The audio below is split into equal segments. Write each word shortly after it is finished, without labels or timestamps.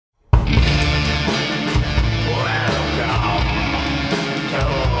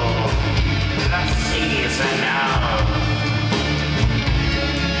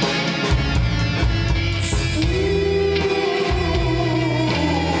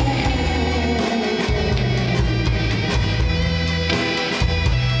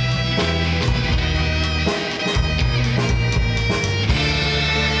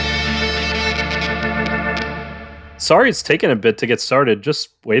Sorry it's taken a bit to get started. Just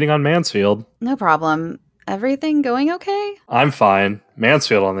waiting on Mansfield. No problem. Everything going okay? I'm fine.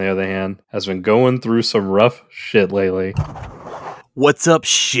 Mansfield, on the other hand, has been going through some rough shit lately. What's up,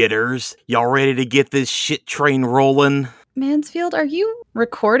 shitters? Y'all ready to get this shit train rolling? Mansfield, are you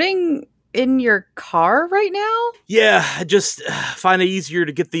recording in your car right now? Yeah, I just find it easier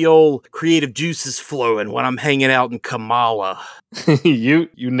to get the old creative juices flowing when I'm hanging out in Kamala. You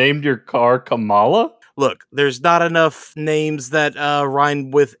named your car Kamala? Look, there's not enough names that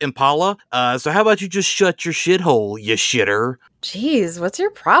rhyme with Impala, so how about you just shut your shithole, you shitter? Jeez, what's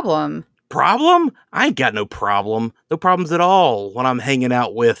your problem? Problem? I ain't got no problem. No problems at all when I'm hanging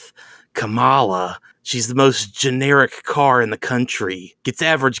out with Kamala. She's the most generic car in the country, gets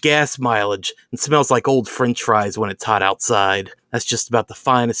average gas mileage, and smells like old french fries when it's hot outside. That's just about the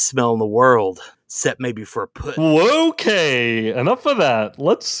finest smell in the world, except maybe for a put. Okay, enough of that.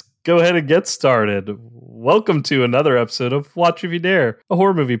 Let's go ahead and get started. Welcome to another episode of Watch If You Dare, a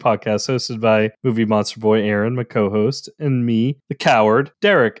horror movie podcast hosted by movie monster boy Aaron, my co-host, and me, the coward,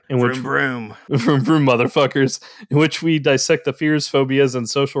 Derek, in which Vroom. vroom motherfuckers, in which we dissect the fears, phobias, and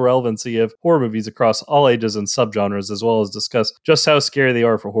social relevancy of horror movies across all ages and subgenres, as well as discuss just how scary they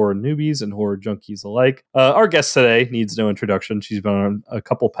are for horror newbies and horror junkies alike. Our guest today needs no introduction. She's been on a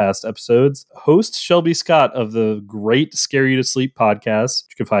couple past episodes. Host Shelby Scott of the great Scary to Sleep podcast,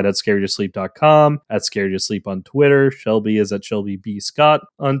 which you can find at scarytosleep.com, at Scary to Sleep on Twitter. Shelby is at Shelby B. Scott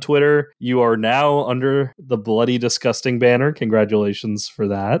on Twitter. You are now under the Bloody Disgusting banner. Congratulations for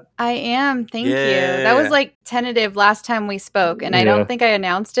that. I am. Thank you. Yeah. That was like tentative last time we spoke, and I Yeah. don't think I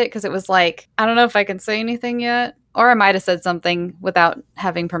announced it because it was like, I don't know if I can say anything yet. Or I might have said something without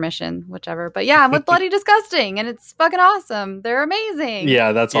having permission, whichever. But yeah, I'm with Bloody Disgusting, and it's fucking awesome. They're amazing.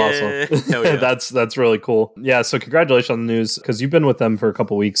 Yeah, that's Yeah. awesome. Hell yeah. That's really cool. Yeah, so congratulations on the news, because you've been with them for a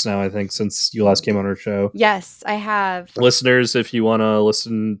couple weeks now, I think, since you last came on our show. Yes, I have. Listeners, if you want to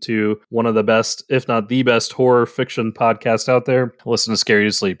listen to one of the best, if not the best, horror fiction podcast out there, listen to Scary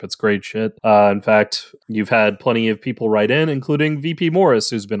to Sleep. It's great shit. In fact, you've had plenty of people write in, including VP Morris,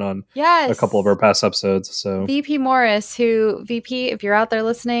 who's been on Yes. a couple of our past episodes. So VP Morris, who, VP, if you're out there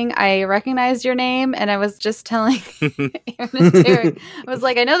listening, I recognized your name, and I was just telling Aaron and Derek, I was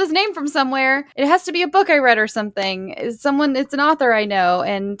like, I know this name from somewhere. It has to be a book I read or something. It's an author I know,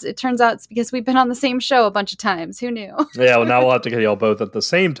 and it turns out it's because we've been on the same show a bunch of times. Who knew? yeah, well, now we'll have to get y'all both at the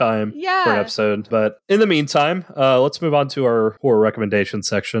same time Yeah. for an episode. But in the meantime, let's move on to our horror recommendation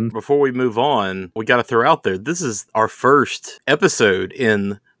section. Before we move on, we got to throw out there, this is our first episode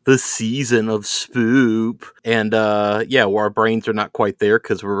in the season of Spoop. And well, our brains are not quite there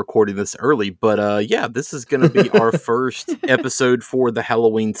because we're recording this early. But this is going to be our first episode for the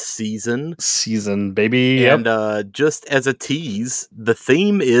Halloween season. Season, baby. Yep. And just as a tease, the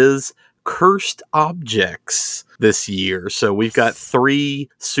theme is cursed objects this year. So we've got 3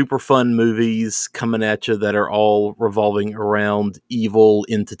 super fun movies coming at you that are all revolving around evil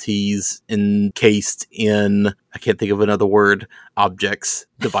entities encased in, I can't think of another word, objects,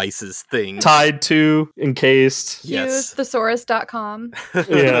 devices, things. Tied to, encased. Yes. Thesaurus.com.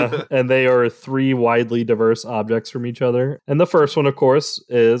 Yeah, and they are 3 widely diverse objects from each other. And the first one, of course,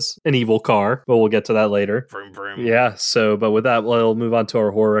 is an evil car, but we'll get to that later. Vroom, vroom. Yeah, so, but with that, we'll move on to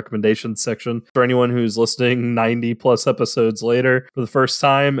our horror recommendations section. For anyone who's listening 90 plus episodes later for the first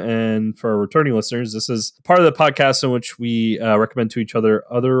time, and for our returning listeners, this is part of the podcast in which we recommend to each other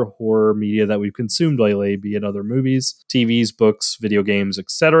other horror media that we've consumed lately, be it other movies, TVs, books, video games,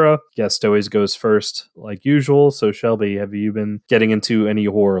 etc. Guest always goes first, like usual. So, Shelby, have you been getting into any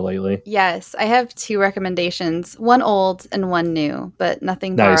horror lately? Yes, I have 2 recommendations. One old and one new, but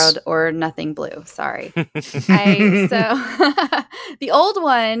nothing Nice. borrowed or nothing blue. Sorry. The old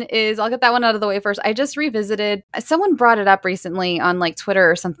one is, I'll get that one out of the way first. I just revisited, someone brought it up recently on like Twitter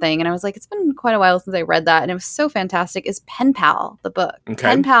or something, and I was like, it's been quite a while since I read that, and it was so fantastic, is Pen Pal, the book. Okay.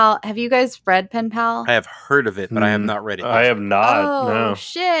 Pen Pal, have you guys read Pen Pal? I have heard of it, but I have not read it. I have not. Oh, No.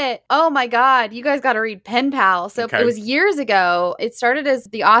 shit. Oh, my God. You guys got to read Pen Pal. So Okay. it was years ago. It started as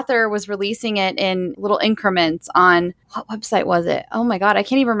the author was releasing it in little increments on, what website was it? Oh, my God. I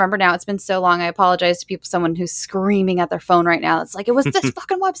can't even remember now. It's been so long. I apologize to someone who's screaming at their phone right now. It's like, it was this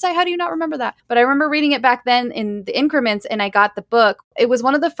fucking website. How do you not remember that? But I remember reading it back then in the increments, and I got the book. It was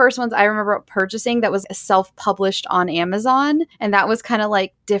one of the first ones I remember purchasing that was self-published on Amazon. And that was kind of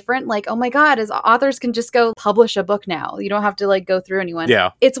like different. Like, oh my God, as authors can just go publish a book now. You don't have to like go through anyone.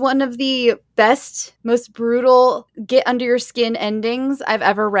 Yeah. It's one of the best, most brutal, get under your skin endings I've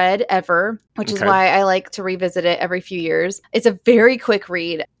ever read, ever, which is why I like to revisit it every few years. It's a very quick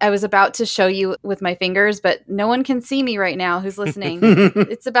read. I was about to show you with my fingers, but no one can see me right now who's listening.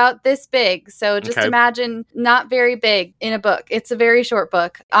 It's about this big. So just imagine not very big in a book. It's a very short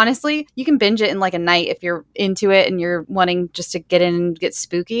book. Honestly, you can binge it in like a night if you're into it and you're wanting just to get in and get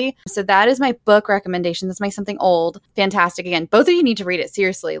spooky. So that is my book recommendation. That's my something old. Fantastic. Again, both of you need to read it.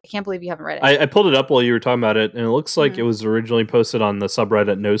 Seriously. I can't believe you haven't read it. I pulled it up while you were talking about it, and it looks like it was originally posted on the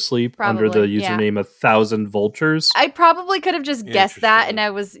subreddit No Sleep under the username 1,000 Vultures. I probably could have just guessed that, and I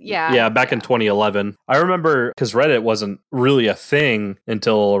was, back in 2011. I remember, because Reddit wasn't really a thing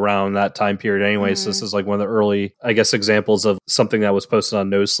until around that time period anyway, so this is like one of the early, I guess, examples of something that was posted on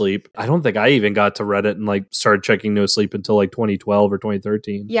No Sleep. I don't think I even got to Reddit and like started checking No Sleep until like 2012 or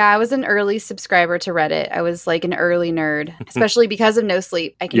 2013. Yeah, I was an early subscriber to Reddit. I was like an early nerd, especially because of No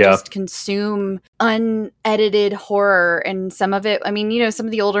Sleep. I can just consume unedited horror, and some of it, I mean, you know, some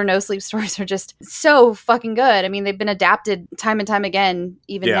of the older No Sleep stories are just so fucking good. I mean, they've been adapted time and time again,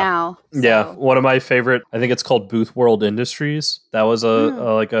 even now. So. Yeah, one of my favorite, I think it's called Booth World Industries. That was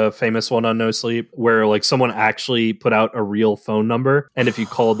like a famous one on No Sleep, where like someone actually put out a real phone number, and if you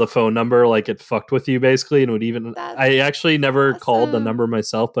called the phone number, like it fucked with you basically, and would even. I actually never called the number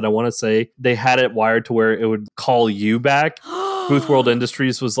myself, but I want to say they had it wired to where it would call you back. Booth World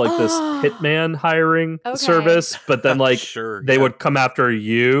Industries was like this hitman hiring service, but then like they would come after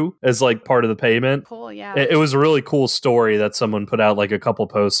you as like part of the payment. Cool, yeah. It was a really cool story that someone put out like a couple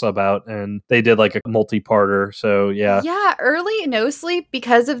posts about, and they did like a multi-parter. So yeah. Yeah, early No Sleep,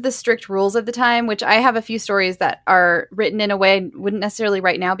 because of the strict rules at the time, which I have a few stories that are written in a way I wouldn't necessarily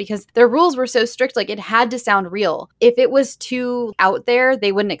write now because their rules were so strict, like it had to sound real. If it was too out there,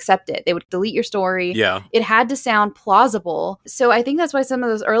 they wouldn't accept it. They would delete your story. Yeah. It had to sound plausible. So I think that's why some of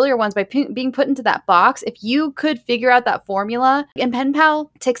those earlier ones, by being put into that box, if you could figure out that formula, and Pen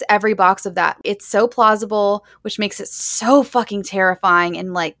Pal ticks every box of that. It's so plausible, which makes it so fucking terrifying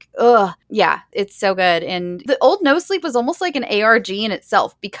and like, it's so good. And the old No Sleep was almost like an ARG in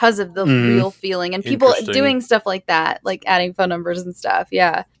itself because of the real feeling and people doing stuff like that, like adding phone numbers and stuff.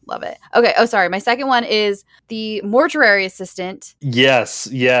 Yeah. Love it. Okay. Oh, sorry. My second one is the Mortuary Assistant. Yes.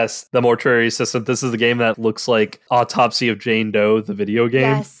 The Mortuary Assistant. This is the game that looks like Autopsy of Jane Doe, the video game.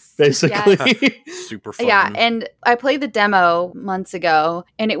 Yes. Basically. Yes. Super fun. Yeah. And I played the demo months ago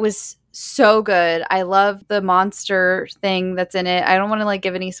and it was so good. I love the monster thing that's in it. I don't want to like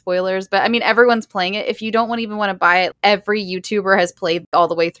give any spoilers, but I mean, everyone's playing it. If you don't even want to buy it, every YouTuber has played all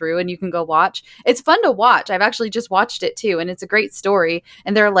the way through and you can go watch. It's fun to watch. I've actually just watched it too. And it's a great story.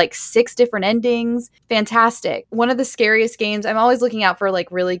 And there are like 6 different endings. Fantastic. One of the scariest games. I'm always looking out for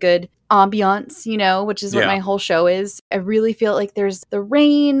like really good ambiance, you know, which is what my whole show is. I really feel like there's the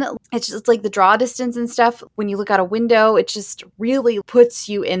rain. It's just like the draw distance and stuff. When you look out a window, it just really puts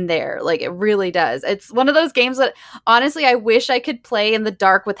you in there. Like it really does. It's one of those games that honestly, I wish I could play in the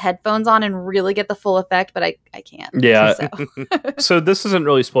dark with headphones on and really get the full effect, but I can't. Yeah. So this isn't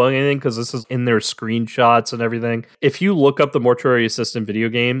really spoiling anything because this is in their screenshots and everything. If you look up the Mortuary Assistant video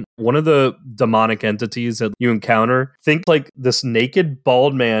game, one of the demonic entities that you encounter, think like this naked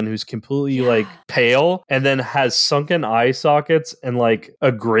bald man who's completely like pale and then has sunken eye sockets and like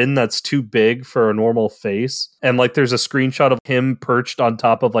a grin that's too big for a normal face. And like there's a screenshot of him perched on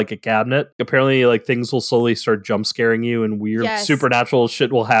top of like a cabinet. Apparently like things will slowly start jump scaring you and weird supernatural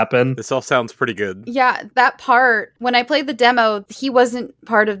shit will happen. This all sounds pretty good. Yeah, that part, when I played the demo, he wasn't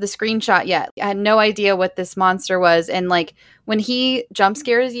part of the screenshot yet. I had no idea what this monster was. And like when he jump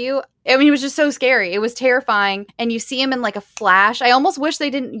scares you, I mean, it was just so scary. It was terrifying. And you see him in like a flash. I almost wish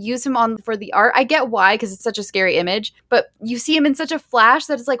they didn't use him for the art. I get why, because it's such a scary image. But you see him in such a flash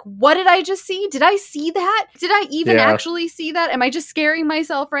that it's like, what did I just see? Did I see that? Did I even actually see that? Am I just scaring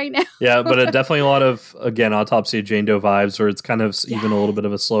myself right now? Yeah, but definitely a lot of, again, Autopsy of Jane Doe vibes where it's kind of even a little bit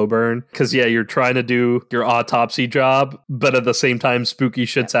of a slow burn. Because, you're trying to do your autopsy job, but at the same time, spooky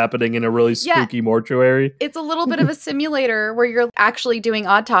shit's happening in a really spooky mortuary. It's a little bit of a simulator where you're actually doing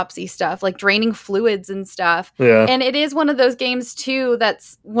autopsy stuff, like draining fluids and stuff. Yeah. And it is one of those games too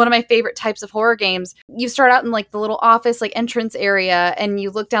that's one of my favorite types of horror games. You start out in like the little office like entrance area and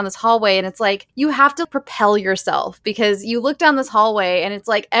you look down this hallway and it's like you have to propel yourself because you look down this hallway and it's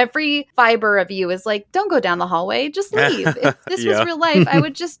like every fiber of you is like, don't go down the hallway, just leave. If this was real life, I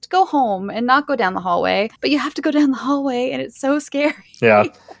would just go home and not go down the hallway, but you have to go down the hallway and it's so scary. Yeah.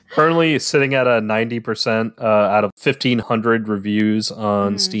 Currently sitting at a 90% out of 1,500 reviews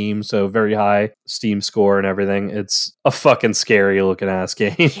on Steam, so very high Steam score and everything. It's a fucking scary looking ass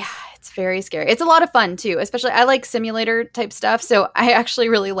game. Yeah, It's very scary. It's a lot of fun too, especially I like simulator type stuff. So I actually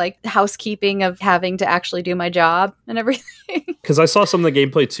really like the housekeeping of having to actually do my job and everything. Because I saw some of the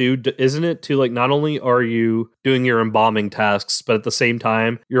gameplay too, isn't it? Too, like, not only are you doing your embalming tasks, but at the same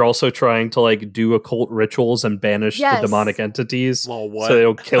time, you're also trying to like do occult rituals and banish the demonic entities, Well, what? so they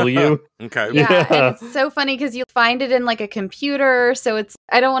don't kill you. Okay. Yeah, and it's so funny because you find it in like a computer. So it's,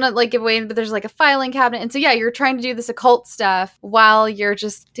 I don't want to like give away, but there's like a filing cabinet. And so, yeah, you're trying to do this occult stuff while you're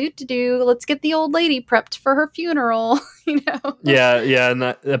just let's get the old lady prepped for her funeral, you know? Yeah. And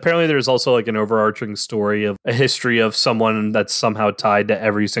apparently there's also like an overarching story of a history of someone that's somehow tied to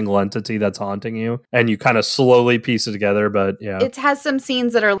every single entity that's haunting you. And you kind of slowly piece it together. But yeah. It has some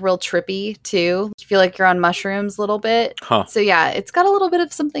scenes that are real trippy too. You feel like you're on mushrooms a little bit. Huh. So yeah, it's got a little bit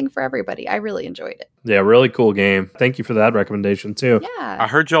of something for everybody. I really enjoyed it. Yeah, really cool game. Thank you for that recommendation too. Yeah. I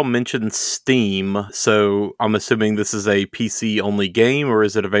heard y'all mention Steam, so I'm assuming this is a PC only game, or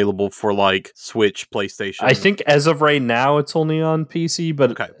is it available for like Switch, PlayStation? I think as of right now it's only on PC,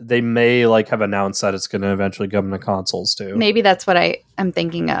 but Okay. they may like have announced that it's going to eventually come to consoles too. Maybe that's what I am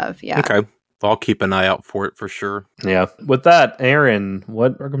thinking of. Yeah. Okay. I'll keep an eye out for it for sure. Yeah. With that, Aaron,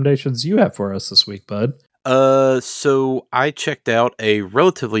 what recommendations do you have for us this week, bud? So I checked out a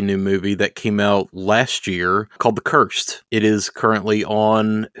relatively new movie that came out last year called The Cursed. It is currently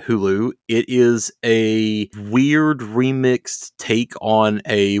on Hulu. It is a weird remixed take on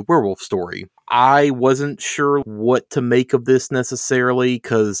a werewolf story. I wasn't sure what to make of this necessarily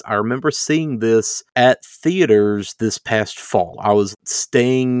because I remember seeing this at theaters this past fall. I was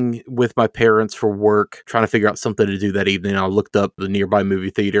staying with my parents for work, trying to figure out something to do that evening. I looked up the nearby movie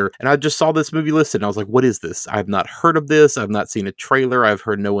theater and I just saw this movie listed and I was like, what is this? I've not heard of this. I've not seen a trailer. I've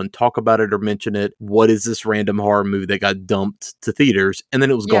heard no one talk about it or mention it. What is this random horror movie that got dumped to theaters? And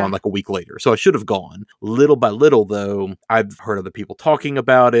then it was gone like a week later. So I should have gone. Little by little, though, I've heard other people talking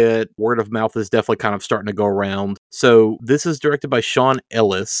about it. Word of mouth is definitely kind of starting to go around. So this is directed by Sean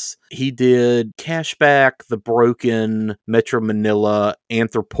Ellis. He did Cashback, The Broken, Metro Manila,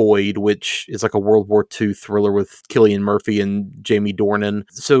 Anthropoid, which is like a World War II thriller with Cillian Murphy and Jamie Dornan.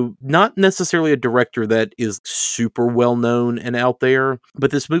 So not necessarily a director that is super well known and out there,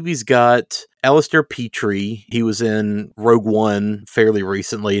 but this movie's got Alistair Petrie. He was in Rogue One fairly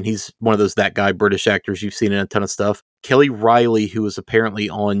recently, and he's one of those that guy British actors you've seen in a ton of stuff. Kelly Riley, who was apparently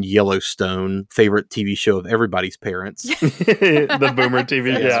on Yellowstone, favorite TV show of everybody's parents. The Boomer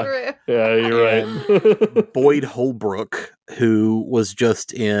TV. So Yeah. true. Yeah, you're right. Boyd Holbrook, who was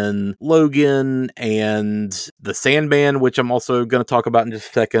just in Logan and The Sandman, which I'm also going to talk about in just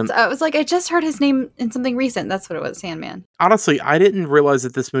a second. So I was like, I just heard his name in something recent. That's what it was, Sandman. Honestly, I didn't realize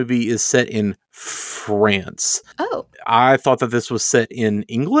that this movie is set in France. Oh. I thought that this was set in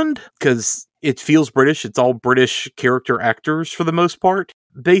England because it feels British. It's all British character actors for the most part.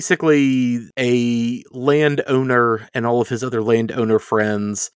 Basically, a landowner and all of his other landowner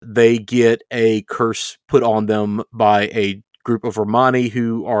friends, they get a curse put on them by a group of Romani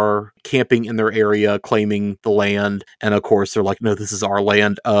who are camping in their area, claiming the land. And of course, they're like, no, this is our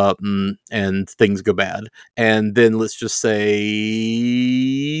land, and things go bad. And then let's just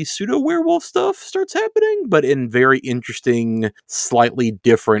say pseudo-werewolf stuff starts happening, but in very interesting, slightly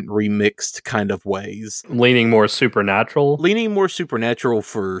different, remixed kind of ways. Leaning more supernatural. Leaning more supernatural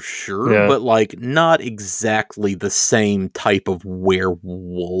for sure, Yeah. but like not exactly the same type of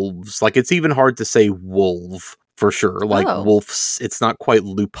werewolves. Like it's even hard to say wolf. For sure, like wolves, it's not quite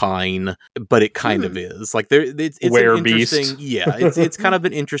lupine, but it kind of is. Like it's an interesting, yeah, it's kind of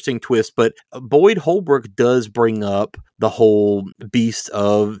an interesting twist. But Boyd Holbrook does bring up the whole Beast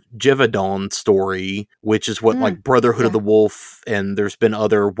of Jevedon story, which is what like Brotherhood of the Wolf, and there's been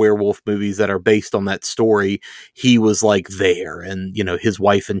other werewolf movies that are based on that story. He was like there, and you know his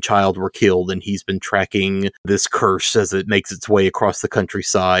wife and child were killed, and he's been tracking this curse as it makes its way across the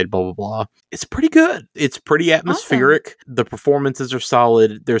countryside. Blah blah blah. It's pretty good. It's pretty atmospheric. Awesome. The performances are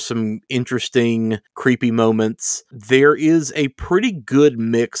solid. There's some interesting, creepy moments. There is a pretty good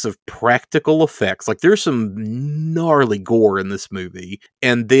mix of practical effects. Like there's some gnarly gore in this movie.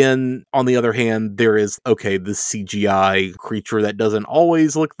 And then on the other hand, there is, okay, the CGI creature that doesn't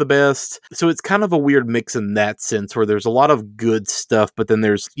always look the best. So it's kind of a weird mix in that sense where there's a lot of good stuff, but then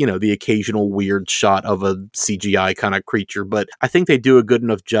there's, you know, the occasional weird shot of a CGI kind of creature. But I think they do a good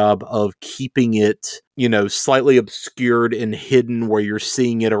enough job of keeping it, slightly obscured and hidden where you're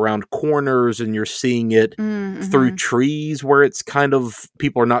seeing it around corners and you're seeing it through trees where it's kind of,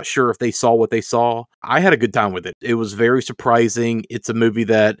 people are not sure if they saw what they saw. I had a good time with it. It was very surprising. It's a movie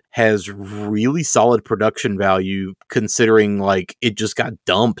that has really solid production value considering like it just got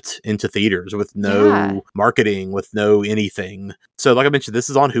dumped into theaters with no marketing, with no anything. So like I mentioned,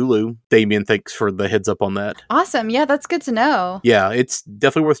 this is on Hulu. Damien, thanks for the heads up on that. Awesome. Yeah, that's good to know. Yeah, it's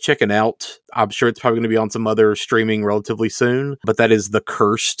definitely worth checking out. I'm sure it's probably going to be on some other streaming relatively soon, but that is The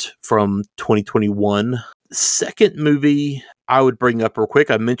Cursed from 2021. Second movie I would bring up real quick.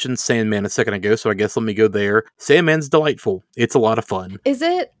 I mentioned Sandman a second ago, so I guess let me go there. Sandman's delightful. It's a lot of fun. Is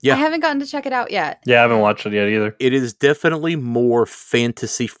it? Yeah. I haven't gotten to check it out yet. Yeah, I haven't watched it yet either. It is definitely more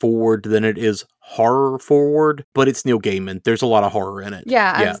fantasy forward than it is horror forward, but it's Neil Gaiman. There's a lot of horror in it.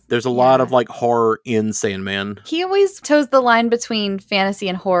 Yeah. There's a lot of like horror in Sandman. He always toes the line between fantasy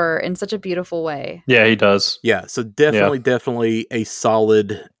and horror in such a beautiful way. Yeah, he does. Yeah, so definitely a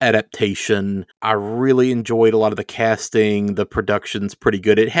solid adaptation. I really enjoyed a lot of the casting. The production's pretty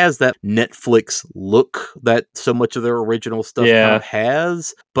good. It has that Netflix look that so much of their original stuff kind of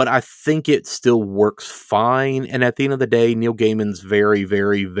has, but I think it still works fine. And at the end of the day, Neil Gaiman's very,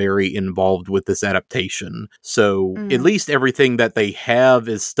 very, very involved with this adaptation. So at least everything that they have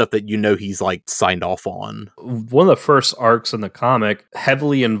is stuff that he's like signed off on. One of the first arcs in the comic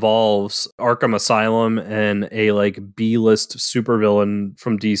heavily involves Arkham Asylum and a like B-list supervillain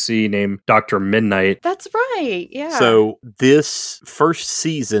from DC named Dr. Midnight. That's right. Yeah. So this first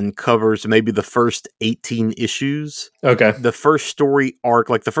season covers maybe the first 18 issues. Okay. The first story arc,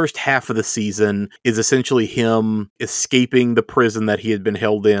 like the first half of the season, is essentially him escaping the prison that he had been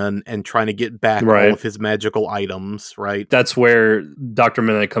held in and trying to get back all of his magical items, right? That's where Dr.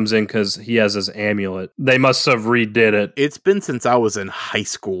 Midnight comes in because he has his amulet. They must have redid it. It's been since I was in high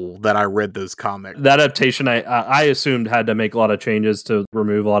school that I read those comics. The adaptation, I assumed, had to make a lot of changes to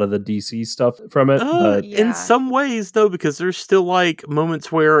remove a lot of the DC stuff from it. In some ways, though, because there's still like moments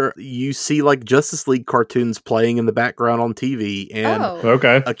where you see like Justice League cartoons playing in the background on TV, and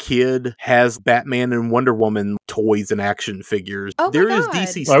a kid has Batman and Wonder Woman toys and action figures. There is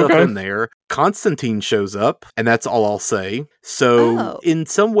DC stuff in there. Constantine shows up, and that's all I'll say. So in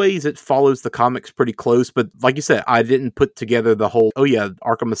some ways it follows the comics pretty close, but like you said, I didn't put together the whole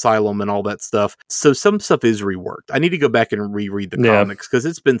Arkham Asylum and all that stuff. So some stuff is reworked. I need to go back and reread the comics because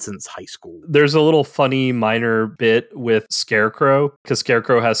it's been since high school. There's a little funny minor bit with Scarecrow, because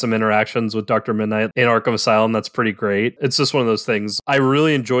Scarecrow has some interactions with Dr. Midnight in Arkham Asylum that's pretty great. It's just one of those things. I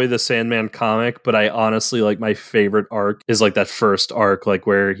really enjoy the Sandman comic, but I honestly like my favorite arc is like that first arc, like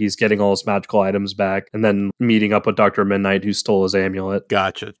where he's getting all his magical items back and then meeting up with Dr. Midnight who stole his amulet.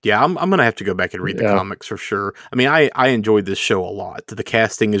 Gotcha. Yeah, I'm going to have to go back and read the comics for sure. I mean, I enjoyed this show a lot. The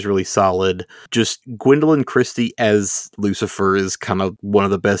casting is really solid. Just Gwendolyn Christie as Lucifer is kind of one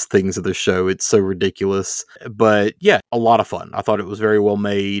of the best things of the show. It's so ridiculous. But yeah, a lot of fun. I thought it was very well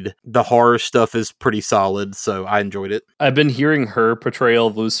made. The horror stuff is pretty solid, so I enjoyed it. I've been hearing her portrayal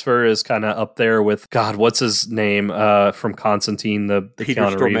of Lucifer is kind of up there with, God, what's his name from Constantine, the Peter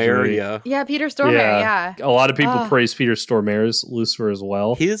Keanu Reeves Stormare, movie. Yeah, Peter Stormare, A lot of people praise Peter Stormare's Lucifer as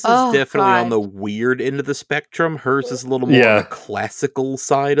well. His is definitely on the weird end of the spectrum. Hers is a little more on the classical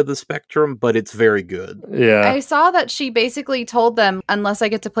side of the spectrum, but it's very good. Yeah. I saw that she basically told them, unless I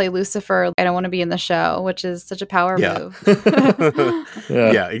get to play Lucifer, I don't want to be in the show, which is such a power move.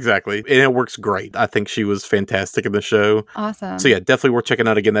 Yeah, exactly. And it works great. I think she was fantastic in the show. Awesome. So yeah, definitely worth checking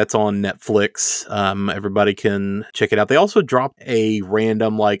out. Again, that's on Netflix. Everybody can check it out. They also dropped a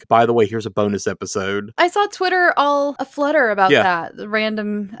random, like, by the way, here's a bonus episode. I saw Twitter all aflutter about that, the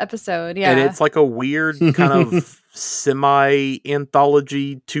random episode. Yeah. And it's like a weird kind of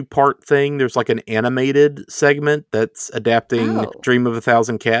semi-anthology 2-part thing. There's like an animated segment that's adapting Dream of a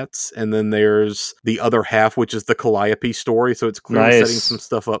Thousand Cats, and then there's the other half, which is the Calliope story, so it's clearly setting some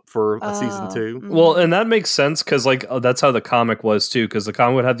stuff up for a season 2. Well, and that makes sense because like that's how the comic was too, because the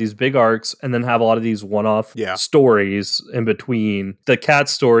comic would have these big arcs and then have a lot of these one-off stories in between. The cat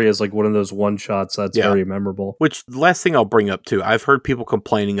story is like one of those one-shots that's very memorable. Which, last thing I'll bring up too, I've heard people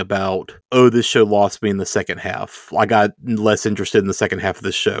complaining about, this show lost me in the second half. I got less interested in the second half of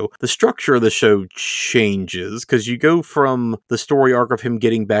the show. The structure of the show changes because you go from the story arc of him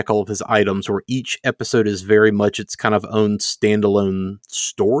getting back all of his items, where each episode is very much its kind of own standalone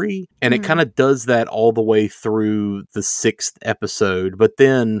story. And it kind of does that all the way through the 6th episode. But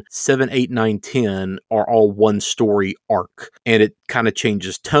then 7, 8, 9, 10 are all one story arc. And it kind of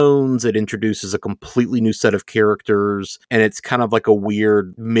changes tones. It introduces a completely new set of characters. And it's kind of like a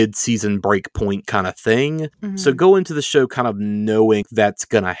weird mid-season break point kind of thing. So So go into the show kind of knowing that's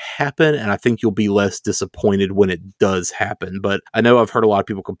going to happen, and I think you'll be less disappointed when it does happen. But I know I've heard a lot of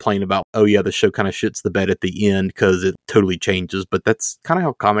people complain about, oh yeah, the show kind of shits the bed at the end because it totally changes, but that's kind of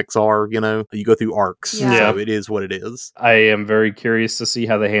how comics are, you know? You go through arcs, so it is what it is. I am very curious to see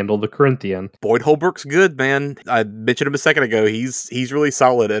how they handle the Corinthian. Boyd Holbrook's good, man. I mentioned him a second ago. He's really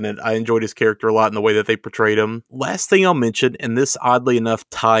solid in it. I enjoyed his character a lot in the way that they portrayed him. Last thing I'll mention, and this oddly enough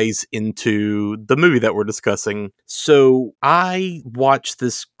ties into the movie that we're discussing. So I watched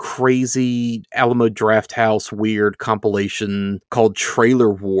this crazy Alamo Drafthouse weird compilation called Trailer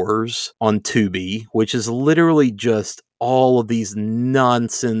Wars on Tubi, which is literally just all of these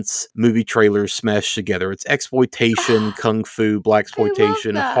nonsense movie trailers smashed together. It's exploitation, kung fu,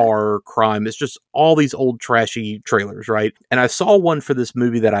 blaxploitation, horror, crime. It's just all these old trashy trailers, right? And I saw one for this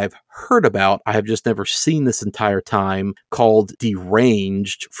movie that I've heard about. I have just never seen this entire time, called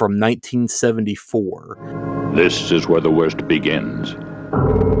Deranged from 1974. This is where the worst begins.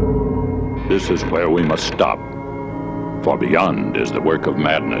 This is where we must stop. For beyond is the work of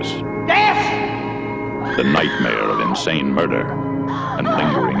madness. Death! The nightmare of insane murder and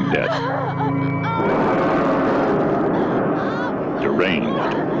lingering death.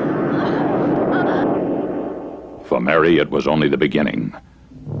 Deranged. For Mary, it was only the beginning.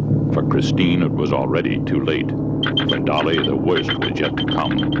 For Christine, it was already too late. For Dolly, the worst was yet to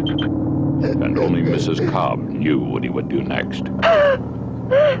come. And only Mrs. Cobb knew what he would do next.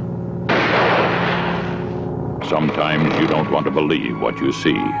 Sometimes you don't want to believe what you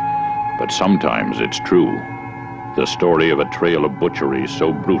see. But sometimes it's true. The story of a trail of butchery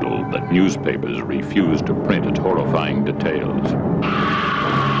so brutal that newspapers refuse to print its horrifying details.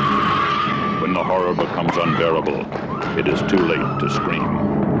 When the horror becomes unbearable, it is too late to scream.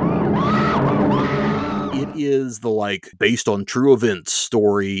 It is the, based on true events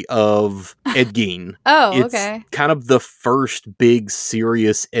story of Ed Gein. It's kind of the first big,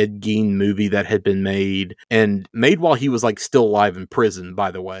 serious Ed Gein movie that had been made, and made while he was, still alive in prison,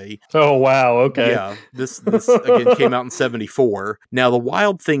 by the way. Oh, wow, okay. Yeah, this again, came out in 1974. Now, the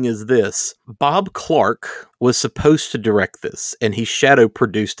wild thing is this. Bob Clark was supposed to direct this, and he shadow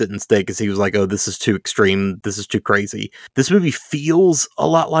produced it instead because he was like, oh, this is too extreme, this is too crazy. This movie feels a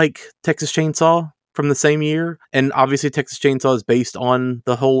lot like Texas Chainsaw from the same year, and obviously Texas Chainsaw is based on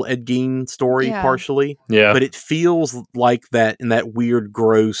the whole Ed Gein story partially, but it feels like that in that weird,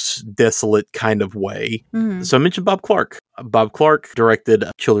 gross, desolate kind of way. So I mentioned Bob Clark. Bob Clark directed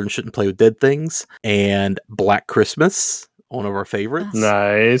Children Shouldn't Play with Dead Things and Black Christmas, one of our favorites.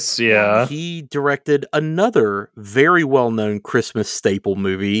 Nice, yeah. He directed another very well-known Christmas staple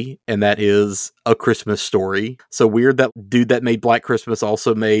movie, and that is A Christmas Story. So weird that dude that made Black Christmas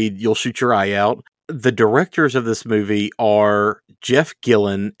also made You'll Shoot Your Eye Out. The directors of this movie are Jeff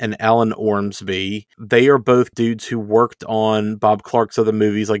Gillen and Alan Ormsby. They are both dudes who worked on Bob Clark's other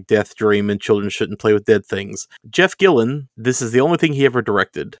movies like Death Dream and Children Shouldn't Play with Dead Things. Jeff Gillen, this is the only thing he ever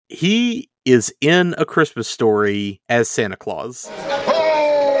directed. He is in A Christmas Story as Santa Claus.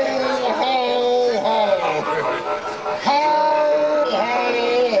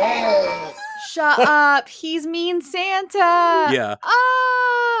 Shut up. He's Mean Santa. Yeah.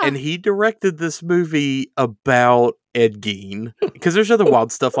 And he directed this movie about Ed Gein. Because there's other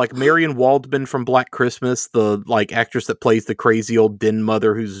wild stuff like Marion Waldman from Black Christmas, the actress that plays the crazy old den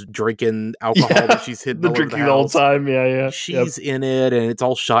mother who's drinking alcohol that she's hidden all over drinking the whole time. Yeah. She's in it, and it's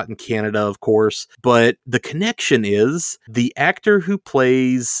all shot in Canada, of course. But the connection is the actor who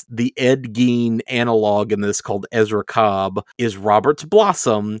plays the Ed Gein analog in this, called Ezra Cobb, is Roberts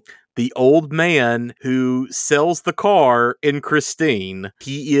Blossom, the old man who sells the car in Christine.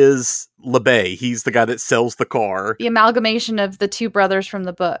 He is LeBay. He's the guy that sells the car. The amalgamation of the two brothers from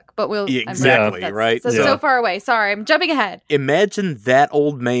the book. But Exactly, right? So far away. Sorry, I'm jumping ahead. Imagine that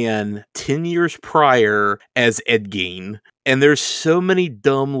old man 10 years prior as Ed Gein. And there's so many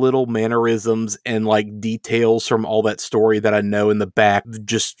dumb little mannerisms and details from all that story that I know in the back,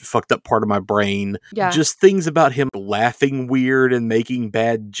 just fucked up part of my brain. Yeah. Just things about him laughing weird and making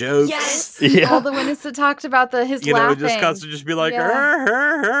bad jokes. Yes! Yeah. All the ones that talked about his laughing. Just constantly just be like,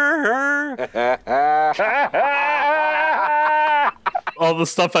 all the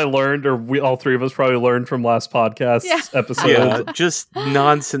stuff I learned, or we all three of us probably learned from last podcast episode. Yeah, just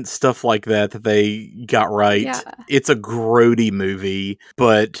nonsense stuff like that they got right. Yeah. It's a grody movie,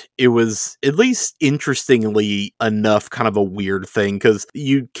 but it was at least interestingly enough kind of a weird thing, because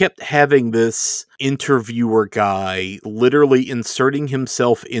you kept having this interviewer guy literally inserting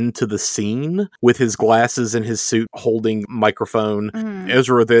himself into the scene with his glasses and his suit holding microphone.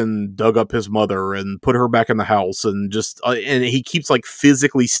 Ezra then dug up his mother and put her back in the house and just and he keeps like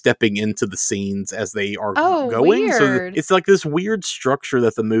physically stepping into the scenes as they are going. Weird. So it's like this weird structure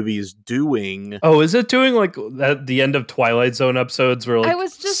that the movie is doing. Oh, is it doing like at the end of Twilight Zone episodes where like I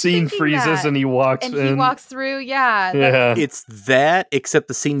was just scene freezes that. and he walks and in? he walks through. Yeah. Yeah. It's that, except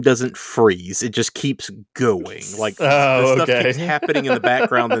the scene doesn't freeze. It just keeps going. Like, Oh, the okay. stuff keeps happening in the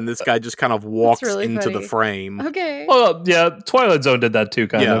background, and this guy just kind of walks really into the funny. frame. Okay. Well, yeah, Twilight Zone did that too,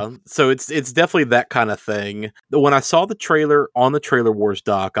 kind of. Yeah, so it's definitely that kind of thing. When I saw the trailer on the Trailer Wars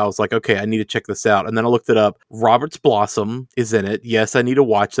doc, I was like, okay, I need to check this out. And then I looked it up. Robert's Blossom is in it. Yes, I need to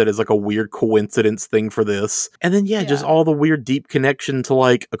watch that as like a weird coincidence thing for this. And then, just all the weird deep connection to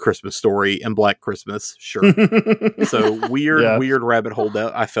like A Christmas Story and Black Christmas. Sure. So weird rabbit hole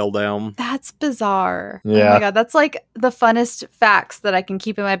that I fell down. That's bizarre. Yeah. Oh my God. That's like the funnest facts that I can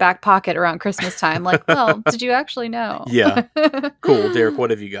keep in my back pocket around Christmas time. Like, well, did you actually know? Yeah. Cool. Derek, what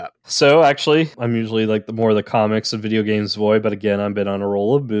have you got? So actually, I'm usually like the more the comics and video games boy, but again, I've been on a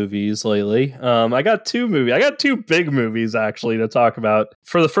roll of movies lately. I got two big movies actually to talk about.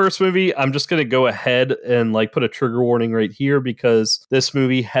 For the first movie, I'm just going to go ahead and like put a trigger warning right here because this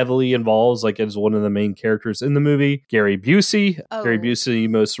movie heavily involves like as one of the main characters in the movie, Gary Busey. Oh. Gary Busey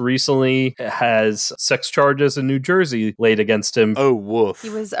most recently has sex charges in New Jersey laid against him. Oh, woof. He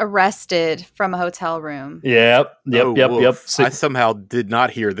was arrested from a hotel room. Yep. Oh, woof. So, I somehow did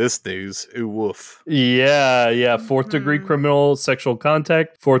not hear this news. Ooh, woof. yeah. Fourth degree criminal sexual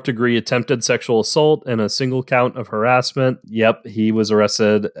contact, fourth degree attempted sexual assault, and a single count of harassment. Yep, he was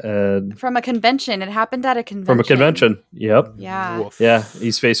arrested From a convention. It happened at a convention. from a convention. Yep. Yeah. Woof. Yeah,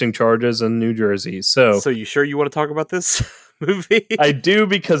 he's facing charges in New Jersey. So you sure you want to talk about this movie? I do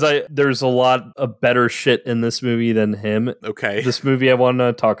because there's a lot of better shit in this movie than him. Okay. This movie I want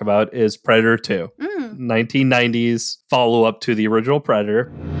to talk about is Predator 2. 1990s follow-up to the original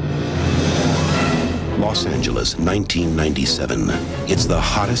Predator. Los Angeles, 1997. It's the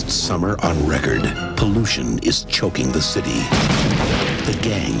hottest summer on record. Pollution is choking the city. The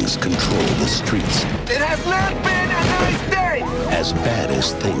gangs control the streets. It has not been a nice day! As bad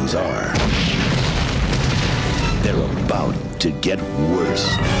as things are, they're about to get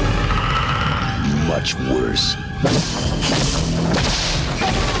worse. Much worse.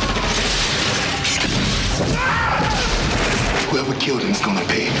 Whoever killed him is gonna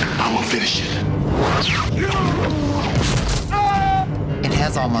pay. I'm gonna finish it. It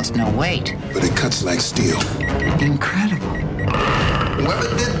has almost no weight. But it cuts like steel. Incredible. Whoever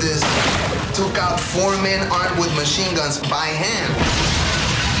did this took out 4 men armed with machine guns by hand.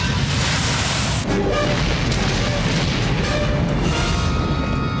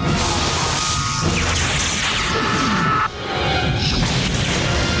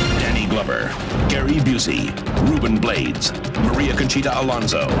 Danny Glover, Gary Busey, Ruben Blades, Maria Conchita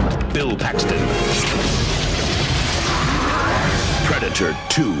Alonso, Bill Paxton. Predator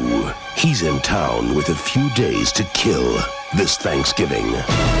 2. He's in town with a few days to kill this Thanksgiving.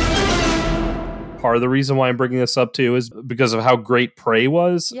 Part of the reason why I'm bringing this up too is because of how great Prey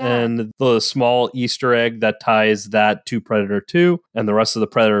was and the small Easter egg that ties that to Predator 2 and the rest of the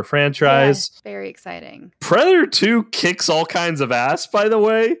Predator franchise. Yeah, very exciting. Predator 2 kicks all kinds of ass, by the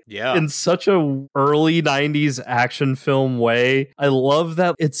way. Yeah. In such a early 90s action film way. I love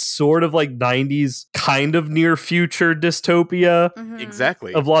that it's sort of like 90s kind of near future dystopia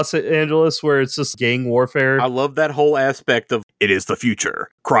Exactly. of Los Angeles where it's just gang warfare. I love that whole aspect of it is the future.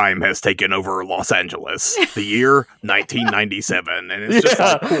 Crime has taken over Los Angeles. The year 1997. And it's just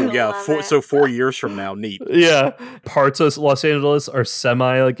like, cool. Yeah. 4 years from now. Neat. Yeah. Parts of Los Angeles are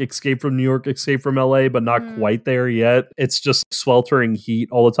semi like Escape from New York, Escape from LA, but not quite there yet. It's just sweltering heat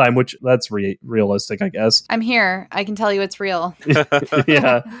all the time, which that's realistic, I guess. I'm here. I can tell you it's real.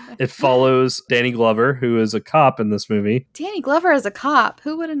 Yeah. It follows Danny Glover, who is a cop in this movie. Danny Glover is a cop.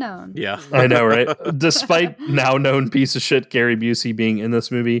 Who would have known? Yeah. I know, right? Despite now known piece of shit Gary Busey being in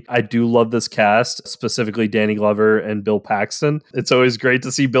this movie, I do love this cast, specifically Danny Glover and Bill Paxton. It's always great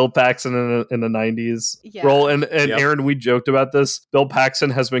to see Bill Paxton in a 90s role. And Aaron, we joked about this. Bill Paxton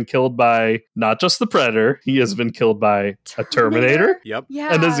has been killed by not just the Predator, he has been killed by a Terminator. Yep.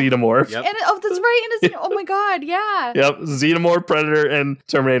 Yeah. And a Xenomorph. Yep. And that's right. And oh my God. Yeah. Yep, Xenomorph, Predator, and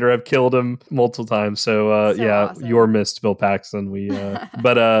Terminator have killed him multiple times. So, So yeah, awesome. you're missed, Bill Paxton.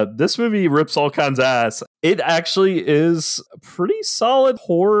 But this movie rips all kinds of ass. It actually is a pretty solid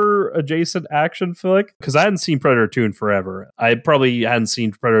horror adjacent action flick because I hadn't seen Predator 2 in forever. I probably hadn't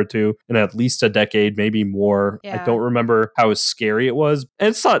seen Predator 2 in at least a decade, maybe more. Yeah. I don't remember how scary it was. And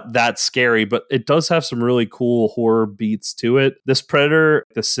it's not that scary, but it does have some really cool horror beats to it. This Predator,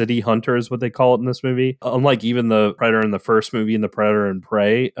 the City Hunter is what they call it in this movie. Unlike even the Predator in the first movie and the Predator and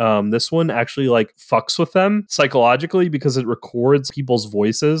Prey, this one actually like fucks with them psychologically because it records people's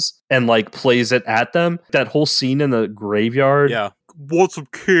voices and like plays it at them. That whole scene in the graveyard. Yeah. Want some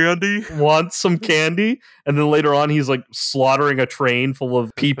candy? Want some candy? And then later on, he's like slaughtering a train full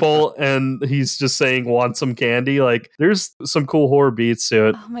of people and he's just saying, want some candy? Like, there's some cool horror beats to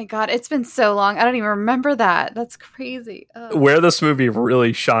it. Oh my God, it's been so long. I don't even remember that. That's crazy. Ugh. Where this movie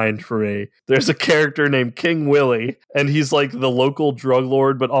really shined for me, there's a character named King Willie, and he's like the local drug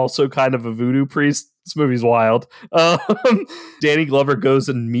lord, but also kind of a voodoo priest. This movie's wild. Danny Glover goes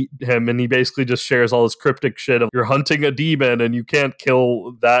and meet him, and he basically just shares all this cryptic shit of you're hunting a demon and you can't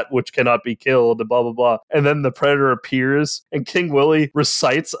kill that which cannot be killed, and blah, blah, blah. And then the Predator appears, and King Willie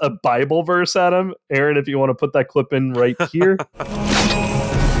recites a Bible verse at him. Aaron, if you want to put that clip in right here.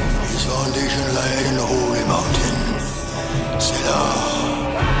 His foundation laid in the holy mountain, Selah.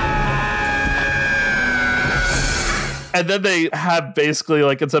 And then they have basically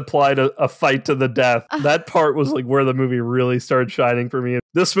like it's applied a fight to the death. That part was like where the movie really started shining for me.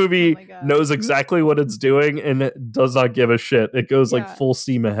 This movie knows exactly what it's doing and it does not give a shit. It goes like full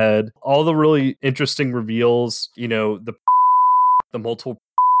steam ahead. All the really interesting reveals, you know, the multiple.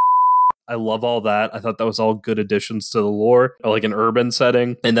 I love all that. I thought that was all good additions to the lore, like an urban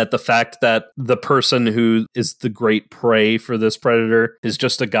setting. And that the fact that the person who is the great prey for this Predator is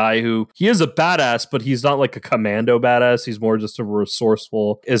just a guy who, he is a badass, but he's not like a commando badass. He's more just a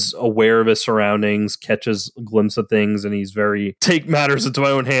resourceful, is aware of his surroundings, catches a glimpse of things, and he's very take matters into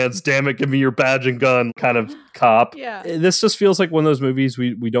my own hands. Damn it, give me your badge and gun kind of cop. Yeah. This just feels like one of those movies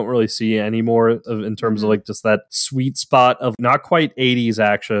we don't really see anymore in terms of like just that sweet spot of not quite 80s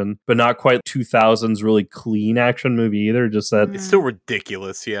action, but not quite 2000s really clean action movie either. Just that It's still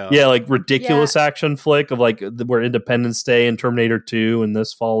ridiculous, yeah. yeah, like ridiculous action flick of like where Independence Day and Terminator 2 and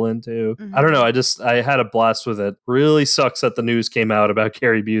this fall into. I don't know. I had a blast with it. Really sucks that the news came out about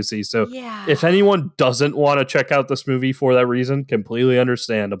Gary Busey. So if anyone doesn't want to check out this movie for that reason, completely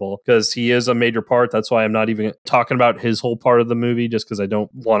understandable because he is a major part. That's why I'm not even talking about his whole part of the movie just because I don't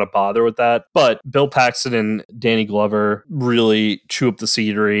want to bother with that. But Bill Paxton and Danny Glover really chew up the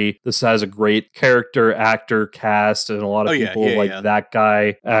scenery. This has a great character actor cast and a lot of people that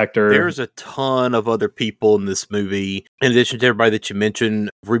guy actor. There's a ton of other people in this movie. In addition to everybody that you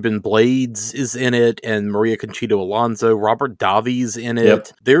mentioned, Ruben Blades is in it and Maria Conchita Alonso. Robert Davi's in it. Yep.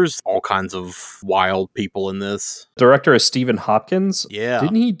 There's all kinds of wild people in this. Director is Stephen Hopkins. Yeah.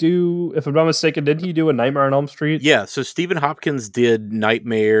 Didn't he do, if I'm not mistaken, didn't he do a Nightmare on Elm Street? Yeah, so Stephen Hopkins did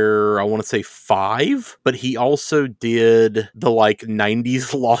Nightmare, I want to say 5, but he also did the like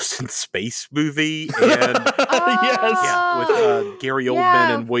 90s Lost in Space movie and with Gary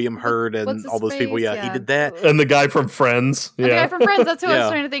Oldman and William Hurt and all those people. Yeah, he did that. And the guy from Friends. The guy from Friends, that's who I was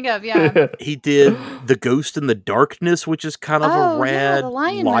trying to think of. Yeah. He did The Ghost in the Darkness, which is kind of a rad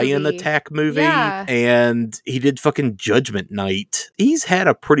lion movie. attack movie. Yeah. And he did fucking Judgment Night. He's had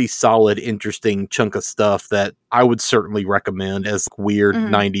a pretty solid, interesting chunk of stuff that I would certainly recommend as weird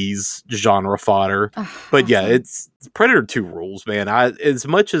 90s genre fodder. But yeah, it's Predator 2 rules, man. As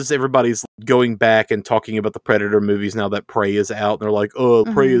much as everybody's going back and talking about the Predator movies now that Prey is out, and they're like, oh,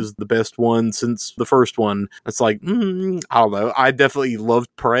 Prey is the best one since the first one. It's like, I don't know. I definitely loved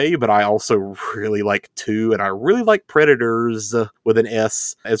Prey, but I also really like 2, and I really like Predators with an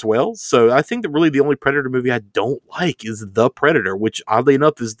S as well. So I think that really the only Predator movie I don't like is The Predator, which oddly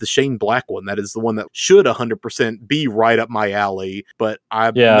enough is the Shane Black one. That is the one that should 100% be right up my alley, but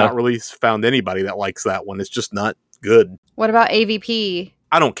I've not really found anybody that likes that one. It's just not good. What about AVP?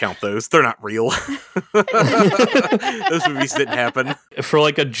 I don't count those. They're not real. Those movies didn't happen. For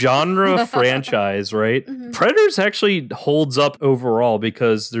like a genre franchise, right? Predators actually holds up overall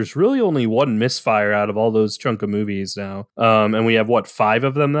because there's really only one misfire out of all those chunk of movies now. And we have, 5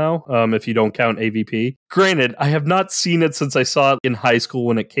 of them now, if you don't count AVP. Granted, I have not seen it since I saw it in high school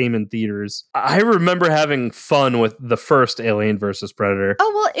when it came in theaters. I remember having fun with the first Alien vs. Predator.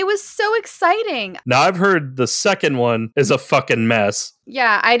 Oh, well, it was so exciting. Now, I've heard the second one is a fucking mess.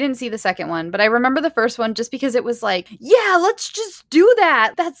 Yeah, I didn't see the second one, but I remember the first one just because it was like, yeah, let's just do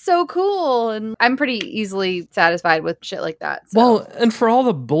that. That's so cool. And I'm pretty easily satisfied with shit like that. So. Well, and for all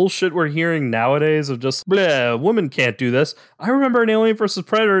the bullshit we're hearing nowadays of just, bleh, woman can't do this. I remember in Alien vs.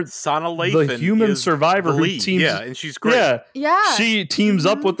 Predator, Sana Lathan, the human is survivor the who lead. teams. Yeah, and she's great. Yeah. She teams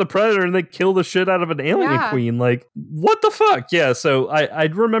up with the Predator and they kill the shit out of an alien queen. Like, what the fuck? Yeah, so I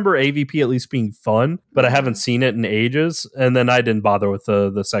remember AVP at least being fun, but I haven't seen it in ages. And then I didn't bother with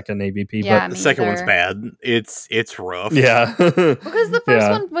the second AVP. Yeah, but the second one's bad. It's rough. Yeah. Because the first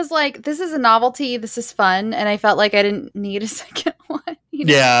one was like, this is a novelty, this is fun, and I felt like I didn't need a second one.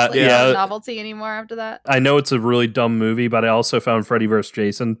 Not a novelty anymore after that. I know it's a really dumb movie, but I also found Freddy vs.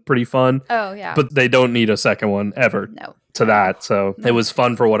 Jason pretty fun. Oh, yeah. But they don't need a second one ever. No. To that, so it was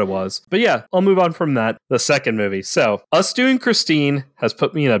fun for what it was. But yeah, I'll move on from that. The second movie. So, Us Doing Christine has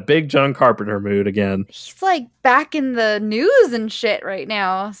put me in a big John Carpenter mood again. He's like back in the news and shit right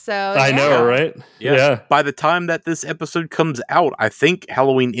now. So I know, right? Yeah. By the time that this episode comes out, I think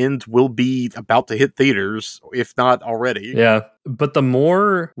Halloween Ends will be about to hit theaters, if not already. Yeah. But the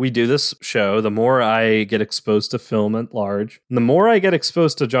more we do this show, the more I get exposed to film at large. And the more I get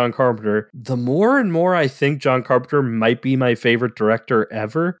exposed to John Carpenter, the more and more I think John Carpenter might be my favorite director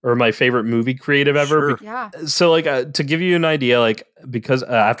ever, or my favorite movie creative ever. Sure. Yeah. So, like, to give you an idea, like, because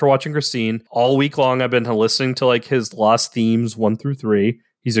after watching Christine, all week long I've been listening to, like, his Lost themes 1 through 3.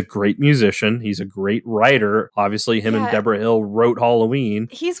 He's a great musician. He's a great writer. Obviously, him and Deborah Hill wrote Halloween.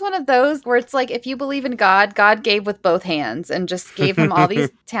 He's one of those where it's like, if you believe in God, God gave with both hands and just gave him all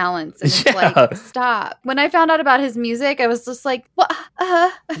these talents. And it's like, stop. When I found out about his music, I was just like, what?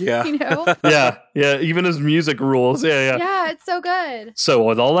 Yeah. You know? Yeah. Even his music rules. Yeah. Yeah, it's so good. So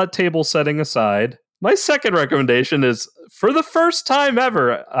with all that table setting aside, my second recommendation is, for the first time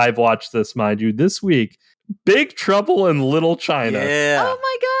ever, I've watched this, mind you, this week, Big Trouble in Little China. Yeah. Oh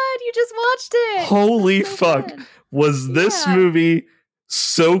my God, you just watched it. Holy fuck. Good. Was this movie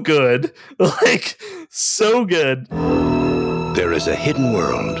so good? Like, so good. There is a hidden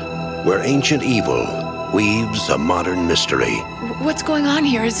world where ancient evil weaves a modern mystery. What's going on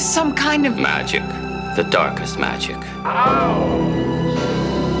here? Is this some kind of magic? The darkest magic.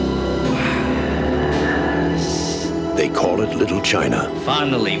 They call it Little China.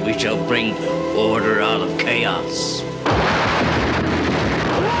 Finally, we shall bring order out of chaos.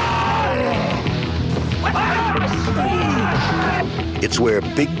 It's where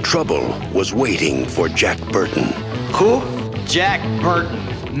Big Trouble was waiting for Jack Burton. Who? Jack Burton.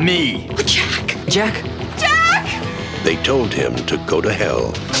 Me. Jack? Jack? Jack! They told him to go to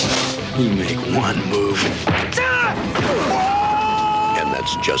hell. You make one move. And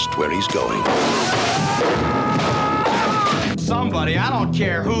that's just where he's going. Somebody, I don't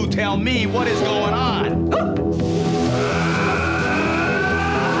care who, tell me what is going on.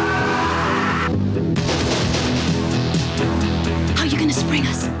 How are you gonna spring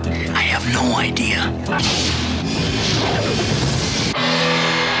us? I have no idea.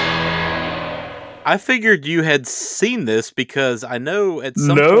 I figured you had seen this because I know at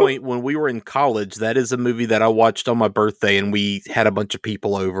some point when we were in college, that is a movie that I watched on my birthday and we had a bunch of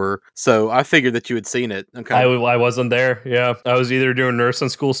people over. So I figured that you had seen it. Okay. I wasn't there. Yeah. I was either doing nursing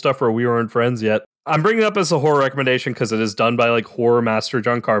school stuff or we weren't friends yet. I'm bringing it up as a horror recommendation because it is done by like horror master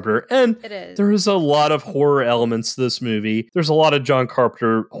John Carpenter. And there is a lot of horror elements to this movie. There's a lot of John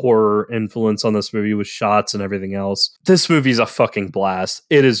Carpenter horror influence on this movie with shots and everything else. This movie's a fucking blast.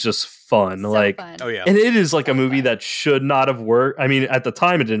 It is just fun. Fun. Oh yeah. And it is like a movie that should not have worked. I mean, at the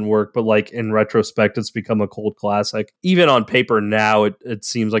time it didn't work, but like in retrospect, it's become a cult classic. Even on paper now, it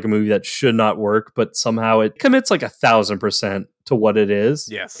seems like a movie that should not work, but somehow it commits like 1,000% to what it is.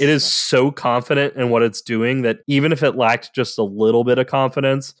 Yes. It is so confident in what it's doing that even if it lacked just a little bit of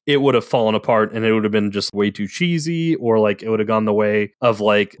confidence, it would have fallen apart and it would have been just way too cheesy, or like it would have gone the way of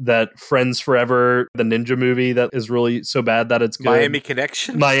like that Friends Forever, the ninja movie that is really so bad that it's good. Miami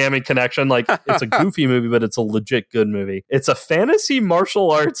Connection. Like, it's a goofy movie, but it's a legit good movie. It's a fantasy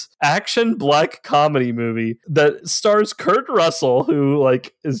martial arts action black comedy movie that stars Kurt Russell, who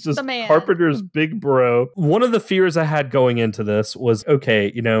like is just Carpenter's big bro. One of the fears I had going into this was,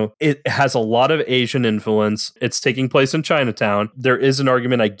 okay, you know, it has a lot of Asian influence. It's taking place in Chinatown. There is an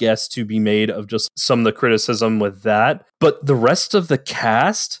argument, I guess, to be made of just some of the criticism with that. But the rest of the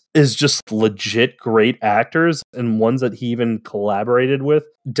cast is just legit great actors and ones that he even collaborated with.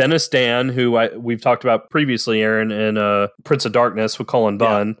 Dennis Dan, who we've talked about previously, Aaron, in Prince of Darkness with Colin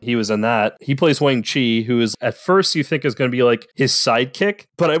Bunn. Yeah. He was in that. He plays Wang Chi, who is at first you think is going to be like his sidekick.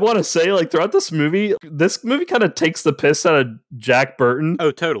 But I want to say, like, throughout this movie kind of takes the piss out of Jack Burton.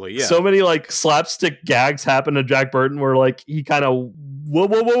 Oh, totally. Yeah. So many like slapstick gags happen to Jack Burton where like he kind of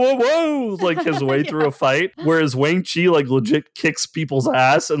whoa, like his way through a fight. Whereas Wang Chi like legit kicks people's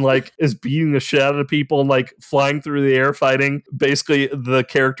ass and like is beating the shit out of people and like flying through the air fighting. Basically, the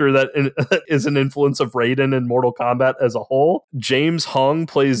character that is an influence of Raiden in Mortal Kombat as a whole. James Hong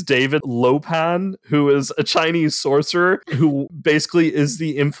plays David Lo Pan, who is a Chinese sorcerer who basically is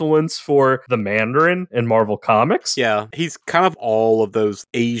the influence for the Mandarin in Marvel Comics. Yeah, he's kind of all of those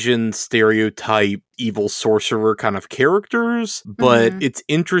Asian stereotype evil sorcerer kind of characters, but it's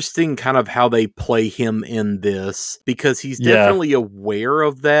interesting kind of how they play him in this, because he's definitely aware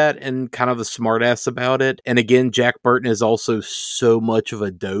of that and kind of a smartass about it. And again, Jack Burton is also so much of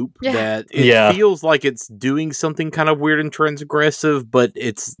a dope that it feels like it's doing something kind of weird and transgressive, but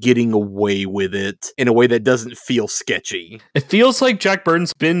it's getting away with it in a way that doesn't feel sketchy. It feels like Jack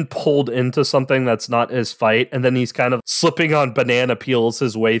Burton's been pulled into something that's not his fight, and then he's kind of slipping on banana peels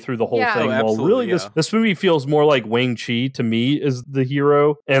his way through the whole thing. Well, really, this movie feels more like Wang Chi to me is the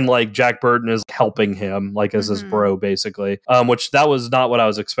hero, and like Jack Burton is helping him, like as his bro, basically. Which that was not what I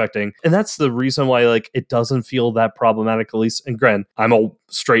was expecting, and that's the reason why like it doesn't feel that problematic. At least, and granted, I'm a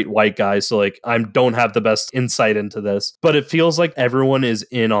straight white guy, so like I don't have the best insight into this, but it feels like everyone is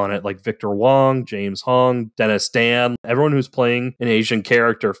in on it. Like Victor Wong, James Hong, Dennis Dan, everyone who's playing an Asian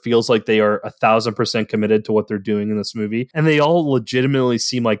character feels like they are 1,000% committed to what they're doing in this movie, and they all legitimately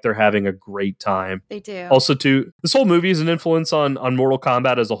seem like they're having a great time. They do. Also, too, this whole movie is an influence on Mortal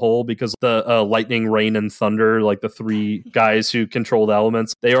Kombat as a whole, because the lightning, rain, and thunder, like the three guys who control the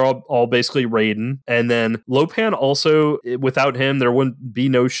elements, they are all basically Raiden. And then Lo Pan also, without him, there wouldn't be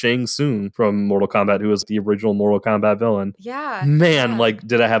no Shang Tsung from Mortal Kombat, who was the original Mortal Kombat villain. Yeah. Man, like,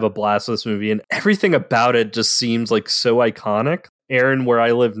 did I have a blast with this movie? And everything about it just seems like so iconic. Aaron, where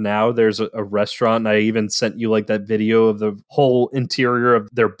I live now, there's a restaurant, and I even sent you like that video of the whole interior of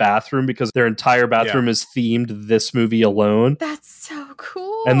their bathroom, because their entire bathroom is themed this movie alone. That's so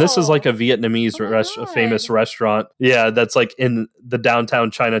cool. And this is like a Vietnamese a famous restaurant. Yeah, that's like in the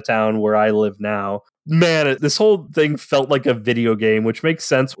downtown Chinatown where I live now. Man, this whole thing felt like a video game, which makes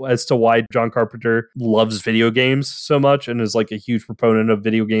sense as to why John Carpenter loves video games so much and is like a huge proponent of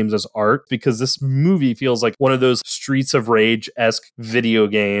video games as art, because this movie feels like one of those Streets of Rage-esque video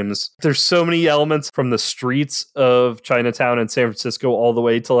games. There's so many elements from the streets of Chinatown and San Francisco all the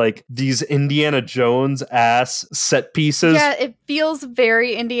way to like these Indiana Jones-ass set pieces. Yeah, it feels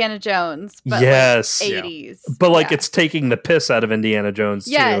very Indiana Jones, but yes. like 80s. But like it's taking the piss out of Indiana Jones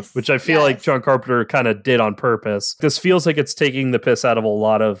too, which I feel like John Carpenter kind of did on purpose. This feels like it's taking the piss out of a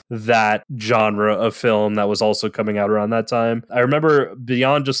lot of that genre of film that was also coming out around that time. I remember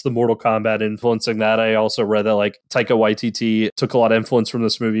beyond just the Mortal Kombat influencing that, I also read that like Taika Waititi took a lot of influence from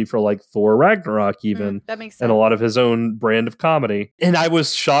this movie for like Thor Ragnarok even. That makes sense. And a lot of his own brand of comedy. And I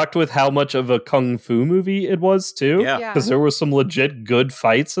was shocked with how much of a kung fu movie it was too. Yeah. Because there was some legit good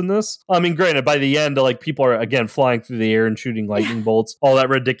fights in this. I mean, granted, by the end, like people are again flying through the air and shooting lightning bolts. All that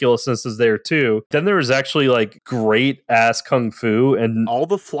ridiculousness is there too. Then there was actually like great ass kung fu, and all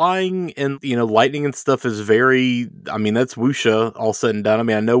the flying and lightning and stuff is very, I mean, that's wuxia all said and done. I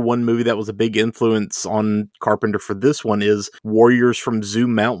mean, I know one movie that was a big influence on Carpenter for this one is Warriors from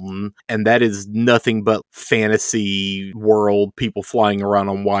Zoom Mountain, and that is nothing but fantasy world, people flying around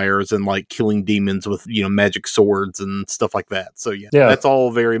on wires and like killing demons with magic swords and stuff like that. So yeah, that's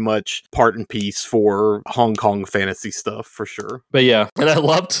all very much part and piece for Hong Kong fantasy stuff for sure. But yeah, and I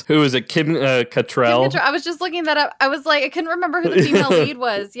loved, who is it, Kim Cattrall? I was just looking that up. I was like, I couldn't remember who the female lead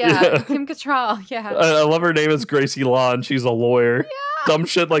was. Yeah. Kim Cattrall. Yeah. I love her name is Gracie Law, and she's a lawyer. Dumb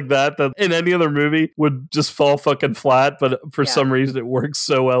shit like that in any other movie would just fall fucking flat, but for some reason it works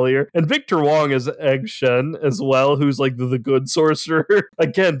so well here. And Victor Wong is Egg Shen as well, who's like the good sorcerer.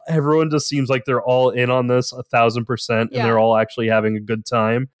 Again, everyone just seems like they're all in on this 1,000%, and they're all actually having a good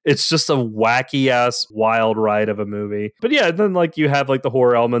time. It's just a wacky ass wild ride of a movie. But yeah, then like you have like the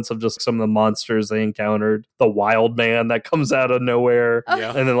horror elements of just some of the monsters they encountered, the wild man that comes out of nowhere,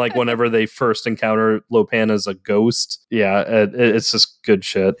 and then like whenever they first encounter Lo Pan as a ghost, it's just good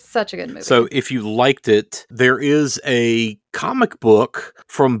shit. Such a good movie. So if you liked it, there is a comic book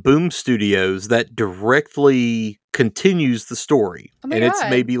from Boom Studios that directly continues the story. Oh my and God. It's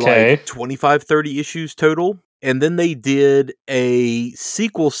maybe like 25, 30 issues total. And then they did a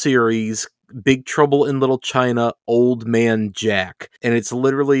sequel series Big Trouble in Little China, Old Man Jack. And it's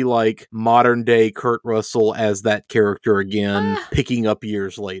literally like modern day Kurt Russell as that character again, picking up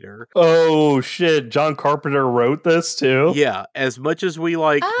years later. Oh shit, John Carpenter wrote this too? Yeah, as much as we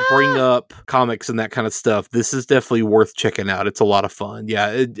like bring up comics and that kind of stuff, this is definitely worth checking out. It's a lot of fun.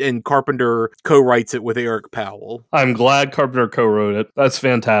 Yeah, and Carpenter co-writes it with Eric Powell. I'm glad Carpenter co-wrote it. That's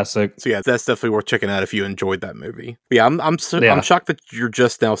fantastic. So yeah, that's definitely worth checking out if you enjoyed that movie. But yeah, I'm shocked that you're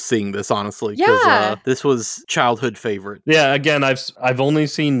just now seeing this, honestly, because this was childhood favorite. Yeah, again, I've only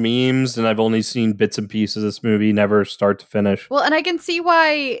seen memes and I've only seen bits and pieces of this movie, never start to finish. Well, and I can see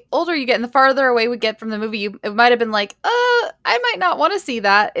why older you get and the farther away we get from the movie, it might have been like, I might not want to see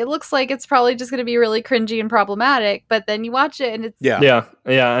that. It looks like it's probably just going to be really cringy and problematic, but then you watch it and it's... Yeah.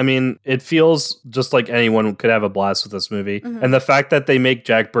 I mean, it feels just like anyone could have a blast with this movie. Mm-hmm. And the fact that they make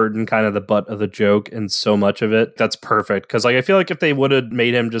Jack Burton kind of the butt of the joke and so much of it, that's perfect. Because like I feel like if they would have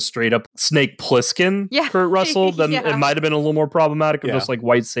made him just straight up Snake Plissken, Kurt Russell, then it might have been a little more problematic of just like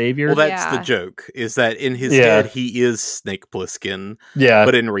white savior. Well, that's the joke, is that in his head, he is Snake Plissken. Yeah.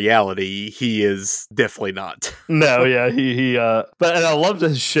 But in reality, he is definitely not. No, yeah. But and I loved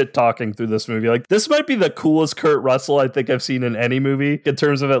his shit talking through this movie. Like, this might be the coolest Kurt Russell I think I've seen in any movie in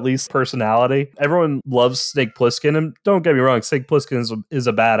terms of at least personality. Everyone loves Snake Plissken, and don't get me wrong, Snake Plissken is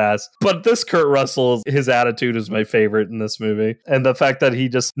a badass. But this Kurt Russell, his attitude is my favorite in this movie. And the fact that he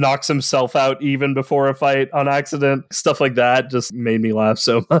just knocks himself out even before a fight on accident, stuff like that just made me laugh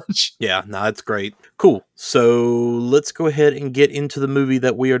so much. Yeah, no, it's great. Cool. So let's go ahead and get into the movie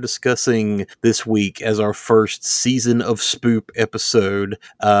that we are discussing this week as our first season of Spoop episode.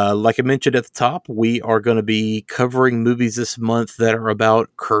 Like I mentioned at the top, we are going to be covering movies this month that are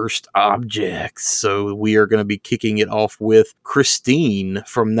about cursed objects. So we are going to be kicking it off with Christine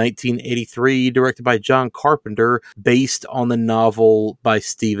from 1983, directed by John Carpenter, based on the novel by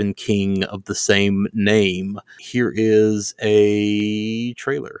Stephen King of the same name. Here is a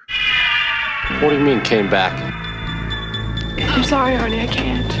trailer. What do you mean, came back? I'm sorry, Arnie, I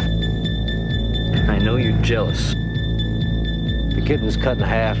can't. I know you're jealous. The kid was cut in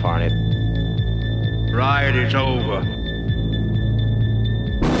half, Arnie. Riot is over.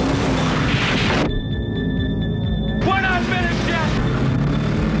 1 minute, Jack!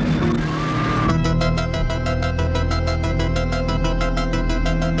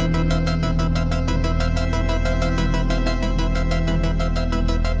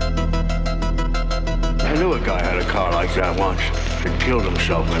 I knew a guy had a car like that once. He killed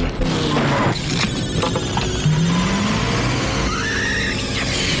himself in it.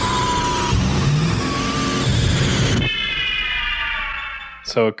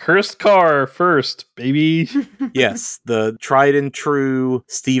 So a cursed car first, baby. Yes, the tried and true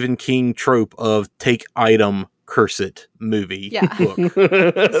Stephen King trope of take item, curse it movie book.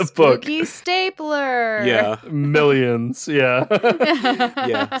 Spooky stapler. Yeah. Millions. Yeah.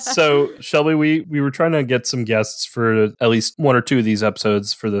 Yeah. So, Shelby, we were trying to get some guests for at least 1 or 2 of these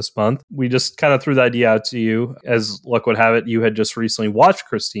episodes for this month. We just kind of threw the idea out to you. As luck would have it, you had just recently watched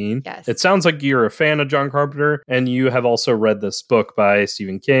Christine. Yes. It sounds like you're a fan of John Carpenter, and you have also read this book by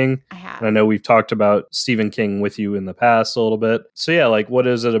Stephen King. I have. And I know we've talked about Stephen King with you in the past a little bit. So yeah, like what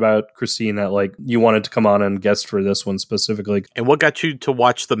is it about Christine that like you wanted to come on and guest for this one specifically? And what got you to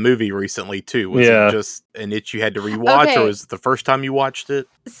watch the movie recently too? Was it just an itch you had to rewatch, or was it the first time you watched it?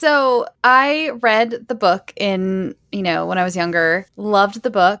 So I read the book in, when I was younger, loved the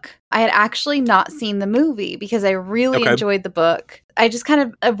book. I had actually not seen the movie because I really enjoyed the book. I just kind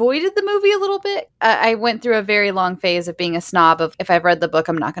of avoided the movie a little bit. I went through a very long phase of being a snob of if I've read the book,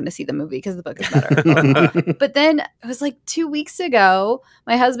 I'm not going to see the movie because the book is better. But then it was like 2 weeks ago,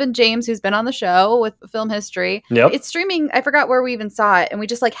 my husband James, who's been on the show with Film History, it's streaming. I forgot where we even saw it, and we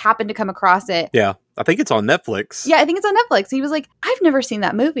just like happened to come across it. Yeah. I think it's on Netflix. Yeah, I think it's on Netflix. And he was like, I've never seen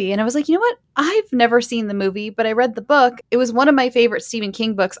that movie. And I was like, you know what? I've never seen the movie, but I read the book. It was one of my favorite Stephen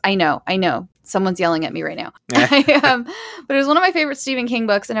King books. I know. Someone's yelling at me right now. But it was one of my favorite Stephen King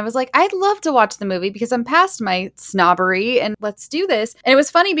books. And I was like, I'd love to watch the movie because I'm past my snobbery and let's do this. And it was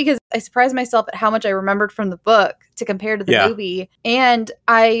funny because I surprised myself at how much I remembered from the book to compare to the movie. And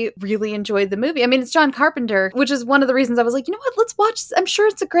I really enjoyed the movie. I mean, it's John Carpenter, which is one of the reasons I was like, you know what, let's watch. I'm sure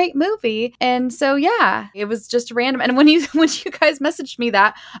it's a great movie. And so, yeah, it was just random. And when you guys messaged me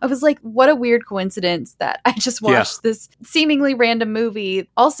that, I was like, what a weird coincidence that I just watched this seemingly random movie.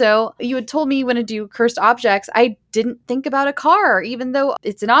 Also, you had told me you want to do cursed objects. I didn't think about a car, even though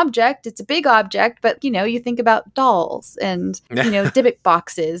it's an object, it's a big object, but you think about dolls and Dybbuk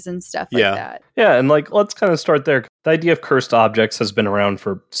boxes and and stuff like that. Yeah, and like let's kind of start there. The idea of cursed objects has been around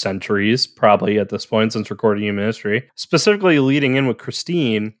for centuries, probably at this point since recording human history. Specifically leading in with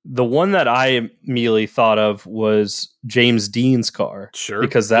Christine, the one that I immediately thought of was James Dean's car. Sure.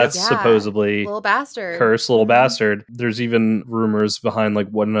 Because that's supposedly Little bastard. cursed little bastard. There's even rumors behind like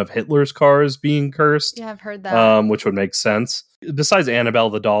one of Hitler's cars being cursed. Yeah, I've heard that. Which would make sense. Besides Annabelle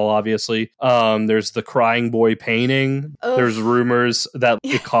the doll, obviously, there's the Crying Boy painting. Ugh. There's rumors that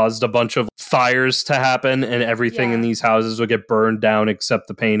it caused a bunch of fires to happen and everything in these houses would get burned down except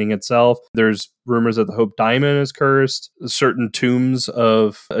the painting itself. There's rumors that the Hope Diamond is cursed. Certain tombs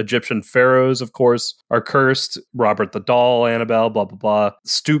of Egyptian pharaohs, of course, are cursed. Robert the doll, Annabelle, blah, blah, blah.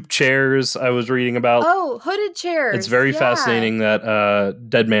 Stoop chairs, I was reading about. Oh, hooded chairs. It's very fascinating that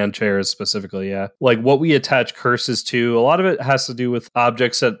dead man chairs specifically, like what we attach curses to, a lot of it has to do with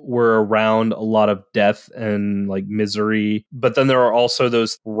objects that were around a lot of death and like misery. But then there are also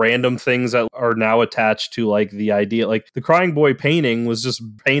those random things that are now attached to like the idea, like the Crying Boy painting was just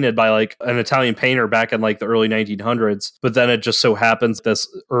painted by like an Italian painter back in like the early 1900s. But then it just so happens this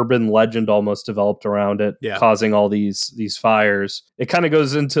urban legend almost developed around it, causing all these fires. It kind of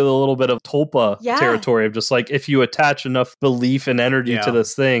goes into a little bit of Tulpa territory of just like, if you attach enough belief and energy to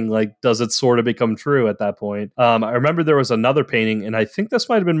this thing, like, does it sort of become true at that point? I remember there was another painting, and I think this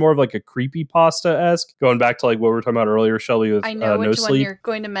might have been more of like a creepypasta-esque, going back to like what we were talking about earlier, Shelby, with I know which No one Sleep. you're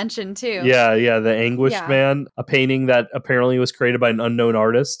going to mention too. Yeah, the Anguished Man, a painting that apparently was created by an unknown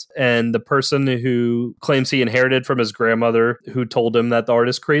artist, and the person who claims he inherited from his grandmother, who told him that the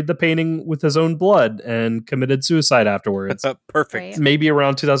artist created the painting with his own blood and committed suicide afterwards. Perfect. Maybe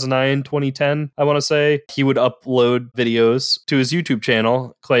around 2009, 2010, I want to say, he would upload videos to his YouTube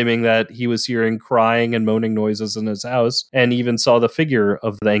channel claiming that he was hearing crying and moaning noises in his house, and even saw the figure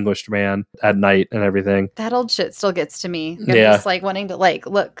of the Anguished Man at night and everything. That old shit still gets to me. I'm just like wanting to like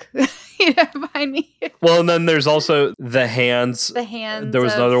look behind me. Well, and then there's also the hands. The hands. There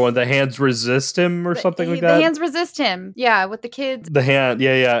was another one. The hands resist him or something like that. The hands resist him. Yeah, with the kids. The hand.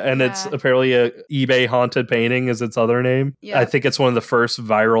 Yeah. And it's apparently a eBay haunted painting is its other name. Yeah. I think it's one of the first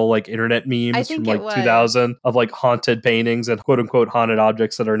viral like internet memes from like 2000 of like haunted paintings and quote unquote haunted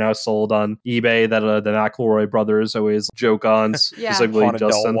objects that are now sold on eBay that the McElroy brothers always joke on. Specifically Haunted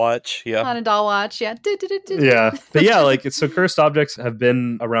Justin. doll watch. Yeah. Haunted doll watch. Yeah. Yeah. But yeah, like so cursed objects have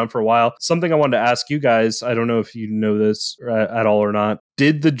been around for a while. Something I wanted to ask you guys, I don't know if you know this at all or not.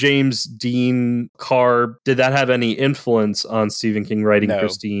 Did the James Dean car, did that have any influence on Stephen King writing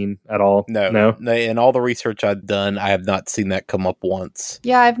Christine at all? No. In all the research I've done, I have not seen that come up once.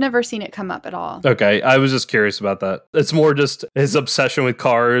 Yeah, I've never seen it come up at all. Okay, I was just curious about that. It's more just his obsession with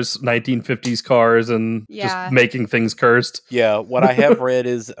cars, 1950s cars, and just making things cursed. Yeah, what I have read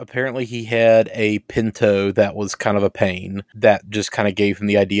is apparently he had a Pinto that was kind of a pain. That just kind of gave him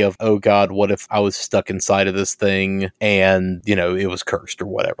the idea of, oh God, what if I was stuck inside of this thing and, you know, it was cursed or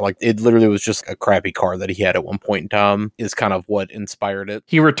whatever. Like, it literally was just a crappy car that he had at one point in time is kind of what inspired it.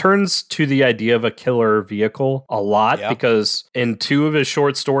 He returns to the idea of a killer vehicle a lot because in two of his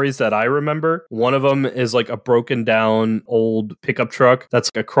short stories that I remember, one of them is like a broken down old pickup truck that's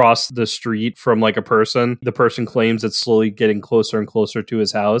across the street from like a person. The person claims it's slowly getting closer and closer to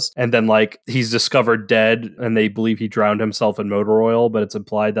his house. And then like he's discovered dead and they believe he drowned himself in motor oil, but it's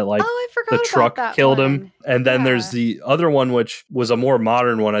implied that like the truck killed him. And then there's the other one, which was a more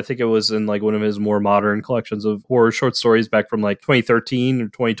modern one. I think it was in like one of his more modern collections of horror short stories back from like 2013 or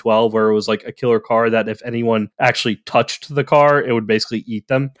 2012, where it was like a killer car that if anyone actually touched the car, it would basically eat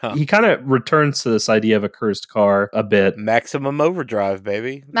them. He kind of returns to this idea of a cursed car a bit. Maximum Overdrive,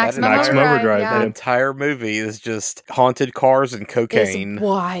 baby. Maximum Overdrive. The entire movie is just haunted cars and cocaine. It's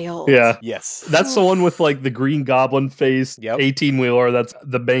wild. Yeah. Yes. That's the one with like the Green Goblin face 18-wheeler. That's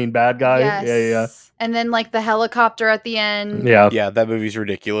the main bad guy. Yes. Yeah. And then like the helicopter at the end. Yeah, that movie's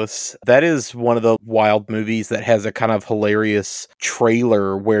ridiculous. That is one of the wild movies that has a kind of hilarious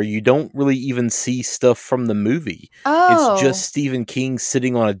trailer where you don't really even see stuff from the movie. Oh. It's just Stephen King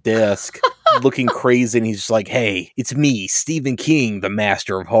sitting on a desk looking crazy, and he's just like, hey, it's me, Stephen King, the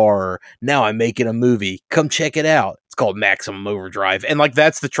master of horror. Now I'm making a movie. Come check it out. It's called Maximum Overdrive. And like,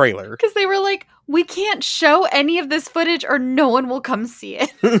 that's the trailer. Because they were like, we can't show any of this footage or no one will come see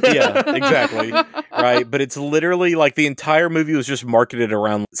it. Yeah, exactly. Right. But it's literally like the entire movie was just marketed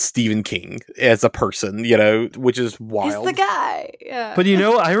around Stephen King as a person, you know, which is wild. He's the guy. Yeah. But you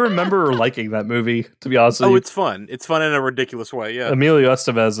know, I remember liking that movie, to be honest with you. Oh, it's fun. It's fun in a ridiculous way. Yeah. Emilio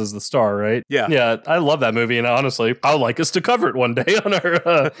Estevez is the star, right? Yeah. Yeah. I love that movie. And honestly, I would like us to cover it one day on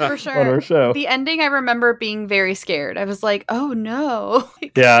our, for sure. on our show. The ending, I remember being very scared. I was like, oh no.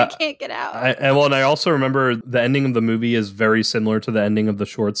 Yeah. I can't get out. And Well, and I also remember the ending of the movie is very similar to the ending of the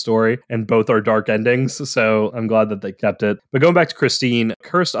short story, and both are dark endings, so I'm glad that they kept it. But going back to Christine,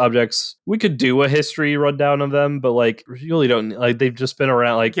 cursed objects, we could do a history rundown of them, but like really don't, like they've just been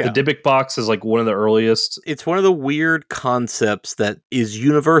around. Like the Dybbuk box is like one of the earliest. It's one of the weird concepts that is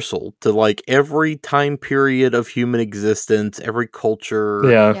universal to like every time period of human existence, every culture,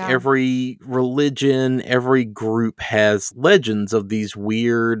 every religion, every group has legends of these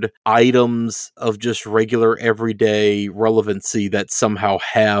weird items of just regular everyday relevancy that somehow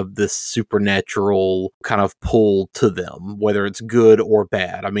have this supernatural kind of pull to them, whether it's good or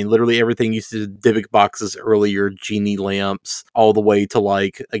bad. I mean, literally everything used to Dybbuk boxes earlier, genie lamps, all the way to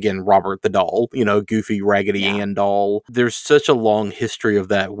like, again, Robert the doll, you know, Goofy, Raggedy Ann doll. There's such a long history of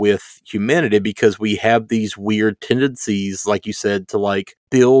that with humanity because we have these weird tendencies, like you said, to like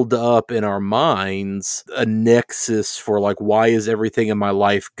build up in our minds a nexus for like, why is everything in my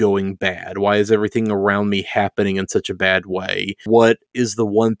life going bad? Why is everything around me happening in such a bad way? What is the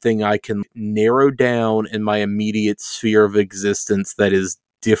one thing I can narrow down in my immediate sphere of existence that is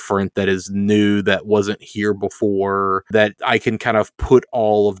different, that is new, that wasn't here before, that I can kind of put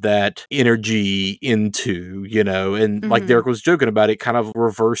all of that energy into, you know? And like Derek was joking about, it kind of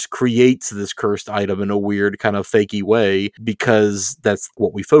reverse creates this cursed item in a weird kind of fakey way because that's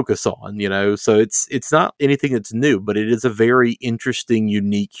what we focus on, you know? So it's not anything that's new, but it is a very interesting,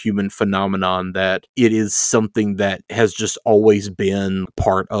 unique human phenomenon that it is something that has just always been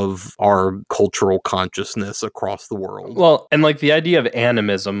part of our cultural consciousness across the world. Well, and like the idea of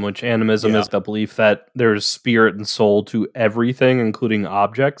animism, which animism is the belief that there's spirit and soul to everything, including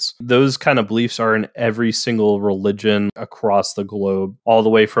objects. Those kind of beliefs are in every single religion across the globe, all the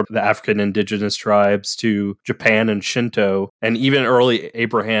way from the African indigenous tribes to Japan and Shinto, and even early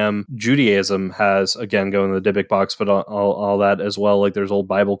Abraham Judaism has, again, going to the Dybbuk box, but all that as well. Like there's old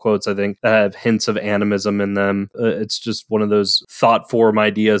Bible quotes, I think, that have hints of animism in them. It's just one of those thought form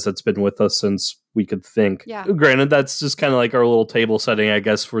ideas that's been with us since we could think. Yeah. Granted, that's just kind of like our little table setting, I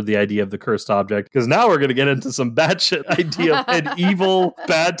guess, for the idea of the cursed object. Because now we're going to get into some batshit idea of an evil,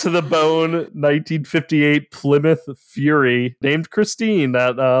 bad to the bone 1958 Plymouth Fury named Christine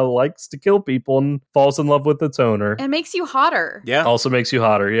that likes to kill people and falls in love with its owner. And makes you hotter. Yeah. Also makes you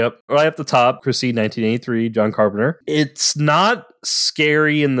hotter. Yep. Right up the top, Christine, 1983, John Carpenter. It's not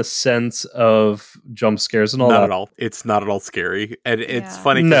scary in the sense of jump scares and all that. Not at all. It's not at all scary. And it's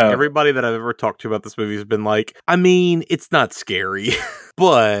funny because everybody that I've ever talked to about this movie has been like, I mean, it's not scary.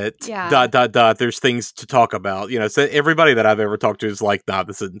 But there's things to talk about, you know. So everybody that I've ever talked to is like, nah,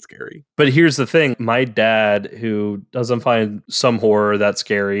 this isn't scary. But here's the thing: my dad, who doesn't find some horror that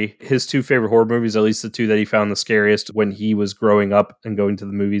scary, his two favorite horror movies, at least the two that he found the scariest when he was growing up and going to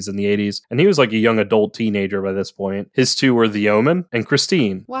the movies in the 80s, and he was like a young adult teenager by this point. His two were The Omen and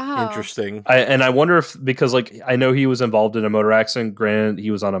Christine. Wow, interesting. I wonder if, because like I know he was involved in a motor accident. Granted,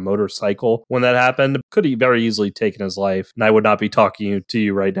 he was on a motorcycle when that happened. Could he very easily taken his life? And I would not be talking to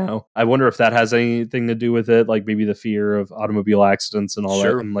you right now. I wonder if that has anything to do with it, like maybe the fear of automobile accidents and all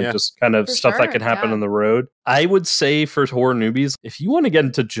that, and like just kind of stuff that can happen on the road. I would say for horror newbies, if you want to get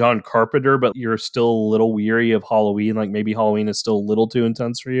into John Carpenter, but you're still a little weary of Halloween, like maybe Halloween is still a little too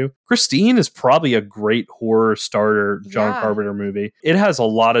intense for you, Christine is probably a great horror starter John Carpenter movie. It has a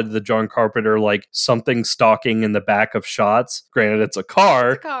lot of the John Carpenter, like something stalking in the back of shots. Granted, it's a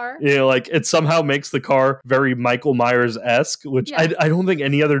car. You know, like it somehow makes the car very Michael Myers-esque, which I don't think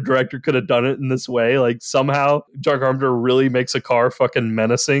any other director could have done it in this way. Like somehow John Carpenter really makes a car fucking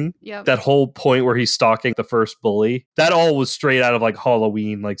menacing. That whole point where he's stalking the first bully, that all was straight out of like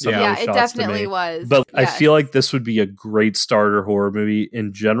Halloween, like some of those shots. It definitely was. But I feel like this would be a great starter horror movie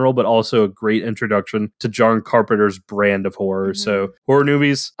in general, but also a great introduction to John Carpenter's brand of horror. So horror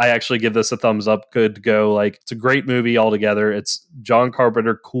newbies, I actually give this a thumbs up. Good to go. Like it's a great movie altogether. It's John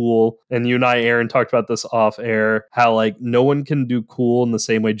Carpenter cool. And you and I, Aaron, talked about this off air, how like no one can do cool in the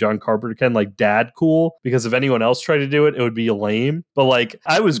same way John Carpenter can, like dad cool, because if anyone else tried to do it, it would be lame. But like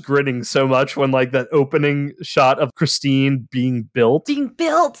I was grinning so much when like that opening shot of Christine being built.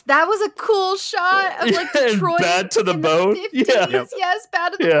 That was a cool shot of like Detroit. Bad to the Bone. Yes,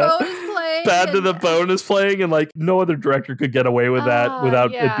 Bad to the Bone is playing. Bad to the Bone is playing, and like no other director could get away with that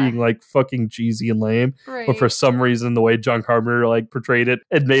without it being like fucking cheesy and lame. But for some reason, the way John Carpenter like portrayed it,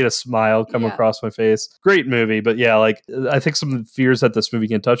 it made a smile come across my face. Great movie. But yeah, like I think some of the fears that this movie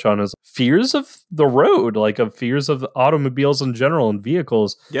can touch on is fears of the road, like of fears of automobiles in general and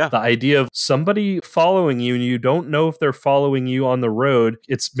vehicles. The idea of somebody following you and you don't know if they're following you on the road.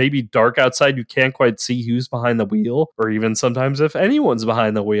 It's maybe dark outside, you can't quite see who's behind the wheel, or even sometimes if anyone's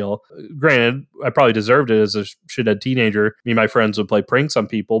behind the wheel. granted, I probably deserved it as a shithead teenager. Me and my friends would play pranks on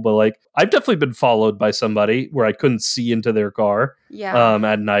people, but like I've definitely been followed by somebody where I couldn't see into their car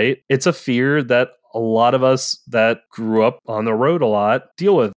at night. It's a fear that a lot of us that grew up on the road a lot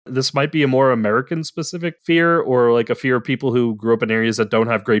deal with. This might be a more American specific fear, or like a fear of people who grew up in areas that don't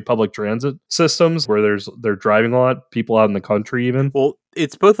have great public transit systems where they're driving a lot, people out in the country even. Well,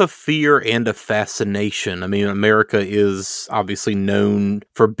 it's both a fear and a fascination. I mean, America is obviously known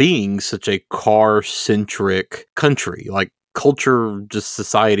for being such a car-centric country. Like, culture, just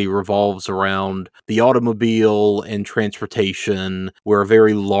society revolves around the automobile and transportation. We're a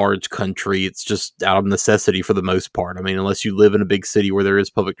very large country. It's just out of necessity for the most part. I mean, unless you live in a big city where there is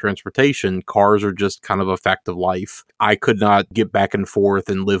public transportation, cars are just kind of a fact of life. I could not get back and forth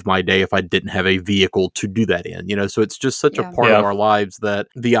and live my day if I didn't have a vehicle to do that in, so it's just such a part of our lives that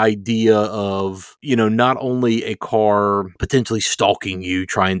the idea of, not only a car potentially stalking you,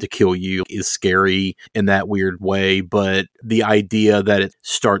 trying to kill you is scary in that weird way, but the idea that it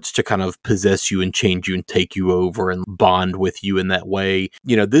starts to kind of possess you and change you and take you over and bond with you in that way.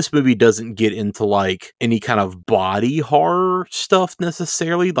 This movie doesn't get into like any kind of body horror stuff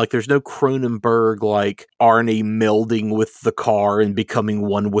necessarily. Like there's no Cronenberg, like Arnie melding with the car and becoming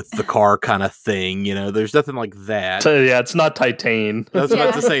one with the car kind of thing. There's nothing like that. So, yeah, it's not Titane. I was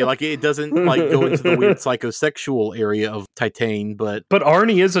about to say, like, it doesn't like go into the weird psychosexual area of Titane, but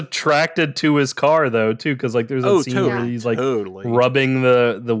Arnie is attracted to his car though too, because like there's a scene where he's like rubbing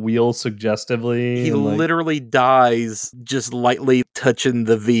the wheel suggestively. He literally dies just lightly touching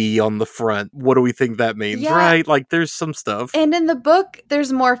the V on the front. What do we think that means, right? Like there's some stuff. And in the book,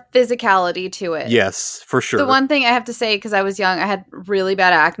 there's more physicality to it. Yes, for sure. The one thing I have to say, because I was young, I had really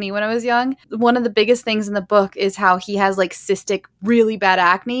bad acne when I was young. One of the biggest things in the book is how he has like cystic, really bad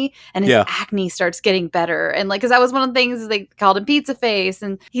acne, and his acne starts getting better. And like, because that was one of the things they called him pizza face,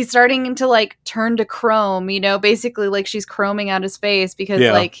 and he's starting to like turn to chrome, basically like she's chroming out his face because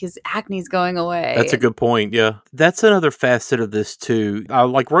like his acne's going away. That's a good point. Yeah. That's another facet of this too. I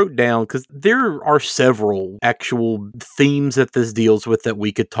wrote down, because there are several actual themes that this deals with that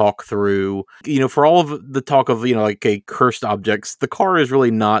we could talk through. For all of the talk of, like a cursed objects, the car is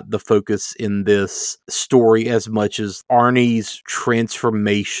really not the focus in this story as much as Arnie's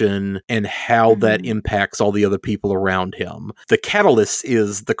transformation and how that impacts all the other people around him. The catalyst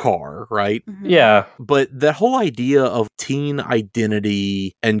is the car, right? Yeah. But the whole idea of teen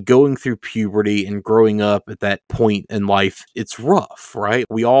identity and going through puberty and growing up at that point in life, it's rough, right?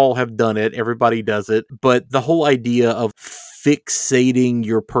 We all have done it. Everybody does it. But the whole idea of fixating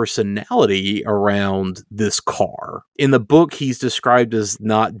your personality around this car. In the book, he's described as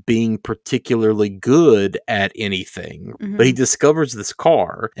not being particularly good at anything, but he discovers this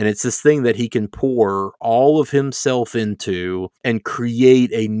car, and it's this thing that he can pour all of himself into and create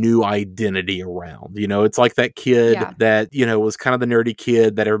a new identity around. It's like that kid that, was kind of the nerdy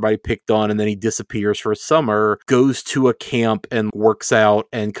kid that everybody picked on, and then he disappears for a summer, goes to a camp and works out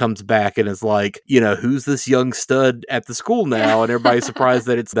and comes back and is like, who's this young stud at the school now? And everybody's surprised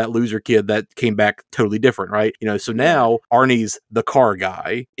that it's that loser kid that came back totally different, right? So now Arnie's the car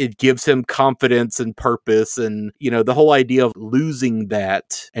guy. It gives him confidence and purpose, and the whole idea of losing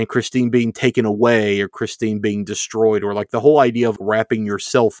that and Christine being taken away or Christine being destroyed, or like the whole idea of wrapping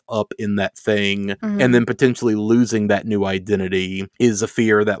yourself up in that thing and then potentially losing that new identity is a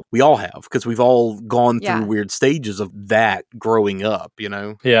fear that we all have, because we've all gone through weird stages of that growing up,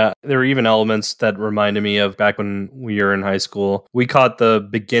 Yeah, there were even elements that reminded me of back when we were in high school. We caught the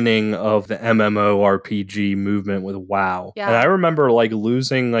beginning of the MMORPG movement with WoW. And I remember like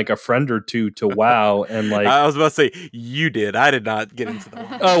losing like a friend or two to WoW, and like I was about to say, you did. I did not get into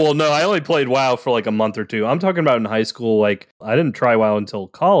that. Oh, well, no, I only played WoW for like a month or two. I'm talking about in high school. Like I didn't try WoW until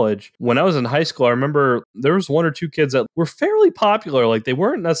college. When I was in high school, I remember there was one or two kids that were fairly popular. Like they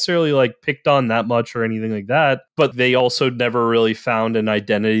weren't necessarily like picked on that much or anything like that, but they also never really found an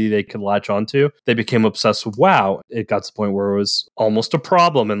identity they could latch onto. They became obsessed with WoW. It got to the point where it was almost a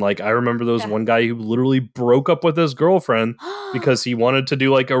problem. And like I remember there was one guy who literally broke up with his girlfriend because he wanted to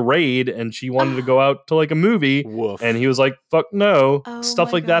do like a raid and she wanted to go out to like a movie. Woof. And he was like, fuck no.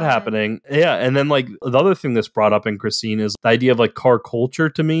 Stuff like that happening. Yeah. And then like the other thing that's brought up in Christine is the idea of like car culture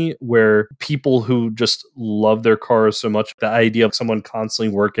to me, where people who just love their cars so much, the idea of someone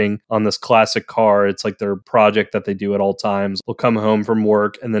constantly working on this classic car, it's like their project project that they do at all times. They'll come home from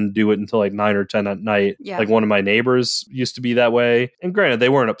work and then do it until like 9 or 10 at night. Yeah. Like one of my neighbors used to be that way. And granted, they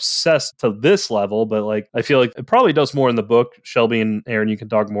weren't obsessed to this level, but like I feel like it probably does more in the book. Shelby and Aaron, you can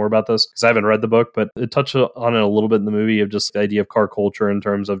talk more about this because I haven't read the book, but it touched on it a little bit in the movie of just the idea of car culture in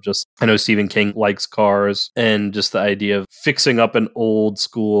terms of just, I know Stephen King likes cars and just the idea of fixing up an old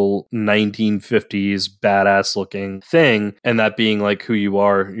school 1950s badass looking thing and that being like who you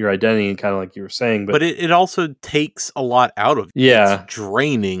are, your identity, and kind of like you were saying. But it also takes a lot out of you. Yeah. It's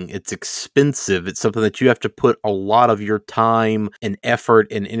draining. It's expensive. It's something that you have to put a lot of your time and effort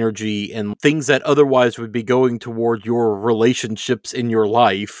and energy and things that otherwise would be going toward your relationships in your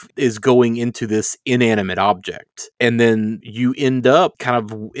life is going into this inanimate object. And then you end up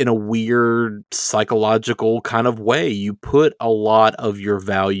kind of in a weird psychological kind of way. You put a lot of your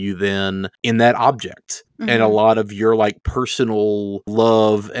value then in that object. And a lot of your like personal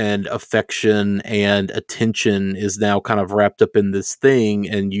love and affection and attention is now kind of wrapped up in this thing.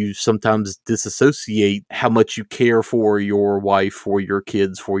 And you sometimes disassociate how much you care for your wife, for your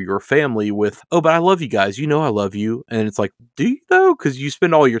kids, for your family with, oh, but I love you guys. You know I love you. And it's like, do you though? Because you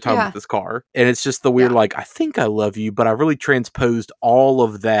spend all your time with this car. And it's just the weird, like, I think I love you, but I really transposed all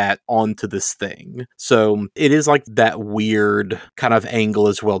of that onto this thing. So it is like that weird kind of angle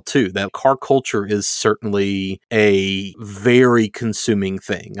as well, too. That car culture is certainly a very consuming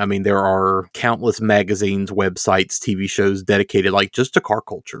thing. I mean, there are countless magazines, websites, TV shows dedicated like just to car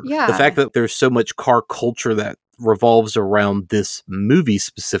culture. Yeah. The fact that there's so much car culture that revolves around this movie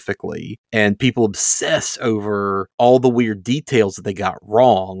specifically, and people obsess over all the weird details that they got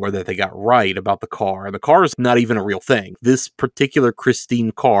wrong or that they got right about the car. The car is not even a real thing. This particular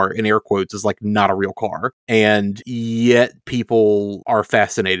Christine car, in air quotes, is like not a real car, and yet people are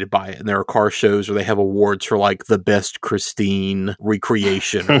fascinated by it. And there are car shows where they have awards for like the best Christine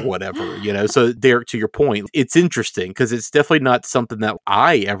recreation or whatever, you know. So Derek, to your point, it's interesting because it's definitely not something that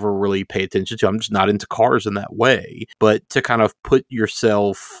I ever really pay attention to. I'm just not into cars in that way. But to kind of put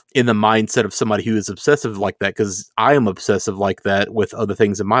yourself in the mindset of somebody who is obsessive like that, because I am obsessive like that with other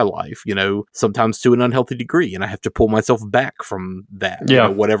things in my life, you know, sometimes to an unhealthy degree, and I have to pull myself back from that, you know,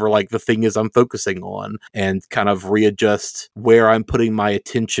 whatever like the thing is I'm focusing on, and kind of readjust where I'm putting my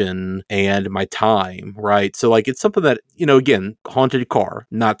attention and my time, right? So like it's something that, you know, again, haunted car,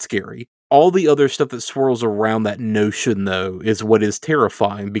 not scary. All the other stuff that swirls around that notion, though, is what is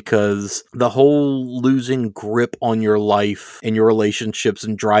terrifying, because the whole losing grip on your life and your relationships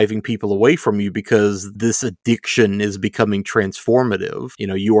and driving people away from you because this addiction is becoming transformative. You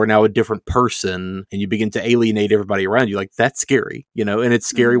know, you are now a different person and you begin to alienate everybody around you. Like, that's scary, you know, and it's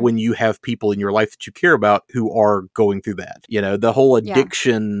scary when you have people in your life that you care about who are going through that. You know, the whole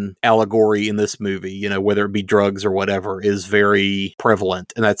addiction allegory in this movie, you know, whether it be drugs or whatever, is very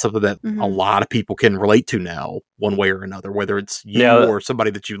prevalent. And that's something that a lot of people can relate to now, one way or another, whether it's you or somebody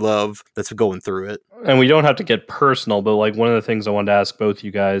that you love that's going through it. And we don't have to get personal, but like one of the things I wanted to ask both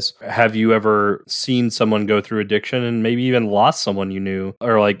you guys, have you ever seen someone go through addiction and maybe even lost someone you knew,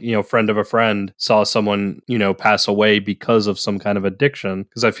 or like, you know, friend of a friend saw someone, you know, pass away because of some kind of addiction?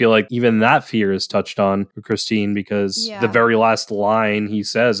 Because I feel like even that fear is touched on with Christine, because the very last line he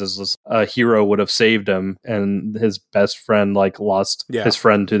says is a hero would have saved him, and his best friend like lost his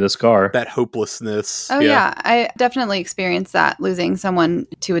friend to this car. That hopelessness. Oh yeah, I definitely experienced that, losing someone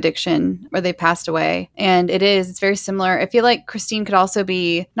to addiction where they passed away. And it's very similar. I feel like Christine could also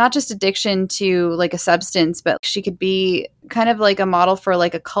be not just addiction to like a substance, but she could be kind of like a model for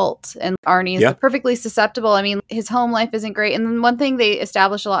like a cult. And Arnie is perfectly susceptible. I mean, his home life isn't great. And then one thing they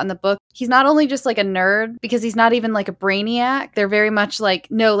establish a lot in the book, he's not only just like a nerd, because he's not even like a brainiac. They're very much like,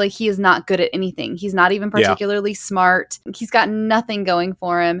 no, like he is not good at anything. He's not even particularly smart. He's got nothing going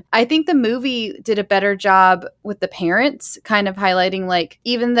for him. I think the movie did a better job with the parents kind of highlighting, like,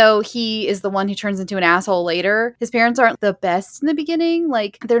 even though he is the one who turns into an asshole later, his parents aren't the best in the beginning.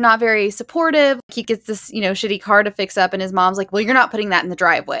 Like, they're not very supportive. He gets this, you know, shitty car to fix up, and his mom's like, well, you're not putting that in the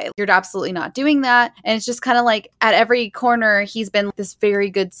driveway. You're absolutely not doing that. And it's just kind of like at every corner, he's been this very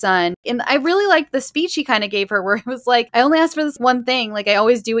good son. And I really liked the speech he kind of gave her, where it was like, I only asked for this one thing. Like, I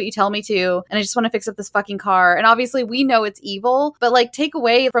always do what you tell me to. And I just want to fix up this fucking car. And obviously we know it's evil, but like, take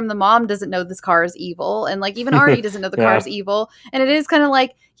away from the mom doesn't know this car is evil. And like, even Arnie doesn't know the car is evil. And it is kind of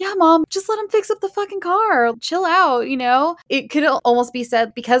like, yeah, Mom, just let him fix up the fucking car. Chill out, you know? It could almost be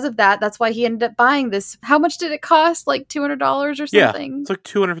said because of that, that's why he ended up buying this. How much did it cost? Like $200 or something? Yeah, it's like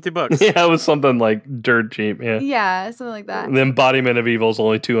 $250. Yeah, it was something like dirt cheap. Yeah. Yeah, something like that. The embodiment of evil is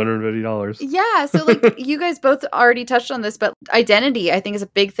only $250. Yeah, so like you guys both already touched on this, but identity I think is a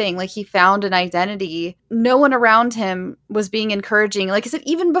big thing. Like he found an identity. No one around him was being encouraging. Like I said,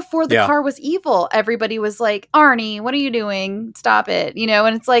 even before the car was evil, everybody was like, Arnie, what are you doing? Stop it. You know,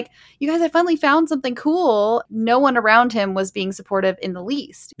 and it's like, you guys, I finally found something cool. No one around him was being supportive in the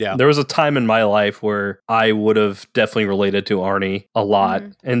least. Yeah. There was a time in my life where I would have definitely related to Arnie a lot.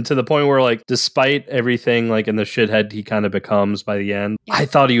 And to the point where, like, despite everything, like, in the shithead he kind of becomes by the end, I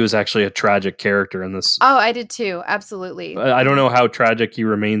thought he was actually a tragic character in this. Oh, I did too. Absolutely. I don't know how tragic he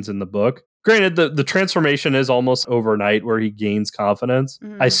remains in the book. Granted, the transformation is almost overnight where he gains confidence.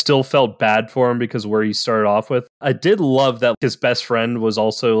 I still felt bad for him because where he started off with. I did love that his best friend was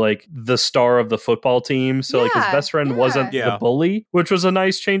also like the star of the football team. So like his best friend wasn't the bully, which was a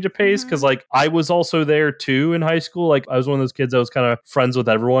nice change of pace because like I was also there too in high school. Like I was one of those kids that was kind of friends with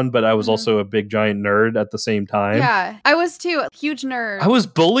everyone, but I was also a big giant nerd at the same time. Yeah, I was too. Huge nerd. I was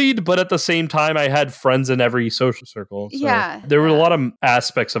bullied, but at the same time, I had friends in every social circle. So there were a lot of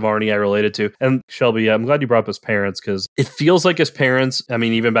aspects of Arnie I related to. And Shelby, I'm glad you brought up his parents because it feels like his parents, I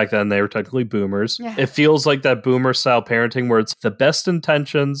mean, even back then, they were technically boomers. Yeah. It feels like that boomer style parenting where it's the best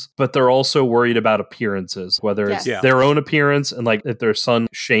intentions, but they're also worried about appearances, whether it's their own appearance and like if their son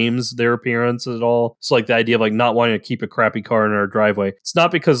shames their appearance at all. So like the idea of like not wanting to keep a crappy car in our driveway. It's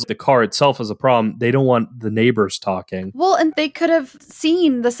not because the car itself is a problem. They don't want the neighbors talking. Well, and they could have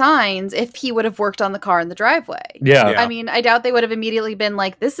seen the signs if he would have worked on the car in the driveway. Yeah. I mean, I doubt they would have immediately been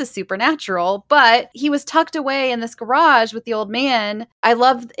like, this is supernatural. But he was tucked away in this garage with the old man. I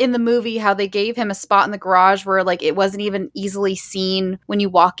loved in the movie how they gave him a spot in the garage where like it wasn't even easily seen when you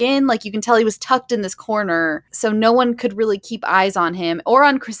walk in. Like you can tell he was tucked in this corner. So no one could really keep eyes on him or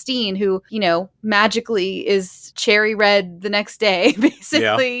on Christine, who, you know, magically is cherry red the next day,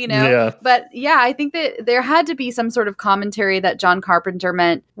 basically, you know. Yeah. But yeah, I think that there had to be some sort of commentary that John Carpenter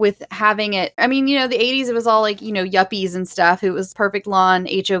meant with having it. I mean, you know, the 80s, it was all like, you know, yuppies and stuff. It was Perfect Lawn.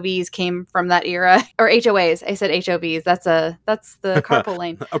 HOVs came from that era. Or HOAs. I said HOVs. That's the carpool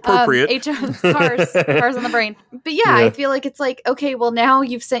lane. Appropriate. Cars on the brain. But yeah, I feel like it's like, okay, well now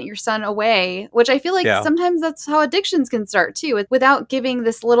you've sent your son away, which I feel like sometimes that's how addictions can start too. Without giving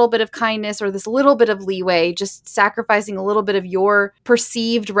this little bit of kindness or this little bit of leeway, just sacrificing a little bit of your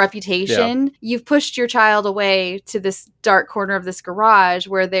perceived reputation, you've pushed your child away to this dark corner of this garage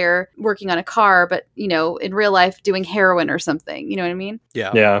where they're working on a car, but, you know, in real life doing heroin or something. You know what I mean?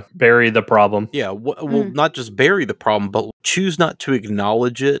 Yeah. Yeah. Bury the problem. Yeah. Well, not just bury the problem, but choose not to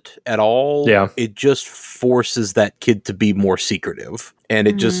acknowledge it at all. Yeah. It just forces that kid to be more secretive. And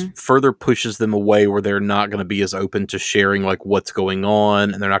it just further pushes them away where they're not going to be as open to sharing like what's going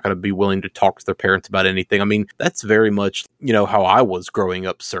on, and they're not going to be willing to talk to their parents about anything. I mean, that's very much, you know, how I was growing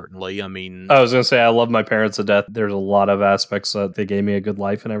up, certainly. I mean, I was going to say, I love my parents to death. There's a lot of aspects that they gave me a good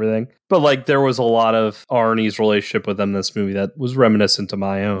life and everything. But like there was a lot of Arnie's relationship with them in this movie that was reminiscent to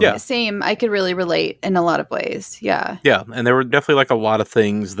my own. Yeah. Same. I could really relate in a lot of ways. Yeah. Yeah. And there were definitely like a lot of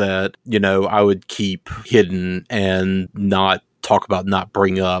things that, you know, I would keep hidden and not talk about, not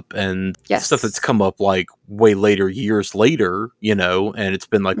bring up, and stuff that's come up like way later, years later, you know, and it's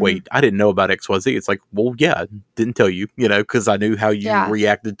been like, wait, I didn't know about XYZ. It's like, well, yeah, didn't tell you, you know, because I knew how you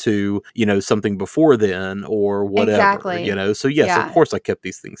reacted to, you know, something before then or whatever, you know. So yes, of course I kept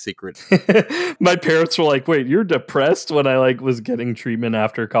these things secret. My parents were like, wait, you're depressed? When I like was getting treatment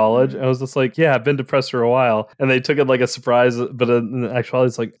after college. I was just like, yeah, I've been depressed for a while. And they took it like a surprise, but in actuality,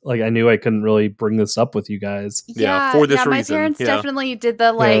 it's like I knew I couldn't really bring this up with you guys. Yeah, for this reason. My parents definitely did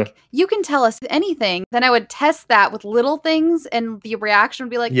the like, you can tell us anything. Then I would test that with little things, and the reaction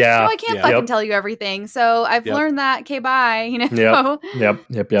would be like, no, I can't fucking tell you everything. So I've learned that. Okay, bye. You know? Yep.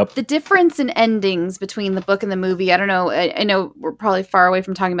 The difference in endings between the book and the movie, I don't know. I know we're probably far away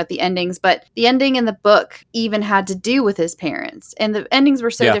from talking about the endings, but the ending in the book even had to do with his parents. And the endings were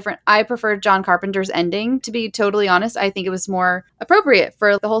so different. I preferred John Carpenter's ending, to be totally honest. I think it was more appropriate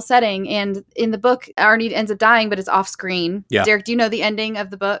for the whole setting. And in the book, Arnie ends up dying, but it's off screen. Yeah. Derek, do you know the ending of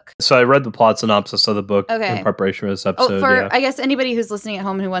the book? So I read the plot synopsis of the book. book in preparation for this episode. I guess anybody who's listening at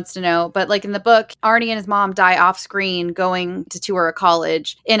home who wants to know, but like in the book, Arnie and his mom die off screen going to tour a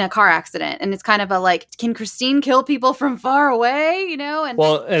college in a car accident. And it's kind of a like, can Christine kill people from far away? You know? And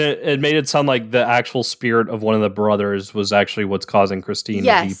it made it sound like the actual spirit of one of the brothers was actually what's causing Christine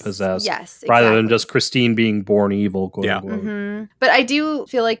to be possessed. Yes. Rather than just Christine being born evil. Quote unquote. Mm-hmm. But I do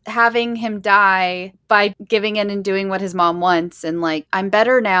feel like having him die by giving in and doing what his mom wants, and like, I'm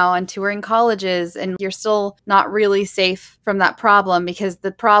better now and touring colleges, and you're still not really safe from that problem because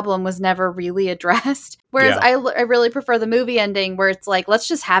the problem was never really addressed. Whereas I really prefer the movie ending where it's like, let's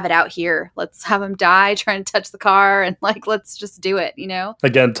just have it out here. Let's have him die trying to touch the car, and like, let's just do it, you know?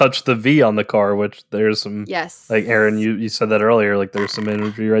 Again, touch the V on the car, which there's some... Yes. Like, Aaron, you said that earlier, like, there's some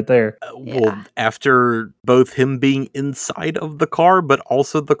imagery right there. Well, after both him being inside of the car, but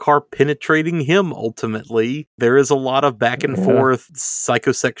also the car penetrating him ultimately, there is a lot of back and forth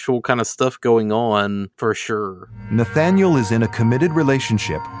psychosexual kind of stuff going on, for sure. Nathaniel is in a committed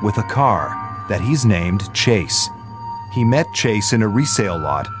relationship with a car that he's named Chase. He met Chase in a resale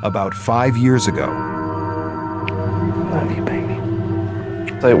lot about 5 years ago. Love you, baby.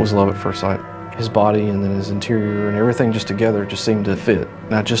 It was love at first sight. His body and then his interior and everything just together just seemed to fit.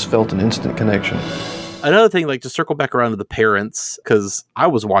 And I just felt an instant connection. Another thing, like to circle back around to the parents, because I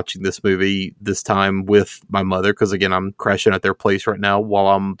was watching this movie this time with my mother, because again, I'm crashing at their place right now while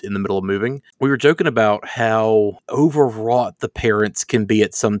I'm in the middle of moving. We were joking about how overwrought the parents can be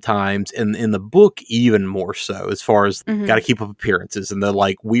at some times, and in the book, even more so, as far as got to keep up appearances and the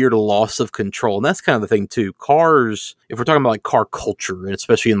like weird loss of control. And that's kind of the thing too. Cars, if we're talking about like car culture, and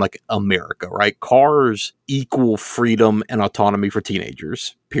especially in like America, right? Cars equal freedom and autonomy for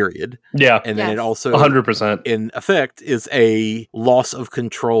teenagers, period. Yeah. And then it also 100% in effect is a loss of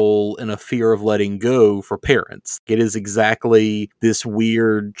control and a fear of letting go for parents. It is exactly this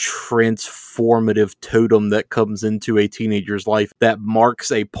weird transformative totem that comes into a teenager's life that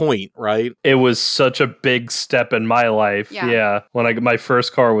marks a point, right? It was such a big step in my life. Yeah. When my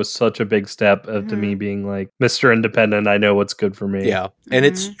first car was such a big step to me being like, Mr. Independent, I know what's good for me. Yeah. And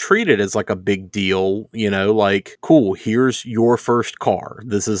it's treated as like a big deal, you know, like, cool, here's your first car.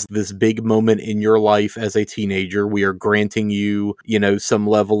 This is this big moment in your life as a teenager. We are granting you, you know, some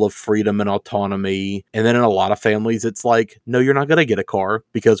level of freedom and autonomy. And then in a lot of families, it's like, no, you're not going to get a car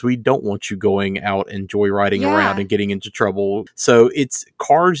because we don't want you going out and joyriding around and getting into trouble. So it's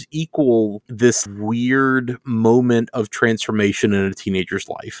cars equal this weird moment of transformation in a teenager's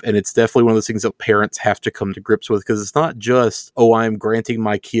life. And it's definitely one of those things that parents have to come to grips with, because it's not just, oh, I'm granting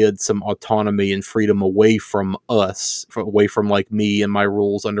my kids some autonomy and freedom away from us, away from like me and my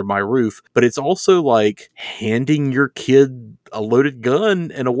rules under my roof, but it's also like handing your kid a loaded gun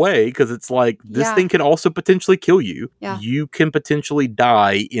in a way, because it's like, this thing can also potentially kill you. You can potentially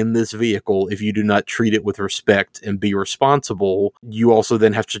die in this vehicle if you do not treat it with respect and be responsible. You also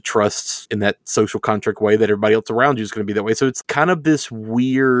then have to trust in that social contract way that everybody else around you is going to be that way. So it's kind of this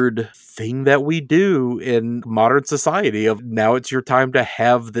weird thing that we do in modern society of, now it's your time to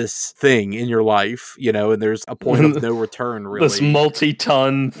have this thing in your life, you know, and there's a point of no return, really. This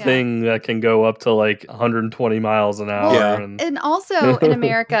multi-ton thing that can go up to like 120 miles an hour. And also in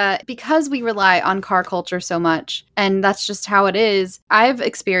America, because we rely on car culture so much, and that's just how it is, I've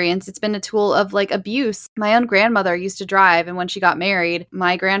experienced, it's been a tool of like abuse. My own grandmother used to drive, and when she got married,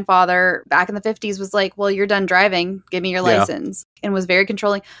 my grandfather back in the 50s was like, well, you're done driving, give me your license, and was very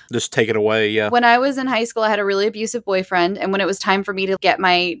controlling. Just take it away, When I was in high school, I had a really abusive boyfriend, and when it was time for me to get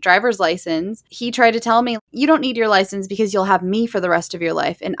my driver's license, he tried to tell me, you don't need your license because you'll have me for the rest of your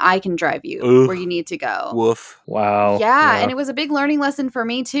life, and I can drive you where you need to go. Woof. Wow. Yeah, and it was a big learning lesson for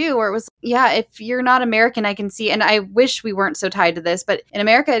me too, where it was, if you're not American, I can see, and I wish we weren't so tied to this, but in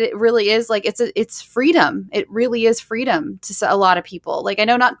America, it really is like, it's freedom. It really is freedom to a lot of people. Like, I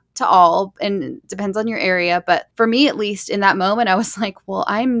know not to all, and it depends on your area, but for me, at least in that moment, I was like, well,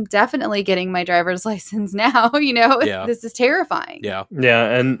 I'm definitely getting my driver's license now, you know, this is terrifying. Yeah,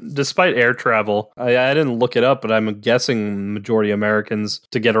 and despite air travel, I didn't look it up, but I'm guessing majority of Americans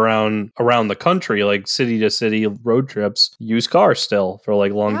to get around the country, like city to city road trips, use cars still for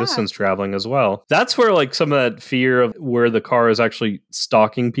like long distance traveling as well. That's where like some of that fear of where the car is actually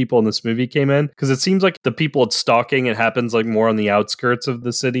stalking people in this movie came in, because it seems like the people it's stalking, it happens like more on the outskirts of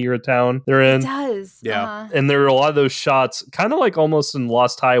the city or a town they're in. It does. Yeah. And there are a lot of those shots, kind of like almost in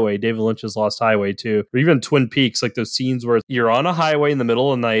Lost Highway, David Lynch's Lost Highway too, or even Twin Peaks, like those scenes where you're on a highway in the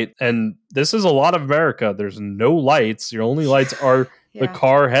middle of the night, and this is a lot of America. There's no lights. Your only lights are the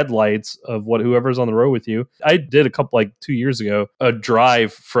car headlights of whoever's on the road with you. I did a couple, like 2 years ago, a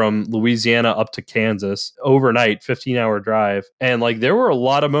drive from Louisiana up to Kansas overnight, 15-hour drive. And like there were a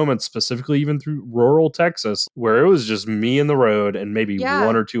lot of moments, specifically even through rural Texas, where it was just me in the road and maybe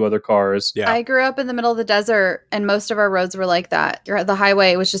one or two other cars. Yeah. I grew up in the middle of the desert, and most of our roads were like that. The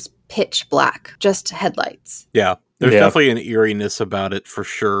highway was just pitch black, just headlights. Yeah. There's definitely an eeriness about it for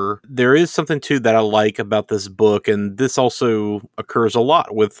sure. There is something too that I like about this book, and this also occurs a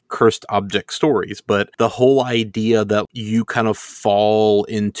lot with cursed object stories, but the whole idea that you kind of fall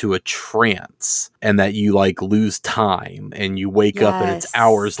into a trance and that you like lose time and you wake up and it's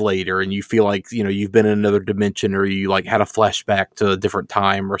hours later and you feel like, you know, you've been in another dimension or you like had a flashback to a different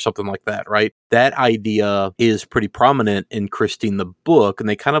time or something like that, right? That idea is pretty prominent in Christine the book, and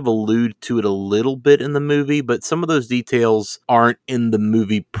they kind of allude to it a little bit in the movie, but some of those details aren't in the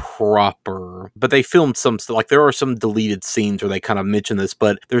movie proper. But they filmed some stuff, like there are some deleted scenes where they kind of mention this,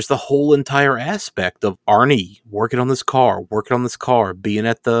 but there's the whole entire aspect of Arnie working on this car, being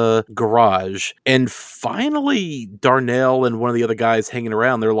at the garage. And finally, Darnell and one of the other guys hanging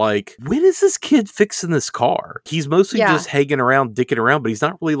around, they're like, when is this kid fixing this car? He's mostly just hanging around, dicking around, but he's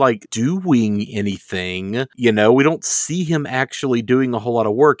not really like doing anything. You know, we don't see him actually doing a whole lot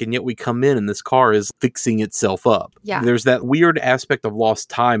of work, and yet we come in and this car is fixing itself up. Yeah. There's that weird aspect of lost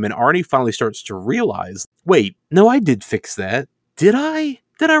time, and Arnie finally starts to realize, wait, no, I did fix that. Did I?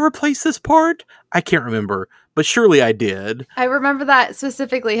 Did I replace this part? I can't remember, but surely I did. I remember that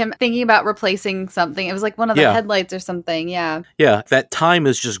specifically, him thinking about replacing something. It was like one of the headlights or something, Yeah, that time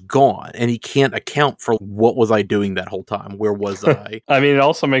is just gone, and he can't account for what was I doing that whole time? Where was I? I mean, it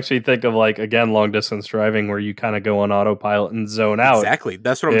also makes me think of, like, again, long-distance driving where you kind of go on autopilot and zone out. Exactly.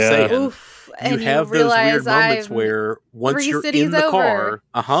 That's what I'm saying. Oof. You have those weird moments where once you're in the car,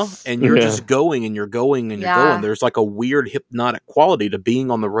 and you're just going and you're going and you're going, there's like a weird hypnotic quality to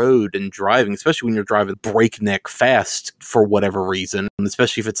being on the road and driving, especially when you're driving breakneck fast for whatever reason,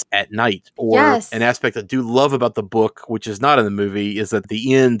 especially if it's at night. Or an aspect I do love about the book, which is not in the movie, is that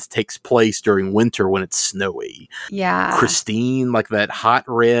the end takes place during winter when it's snowy. Yeah. Christine, like that hot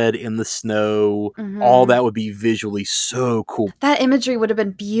red in the snow, all that would be visually so cool. That imagery would have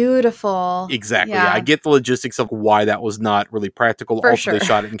been beautiful. Exactly. Yeah. I get the logistics of why that was not really practical. For also, sure. They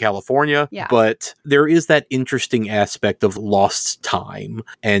shot it in California. But there is that interesting aspect of lost time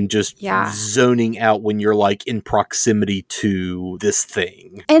and just zoning out when you're like in proximity to this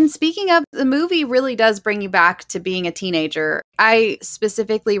thing. And speaking of, the movie really does bring you back to being a teenager. I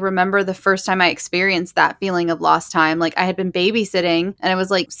specifically remember the first time I experienced that feeling of lost time. Like, I had been babysitting and I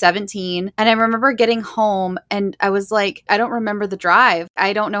was like 17, and I remember getting home and I was like, I don't remember the drive.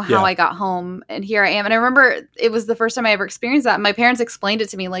 I don't know how I got home. And here I am. And I remember it was the first time I ever experienced that. And my parents explained it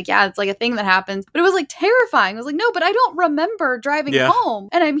to me like, yeah, it's like a thing that happens. But it was like terrifying. I was like, no, but I don't remember driving home.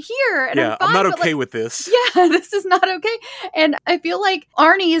 And I'm here. And I'm fine, I'm not okay with this. Yeah, this is not okay. And I feel like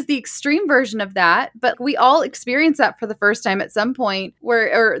Arnie is the extreme version of that. But we all experience that for the first time at some point,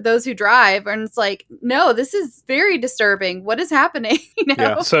 or those who drive. And it's like, no, this is very disturbing. What is happening? You know?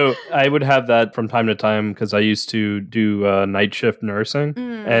 Yeah. So I would have that from time to time because I used to do night shift nursing.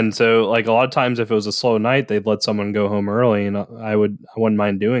 And so, like, a lot of times if it was a slow night, they'd let someone go home early, and I wouldn't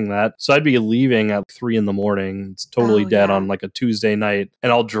mind doing that. So I'd be leaving at 3 a.m. It's totally dead on like a Tuesday night,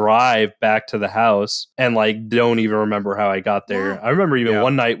 and I'll drive back to the house and like don't even remember how I got there. I remember even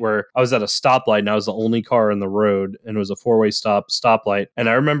one night where I was at a stoplight and I was the only car in the road, and it was a 4-way stoplight. And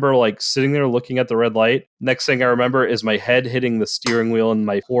I remember like sitting there looking at the red light. Next thing I remember is my head hitting the steering wheel and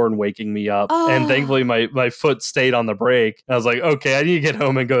my horn waking me up. And thankfully my foot stayed on the brake. And I was like, okay, I need to get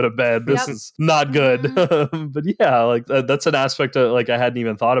home and go to bed. This is not good. But yeah, like that's an aspect of, like, I hadn't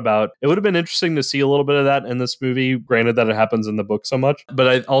even thought about. It would have been interesting to see a little bit of that in this movie, granted that it happens in the book so much. But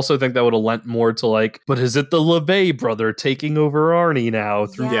I also think that would have lent more to like, but is it the LeVay brother taking over Arnie now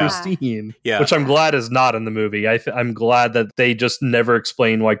through Christine? Yeah. Which I'm glad is not in the movie. I'm glad that they just never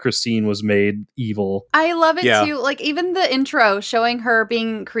explain why Christine was made evil. I love it too. Like, even the intro showing her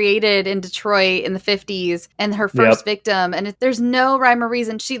being created in Detroit in the 50s and her first victim. And there's no rhyme or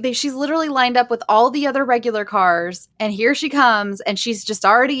reason. She's literally lined up with all the other regular cars. And here she comes, and she's just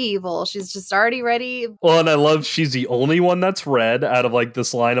already evil. She's just already ready. Well, and I love she's the only one that's red out of like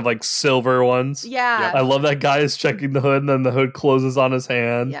this line of like silver ones. Yeah. I love that guy is checking the hood, and then the hood closes on his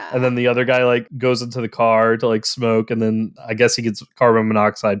hand. Yeah. And then the other guy like goes into the car to like smoke, and then I guess he gets carbon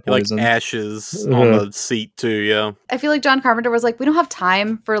monoxide poison. Like ashes on the seat too, I feel like John Carpenter was like, we don't have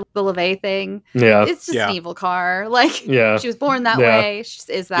time for the LeVay thing. Yeah. It's just an evil car. Like, she was born that way. She just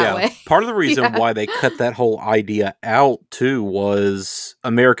is that way. Part of the reason why they cut that whole idea idea out too was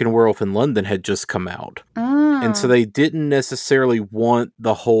American Werewolf in London had just come out. And so they didn't necessarily want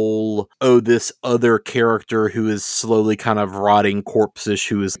the whole, this other character who is slowly kind of rotting corpses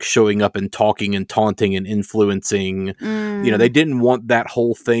who is showing up and talking and taunting and influencing. They didn't want that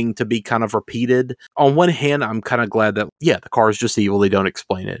whole thing to be kind of repeated. On one hand, I'm kind of glad that, the car is just evil. They don't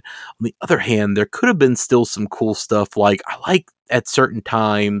explain it. On the other hand, there could have been still some cool stuff. Like, I like at certain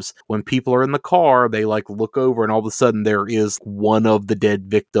times when people are in the car, they like look over and all of a sudden there is one of the dead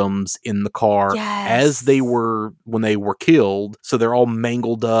victims in the car as they were when they were killed. So they're all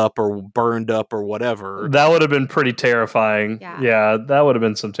mangled up or burned up or whatever. That would have been pretty terrifying. Yeah, that would have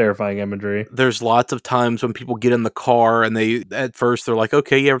been some terrifying imagery. There's lots of times when people get in the car and at first they're like,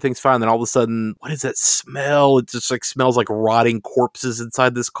 okay, everything's fine. Then all of a sudden, what is that smell? It just like smells like rotting corpses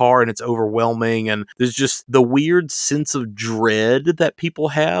inside this car and it's overwhelming. And there's just the weird sense of dread that people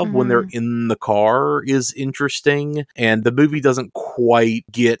have when they're in the car is interesting, and the movie doesn't quite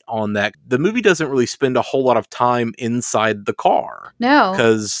get on that. The movie doesn't really spend a whole lot of time inside the car. No.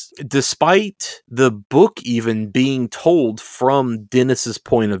 Because despite the book even being told from Dennis's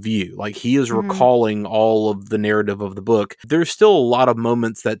point of view, like he is recalling all of the narrative of the book, there's still a lot of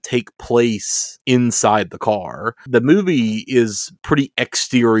moments that take place inside the car. The movie is pretty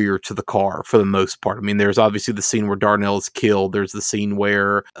exterior to the car for the most part. I mean, there's obviously the scene where Darnell is killed. There's the scene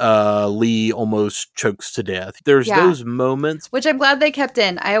where Lee almost chokes to death. There's those moments. Which I'm glad they kept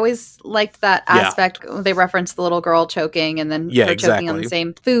in. I always liked that aspect. They referenced the little girl choking and then her choking on the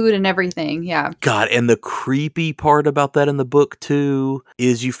same food and everything. Yeah. God, and the creepy part about that in the book too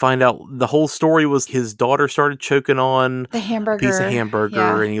is you find out the whole story was his daughter started choking on the hamburger. Piece of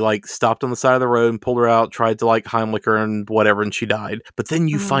hamburger and he like stopped on the side of the road and pulled her out, tried to like Heimlich her and whatever, and she died. But then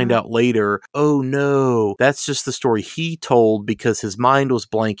you find out later, oh no, that's just the story he told because his mind was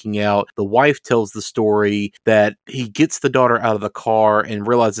blanking out. The wife tells the story that he gets the daughter out of the car and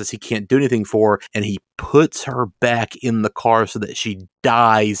realizes he can't do anything for her, and he puts her back in the car so that she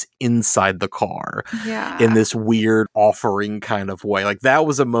dies inside the car in this weird offering kind of way. Like that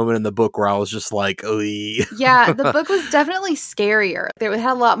was a moment in the book where I was just like, oy. Yeah, the book was definitely scarier. It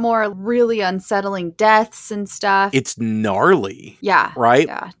had a lot more really unsettling deaths and stuff. It's gnarly. Yeah. Right?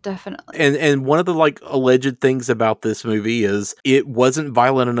 Yeah, definitely. And one of the like alleged things about this movie is it wasn't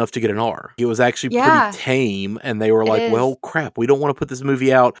violent enough to get an R. It was actually pretty tame, and they were like, well, crap, we don't want to put this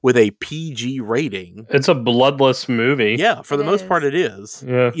movie out with a PG rating. It's a bloodless movie. Yeah, for the most part it is.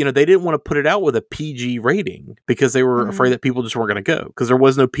 Yeah. You know, they didn't want to put it out with a PG rating because they were afraid that people just weren't going to go because there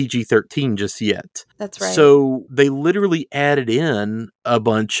was no PG-13 just yet. That's right. So they literally added in a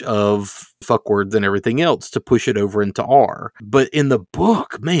bunch of fuck words and everything else to push it over into R. But in the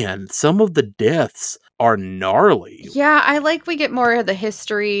book, man, some of the deaths are gnarly. Yeah, I like we get more of the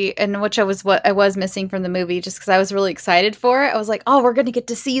history, and which what I was missing from the movie just because I was really excited for it. I was like, oh, we're going to get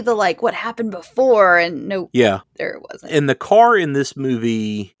to see the like what happened before, and nope. Yeah. There it wasn't. And the car in this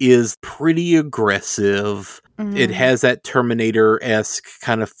movie is pretty aggressive. It has that Terminator-esque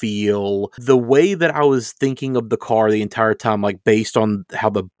kind of feel. The way that I was thinking of the car the entire time, like based on how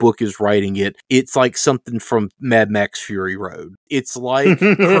the book is writing it, it's like something from Mad Max Fury Road. It's like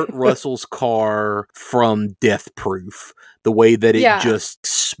Kurt Russell's car from Death Proof. The way that it just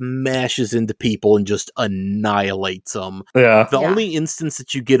smashes into people and just annihilates them. Yeah. The only instance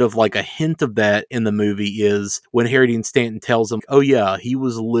that you get of like a hint of that in the movie is when Harry Dean Stanton tells him, oh yeah, he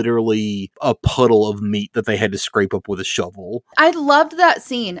was literally a puddle of meat that they had to scrape up with a shovel. I loved that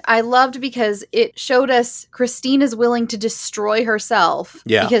scene. I loved because it showed us Christine is willing to destroy herself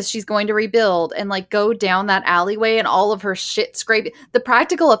because she's going to rebuild and like go down that alleyway and all of her shit scraped. The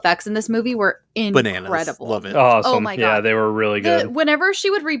practical effects in this movie were incredible. Bananas. Love it. Awesome. Oh my God. Yeah, they were really good. Whenever she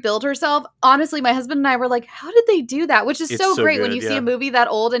would rebuild herself, honestly, my husband and I were like, how did they do that? Which is so great good, when you see a movie that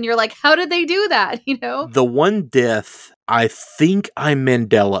old and you're like, how did they do that? You know? The one death I think I'm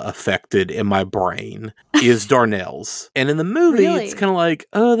Mandela affected in my brain is Darnell's. And in the movie, it's kind of like,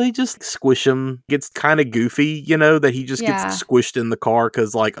 oh, they just squish him. It's kind of goofy, you know, that he just gets squished in the car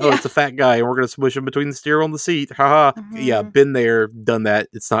because like, oh, it's a fat guy and we're going to squish him between the steer on the seat. Haha. Yeah, been there, done that.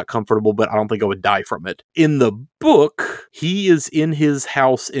 It's not comfortable, but I don't think I would die from it. In the book, he is in his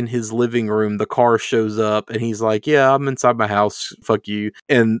house in his living room. The car shows up and he's like, yeah, I'm inside my house. Fuck you.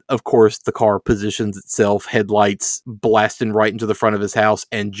 And of course, the car positions itself, headlights blasting right into the front of his house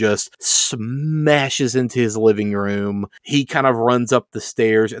and just smashes into his living room. He kind of runs up the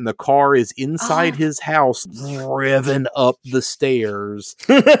stairs and the car is inside his house, revving up the stairs.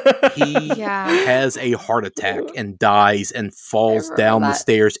 He has a heart attack and dies and falls down the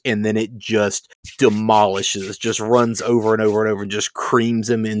stairs, and then it just demolishes, just just runs over and over and over and just creams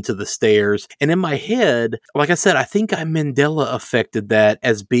him into the stairs. And in my head, like I said, I think I Mandela affected that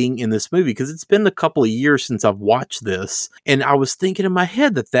as being in this movie because it's been a couple of years since I've watched this. And I was thinking in my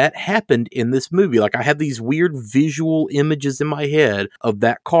head that happened in this movie. Like I have these weird visual images in my head of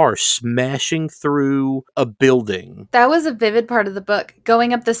that car smashing through a building. That was a vivid part of the book,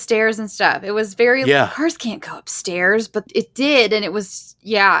 going up the stairs and stuff. It was very, cars can't go upstairs, but it did. And it was,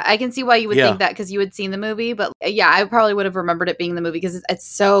 I can see why you would think that because you had seen the movie. But I probably would have remembered it being the movie because it's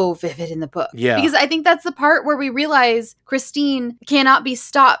so vivid in the book. Yeah. Because I think that's the part where we realize Christine cannot be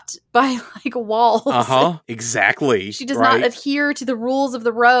stopped by like walls. Exactly. She does not adhere to the rules of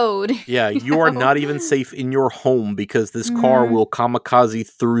the road. Yeah, you are not even safe in your home because this car will kamikaze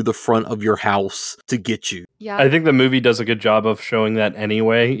through the front of your house to get you. Yeah. I think the movie does a good job of showing that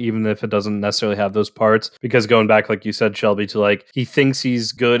anyway, even if it doesn't necessarily have those parts. Because going back, like you said, Shelby, to like, he thinks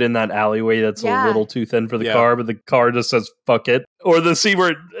he's good in that alleyway that's a little too thin for the car, but the car just says, fuck it. Or the scene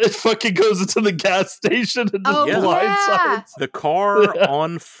where it fucking goes into the gas station and just blindsides. The car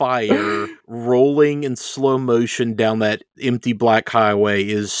on fire, rolling in slow motion down that empty black highway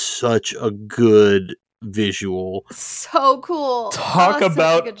is such a good visual. So cool. Talk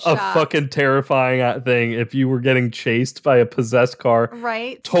about a fucking terrifying thing if you were getting chased by a possessed car.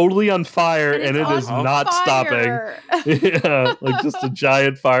 Right. Totally on fire and it is not stopping. Like just a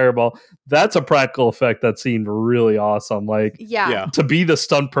giant fireball. That's a practical effect that seemed really awesome. Like to be the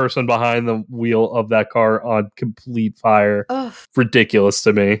stunt person behind the wheel of that car on complete fire. Ridiculous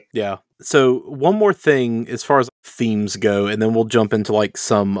to me. Yeah. So one more thing as far as themes go, and then we'll jump into like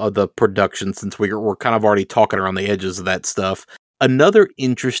some of the production since we're kind of already talking around the edges of that stuff. Another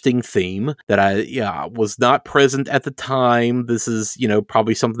interesting theme that I was not present at the time. This is,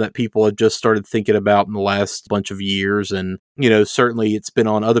 probably something that people have just started thinking about in the last bunch of years. And, certainly it's been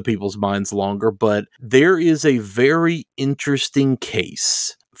on other people's minds longer, but there is a very interesting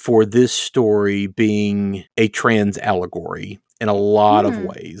case for this story being a trans allegory. In a lot of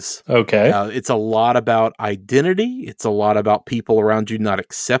ways. Okay. It's a lot about identity. It's a lot about people around you not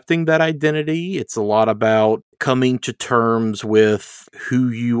accepting that identity. It's a lot about coming to terms with who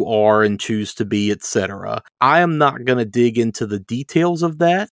you are and choose to be, etc. I am not going to dig into the details of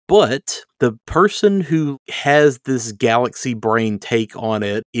that, but the person who has this galaxy brain take on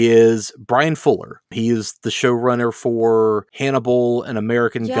it is Brian Fuller. He is the showrunner for Hannibal and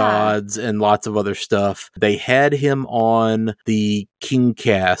American Gods and lots of other stuff. They had him on the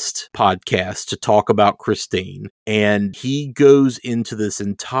KingCast podcast to talk about Christine, and he goes into this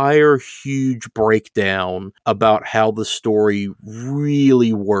entire huge breakdown about how the story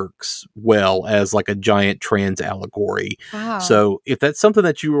really works well as like a giant trans allegory. Wow. So if that's something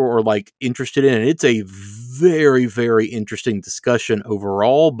that you are like interested in, and it's a very, very interesting discussion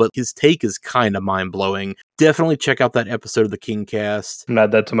overall, but his take is kind of mind-blowing. Definitely check out that episode of the KingCast. I'm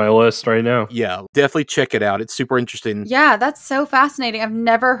add that to my list right now. Yeah, definitely check it out. It's super interesting. Yeah, that's so fascinating. I've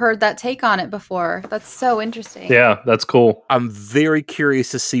never heard that take on it before. That's so interesting. Yeah, that's cool. I'm very curious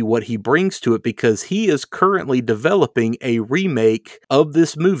to see what he brings to it because he is currently developing a remake of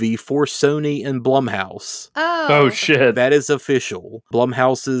this movie for Sony and Blumhouse. Oh shit. That is official.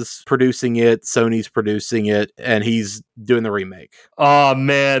 Blumhouse is producing it, Sony's producing it, and he's doing the remake. Oh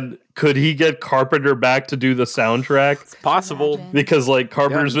man, could he get Carpenter back to do the soundtrack? It's possible. Because like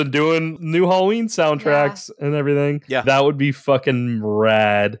Carpenter's been doing new Halloween soundtracks and everything. Yeah. That would be fucking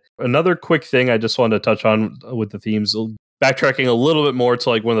rad. Another quick thing I just wanted to touch on with the themes, backtracking a little bit more to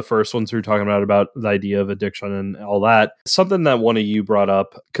like one of the first ones we were talking about the idea of addiction and all that. Something that one of you brought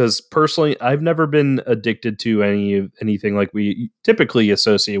up, because personally, I've never been addicted to anything like we typically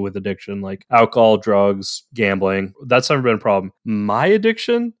associate with addiction, like alcohol, drugs, gambling. That's never been a problem. My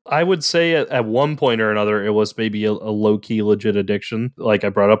addiction, I would say at one point or another, it was maybe a low-key legit addiction. Like I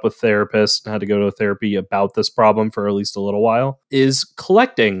brought up with therapists and had to go to therapy about this problem for at least a little while, is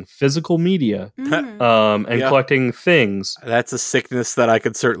collecting physical media and collecting things. That's a sickness that I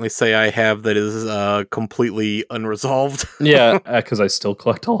could certainly say I have that is completely unresolved. Yeah, because I still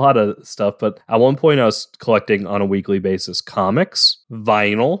collect a lot of stuff. But at one point I was collecting on a weekly basis comics,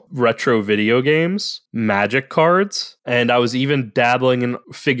 vinyl, retro video games, Magic cards, and I was even dabbling in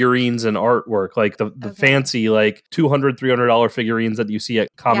figurines and artwork, like the fancy like $200, $300 figurines that you see at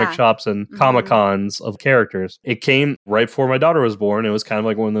comic shops and Comic-Cons of characters. It came right before my daughter was born. It was kind of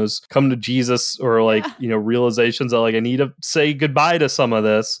like one of those come to Jesus or like, realizations that like I need to say goodbye to some of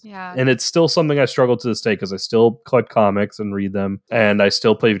this. Yeah. And it's still something I struggle to this day because I still collect comics and read them, and I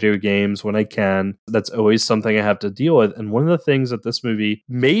still play video games when I can. That's always something I have to deal with. And one of the things that this movie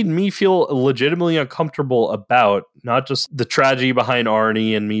made me feel legitimately uncomfortable about, not not just the tragedy behind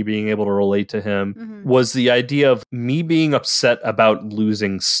Arnie and me being able to relate to him, was the idea of me being upset about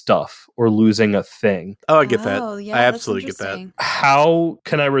losing stuff or losing a thing. Oh, I get that. I absolutely get that. How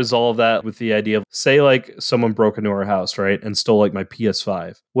can I resolve that with the idea of, say, like someone broke into our house, right, and stole like my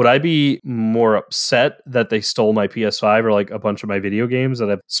PS5? Would I be more upset that they stole my PS5 or like a bunch of my video games that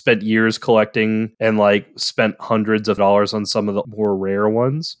I've spent years collecting and like spent hundreds of dollars on some of the more rare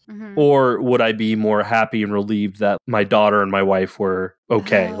ones? Or would I be more happy and relieved that my daughter and my wife were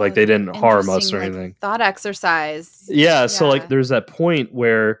okay, like they didn't harm us or anything? Thought exercise. Yeah, so like there's that point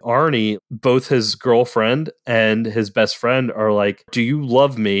where Arnie, both his girlfriend and his best friend are like, do you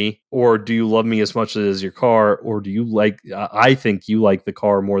love me, or do you love me as much as your car, or do you like, I think you like the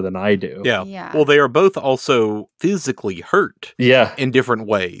car more than I do. Yeah. Well, they are both also physically hurt. Yeah. In different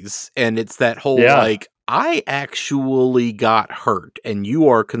ways. And it's that whole like, I actually got hurt and you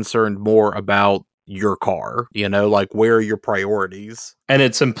are concerned more about your car, you know, like where are your priorities? And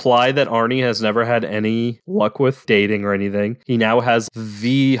it's implied that Arnie has never had any luck with dating or anything. He now has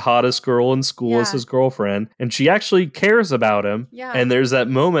the hottest girl in school as his girlfriend, and she actually cares about him. Yeah. And there's that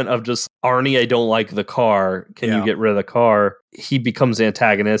moment of just, Arnie, I don't like the car. Can you get rid of the car? He becomes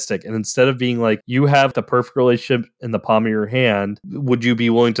antagonistic. And instead of being like, you have the perfect relationship in the palm of your hand, would you be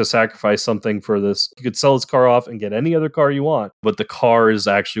willing to sacrifice something for this? You could sell his car off and get any other car you want, but the car is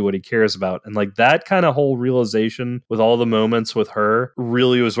actually what he cares about. And like that kind of whole realization with all the moments with her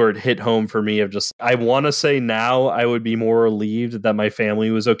really was where it hit home for me of just, I want to say now I would be more relieved that my family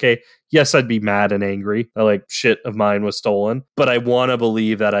was okay. Yes, I'd be mad and angry that like shit of mine was stolen, but I want to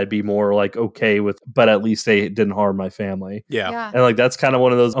believe that I'd be more like okay with, but at least they didn't harm my family. Yeah. And like that's kind of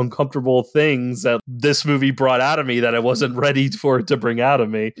one of those uncomfortable things that this movie brought out of me that I wasn't ready for it to bring out of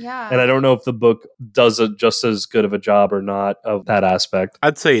me. Yeah. And I don't know if the book does it just as good of a job or not of that aspect.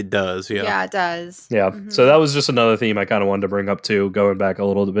 I'd say it does. Yeah. Yeah, it does. Yeah. So that was just another theme I kind of wanted to bring up too, going back a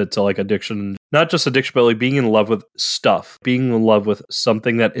little bit to like addiction. Not just addiction, but like being in love with stuff, being in love with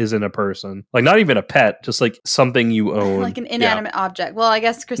something that isn't a person, like not even a pet, just like something you own, like an inanimate object. Well, I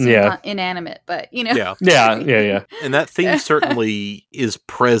guess Christine's not inanimate, but you know, yeah. And that theme certainly is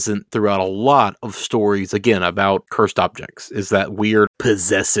present throughout a lot of stories. Again, about cursed objects, is that weird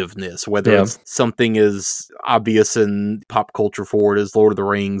possessiveness, whether it's something as obvious in pop culture forward as Lord of the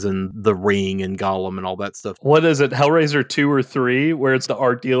Rings and The Ring and Gollum and all that stuff. What is it, Hellraiser 2 or 3, where it's the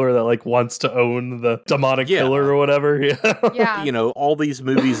art dealer that like wants to own the demonic killer or whatever? Yeah. You know, all these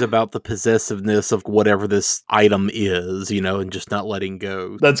movies about the possessiveness of whatever this item is, you know, and just not letting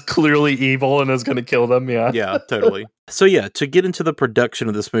go. That's clearly evil and is going to kill them. Yeah, totally. So yeah, to get into the production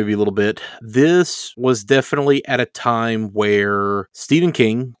of this movie a little bit, this was definitely at a time where Stephen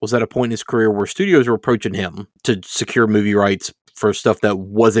King was at a point in his career where studios were approaching him to secure movie rights for stuff that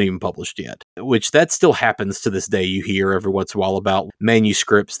wasn't even published yet, which that still happens to this day. You hear every once in a while about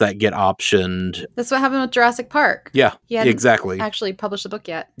manuscripts that get optioned. That's what happened with Jurassic Park. Yeah, he hadn't exactly. actually published the book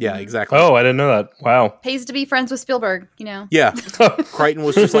yet. Yeah, exactly. Oh, I didn't know that. Wow. Pays to be friends with Spielberg, you know? Yeah. Crichton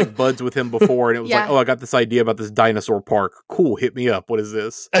was just like buds with him before, and it was like, oh, I got this idea about this dinosaur park. Cool, hit me up. What is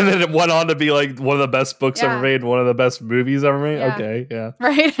this? And then it went on to be like one of the best books ever made, one of the best movies ever made. Yeah. Okay, yeah.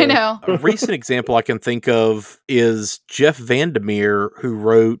 Right, I know. A recent example I can think of is Jeff Vandermeer, who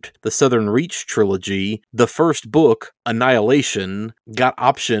wrote the Southern Reach trilogy. The first book, Annihilation, got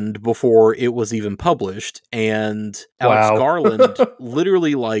optioned before it was even published, and Alex Garland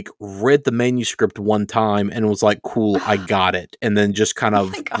literally like read the manuscript one time and was like, cool, I got it, and then just kind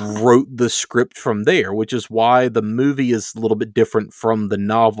of wrote the script from there, which is why the movie is a little bit different from the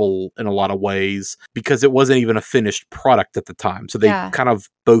novel in a lot of ways, because it wasn't even a finished product at the time, so they kind of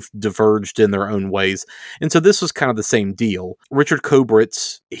both diverged in their own ways. And so this was kind of the same deal. Richard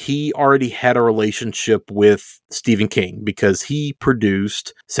Kobritz, he already had a relationship with Stephen King because he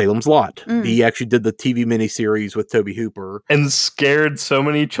produced Salem's Lot. He actually did the TV miniseries with Tobe Hooper. And scared so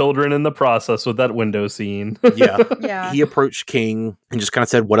many children in the process with that window scene. Yeah. He approached King and just kind of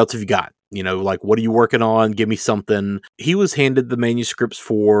said, what else have you got? You know, like, what are you working on? Give me something. He was handed the manuscripts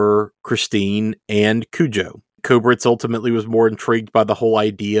for Christine and Cujo. Kobritz ultimately was more intrigued by the whole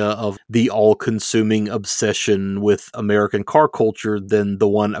idea of the all-consuming obsession with American car culture than the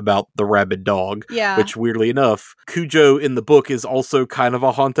one about the rabid dog. Yeah. Which, weirdly enough, Cujo in the book is also kind of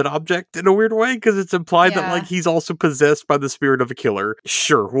a haunted object in a weird way, because it's implied that like he's also possessed by the spirit of a killer.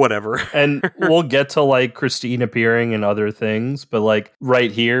 Sure, whatever. And we'll get to like Christine appearing in other things, but like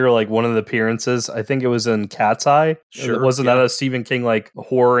right here, like one of the appearances, I think it was in Cat's Eye. Sure. Wasn't that a Stephen King like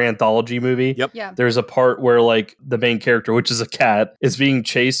horror anthology movie? Yep. Yeah. There's a part where like the main character, which is a cat, is being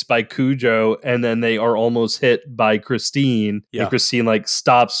chased by Cujo, and then they are almost hit by Christine. Yeah. And Christine like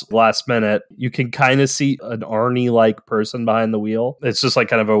stops last minute. You can kind of see an Arnie-like person behind the wheel. It's just like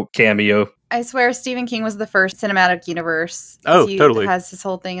kind of a cameo. I swear Stephen King was the first cinematic universe. Oh, he totally. has his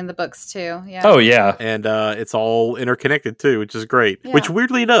whole thing in the books too. Yeah. Oh, yeah. And it's all interconnected too, which is great. Yeah. Which,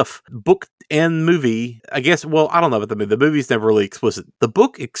 weirdly enough, book and movie, I guess, well, I don't know about the movie. The movie's never really explicit. The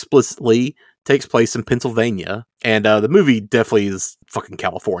book explicitly takes place in Pennsylvania, and the movie definitely is fucking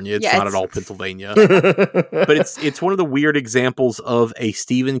California. It's not at all Pennsylvania. But it's one of the weird examples of a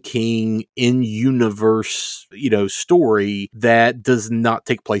Stephen King in-universe, story that does not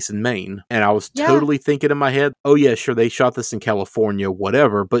take place in Maine. And I was totally thinking in my head, oh yeah, sure, they shot this in California,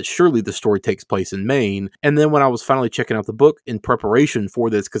 whatever, but surely the story takes place in Maine. And then when I was finally checking out the book in preparation for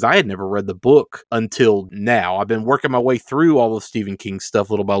this, because I had never read the book until now, I've been working my way through all of Stephen King's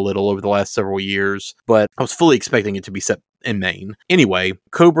stuff little by little over the last several years, but I was fully expecting it to be set in Maine. Anyway,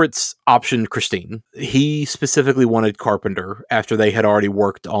 Kobritz optioned Christine. He specifically wanted Carpenter after they had already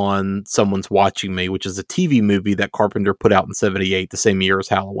worked on Someone's Watching Me, which is a TV movie that Carpenter put out in 1978, the same year as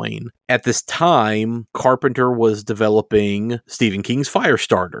Halloween. At this time, Carpenter was developing Stephen King's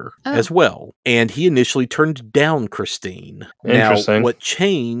Firestarter as well, and he initially turned down Christine. Now, what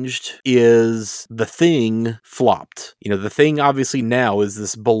changed is The Thing flopped. The Thing obviously now is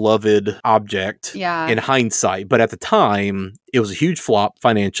this beloved object in hindsight, but at the time, it was a huge flop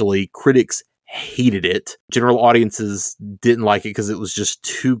financially. Critics hated it. General audiences didn't like it because it was just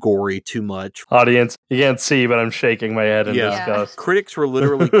too gory, too much. Audience, you can't see, but I'm shaking my head in disgust. Critics were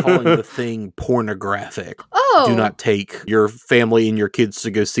literally calling The Thing pornographic. Oh. Do not take your family and your kids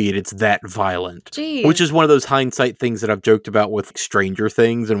to go see it. It's that violent. Jeez. Which is one of those hindsight things that I've joked about with Stranger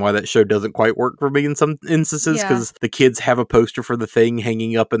Things and why that show doesn't quite work for me in some instances, because the kids have a poster for The Thing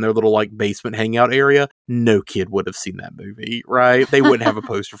hanging up in their little basement hangout area. No kid would have seen that movie, right? They wouldn't have a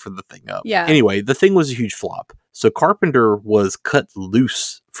poster for The Thing up. Yeah. Anyway, The Thing was a huge flop. So Carpenter was cut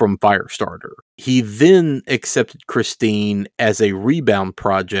loose from Firestarter. He then accepted Christine as a rebound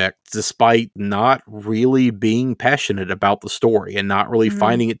project, despite not really being passionate about the story and not really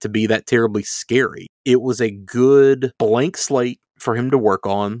finding it to be that terribly scary. It was a good blank slate for him to work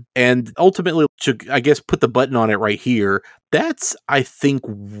on, and ultimately, to, I guess, put the button on it right here, that's, I think,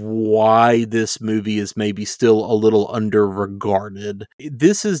 why this movie is maybe still a little under-regarded.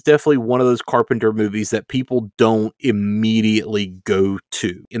 This is definitely one of those Carpenter movies that people don't immediately go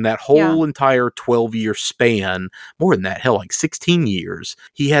to. In that whole entire 12-year span, more than that, hell, 16 years,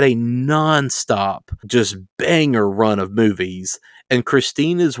 he had a non-stop, just banger run of movies. And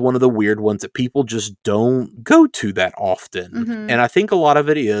Christine is one of the weird ones that people just don't go to that often. And I think a lot of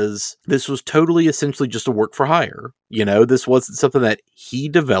it is, this was totally essentially just a work for hire. This wasn't something that he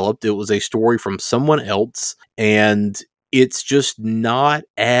developed. It was a story from someone else. And it's just not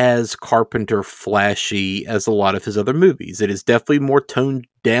as Carpenter flashy as a lot of his other movies. It is definitely more toned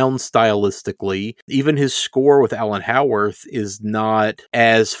down stylistically. Even his score with Alan Howarth is not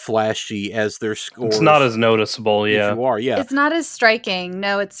as flashy as their score. It's not as noticeable, It's not as striking.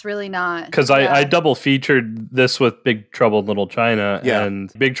 No, it's really not. Because I double featured this with Big Trouble in Little China,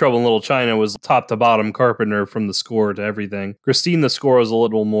 and Big Trouble in Little China was top to bottom Carpenter from the score to everything. Christine, the score was a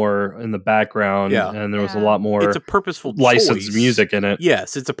little more in the background, and there was a lot more it's a purposeful licensed choice. Music in it.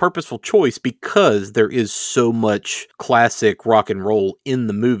 Yes, it's a purposeful choice because there is so much classic rock and roll in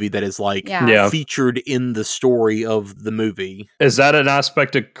the movie that is featured in the story of the movie. Is that an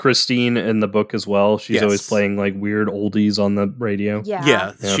aspect of Christine in the book as well? She's always playing weird oldies on the radio.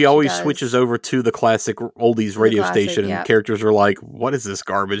 Yeah. She always switches over to the classic oldies radio station, and characters are like, what is this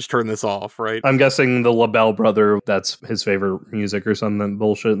garbage? Turn this off, right? I'm guessing the LaBelle brother, that's his favorite music or something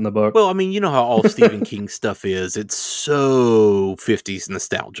bullshit in the book. Well, I mean, you know how all Stephen King stuff is. It's so 50s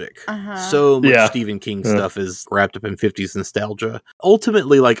nostalgic. So much Stephen King stuff is wrapped up in 50s nostalgia. Ultimately,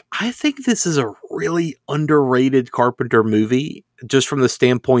 I think this is a really underrated Carpenter movie, just from the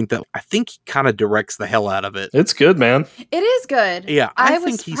standpoint that I think he kind of directs the hell out of it. It's good, man. It is good. Yeah, I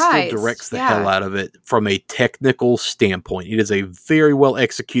think he still directs the hell out of it from a technical standpoint. It is a very well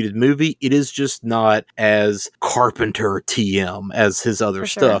executed movie. It is just not as Carpenter TM as his other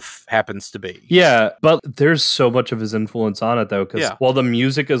stuff happens to be. Yeah, but there's so much of his influence on it, though, because while the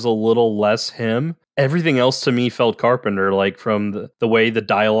music is a little less him, everything else to me felt Carpenter, like from the way the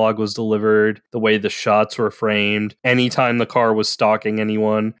dialogue was delivered, the way the shots were framed, anytime the car was stalking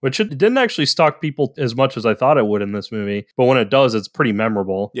anyone, which it didn't actually stalk people as much as I thought it would in this movie. But when it does, it's pretty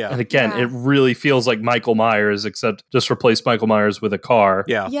memorable. Yeah. And again, it really feels like Michael Myers, except just replace Michael Myers with a car.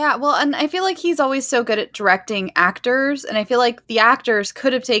 Yeah. Yeah, well, and I feel like he's always so good at directing actors, and I feel like the actors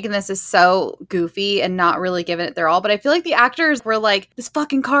could have taken this as so goofy and not really given it their all, but I feel like the actors were like, this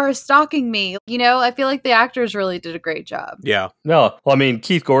fucking car is stalking me. You know, I feel like the actors really did a great job. Yeah. No, well, I mean,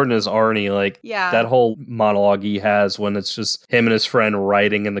 Keith Gordon is Arnie, like, that whole monologue he has when it's just him and his friend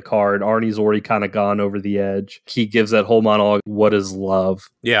riding in the car, and Arnie's already kind of gone over the edge. He gives that whole monologue, what is love?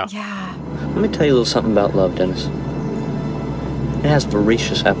 Yeah. Yeah. Let me tell you a little something about love, Dennis. It has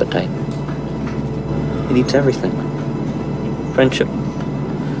voracious appetite. It eats everything. Friendship,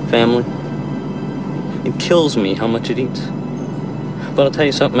 family. It kills me how much it eats. But I'll tell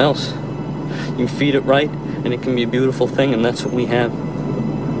you something else. You feed it right, and it can be a beautiful thing, and that's what we have.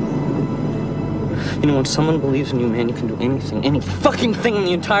 You know, when someone believes in you, man, you can do anything, any fucking thing in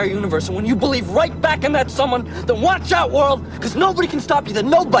the entire universe. And when you believe right back in that someone, then watch out, world, because nobody can stop you. Then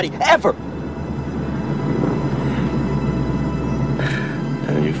nobody, ever.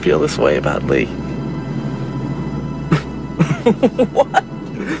 And you feel this way about Lee. What?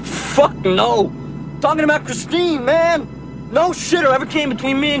 Fuck no. Talking about Christine, man. No shitter ever came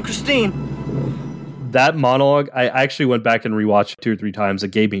between me and Christine. That monologue, I actually went back and rewatched 2 or 3 times.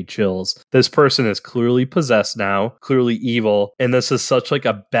 It gave me chills. This person is clearly possessed now, clearly evil, and this is such like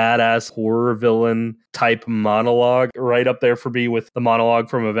a badass horror villain type monologue, right up there for me with the monologue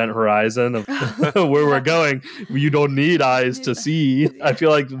from Event Horizon of where we're going. You don't need eyes to see. I feel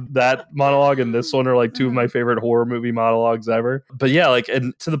like that monologue and this one are like 2 of my favorite horror movie monologues ever. But yeah, like,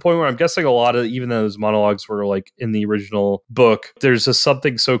 and to the point where I'm guessing a lot of even those monologues were like in the original book, there's just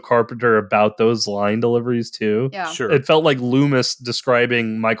something so Carpenter about those line deliveries too. Yeah. Sure. It felt like Loomis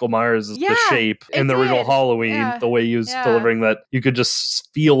describing Michael Myers as the shape in the original Halloween, the way he was delivering that. You could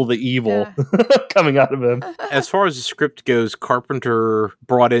just feel the evil coming out of him. As far as the script goes, Carpenter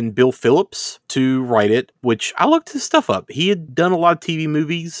brought in Bill Phillips to write it, which I looked his stuff up. He had done a lot of TV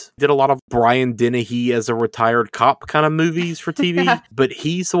movies, did a lot of Brian Dennehy as a retired cop kind of movies for TV, but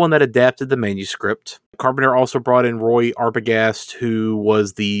he's the one that adapted the manuscript. Carpenter also brought in Roy Arbogast, who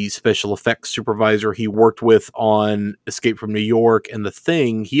was the special effects supervisor he worked with on Escape from New York and The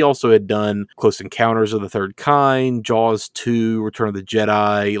Thing. He also had done Close Encounters of the Third Kind, Jaws 2, Return of the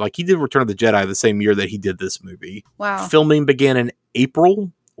Jedi. Like, he did Return of the Jedi the same year that he did this movie. Wow. Filming began in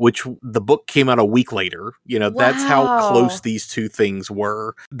April, which the book came out a week later. You know, that's how close these 2 things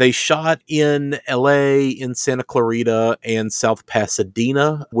were. They shot in LA, in Santa Clarita, and South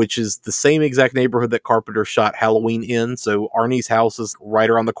Pasadena, which is the same exact neighborhood that Carpenter shot Halloween in. So Arnie's house is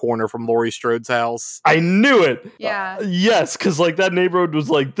right around the corner from Laurie Strode's house. I knew it. Yeah. Yes, because like that neighborhood was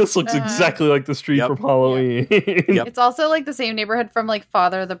like, this looks exactly like the street from Halloween. It's also like the same neighborhood from like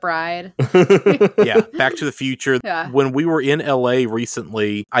Father the Bride. Yeah, Back to the Future. Yeah. When we were in LA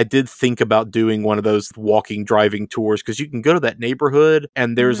recently, I did think about doing one of those walking, driving tours, because you can go to that neighborhood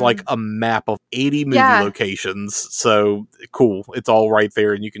and there's like a map of 80 movie locations. So cool. It's all right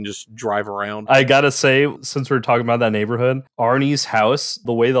there and you can just drive around. I gotta say, since we're talking about that neighborhood, Arnie's house,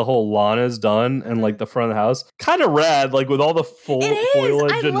 the way the whole lawn is done and like the front of the house, kind of rad, like with all the foliage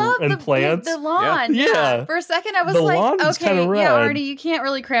and plants. The lawn. Yeah. For a second, I was The like, lawn is okay, kinda yeah, rad. Arnie, you can't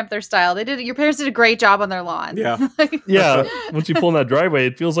really cramp their style. Your parents did a great job on their lawn. Yeah. Yeah. Once you pull in that driveway,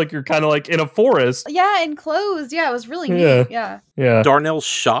 it feels like you're kind of like in a forest. Yeah, enclosed. Yeah, it was really neat. Yeah. Darnell's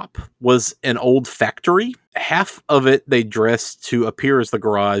shop was an old factory. Half of it they dressed to appear as the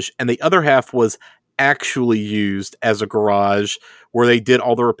garage, and the other half was actually used as a garage where they did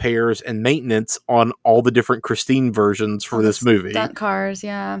all the repairs and maintenance on all the different Christine versions for this movie. Stunt cars,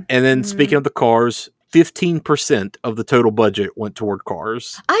 yeah. And then speaking of the cars, 15% of the total budget went toward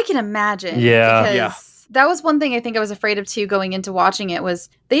cars. I can imagine. Yeah. Because that was one thing I think I was afraid of too going into watching it was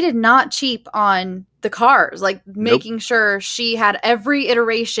they did not cheap on the cars, like making sure she had every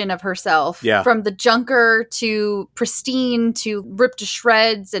iteration of herself from the junker to pristine to ripped to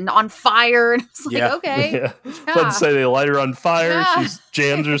shreds and on fire. And it's like, okay. Let's say they light her on fire. She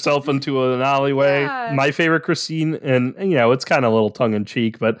jams herself into an alleyway. Yeah. My favorite Christine, and you know, it's kind of a little tongue in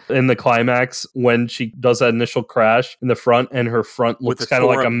cheek, but in the climax, when she does that initial crash in the front and her front looks kind of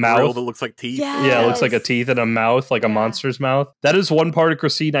like a mouth. That looks like teeth. Yeah, it looks like a teeth and a mouth, like a monster's mouth. That is one part of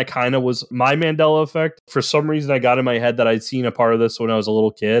Christine I kind of was, my Mandela effect. For some reason, I got in my head that I'd seen a part of this when I was a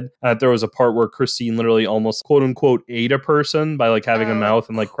little kid. There was a part where Christine literally almost quote unquote ate a person by like having a mouth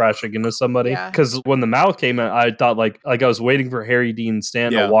and like crashing into somebody. Because when the mouth came out, I thought like I was waiting for Harry Dean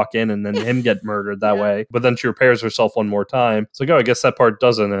Stanton to walk in and then him get murdered that way. But then she repairs herself one more time. It's like, oh, I guess that part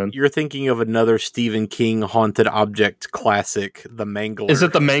doesn't end. You're thinking of another Stephen King haunted object classic, The Mangler. Is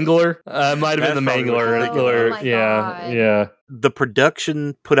it The Mangler? Might have been The Mangler. Yeah. The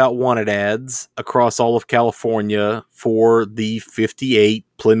production put out wanted ads across all of California for the 58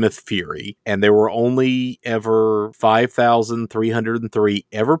 Plymouth Fury, and there were only ever 5,303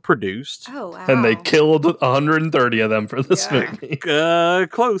 ever produced. Oh, wow. And they killed 130 of them for this movie.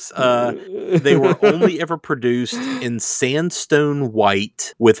 Close. They were only ever produced in sandstone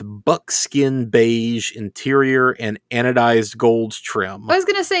white with buckskin beige interior and anodized gold trim. I was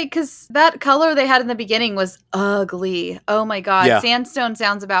going to say, because that color they had in the beginning was ugly. Oh my God. Yeah. Sandstone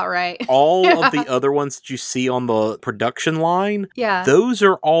sounds about right. All of the other ones that you see on the production line, those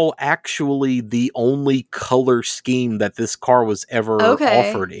are all actually the only color scheme that this car was ever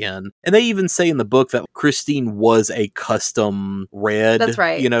offered in. And they even say in the book that Christine was a custom red,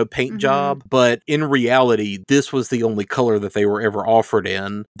 paint job. But in reality, this was the only color that they were ever offered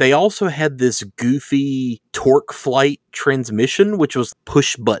in. They also had this goofy Torque Flight transmission, which was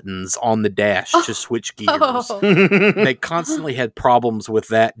push buttons on the dash to switch gears. They constantly had problems with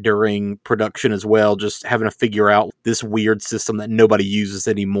that during production as well, just having to figure out this weird system that nobody uses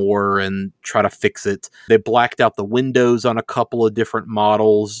anymore and try to fix it. They blacked out the windows on a couple of different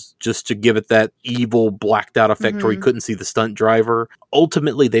models just to give it that evil blacked out effect where you couldn't see the stunt driver.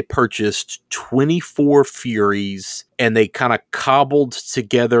 Ultimately, they purchased 24 Furies and they kind of cobbled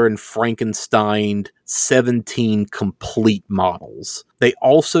together and Frankensteined 17 complete models. They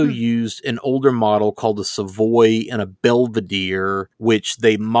also used an older model called a Savoy and a Belvedere, which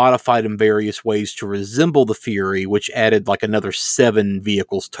they modified in various ways to resemble the Fury, which added like another 7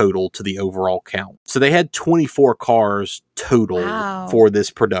 vehicles total to the overall count. So they had 24 cars total for this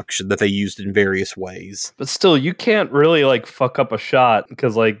production that they used in various ways. But still, you can't really like fuck up a shot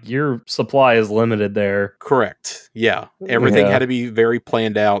because like your supply is limited there. Correct. Yeah. Everything had to be very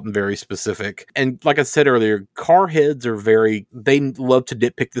planned out and very specific. And like I said earlier, car heads are they love to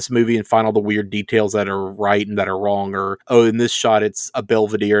nitpick this movie and find all the weird details that are right and that are wrong, or, oh, in this shot it's a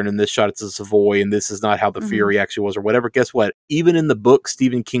Belvedere and in this shot it's a Savoy and this is not how the Fury actually was or whatever. Guess what? Even in the book,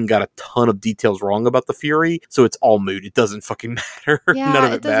 Stephen King got a ton of details wrong about the Fury, so it's all moot. It doesn't fucking matter. Yeah, None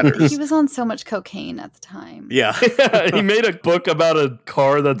of it matters. He was on so much cocaine at the time. Yeah. He made a book about a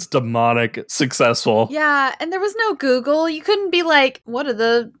car that's demonic successful. Yeah, and there was no Google. You couldn't be like, what do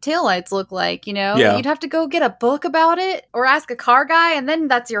the taillights look like, you know? Yeah. You'd have to go get a book about it or ask a car guy, and then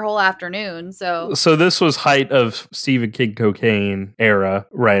that's your whole afternoon. So this was height of Stephen King cocaine era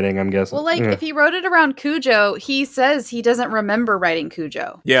writing, I'm guessing. Well, like, if he wrote it around Cujo, he says he doesn't remember writing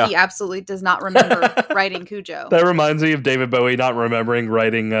Cujo. Yeah. He absolutely does not remember writing Cujo. That reminds me of David Bowie not remembering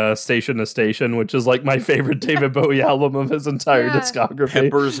writing Station to Station, which is like my favorite David Bowie album of his entire discography.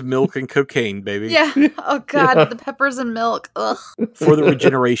 Peppers, milk, and cocaine, baby. Yeah. Oh, God. The peppers and milk. Ugh. For the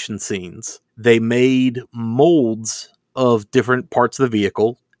regeneration scenes, they made molds of different parts of the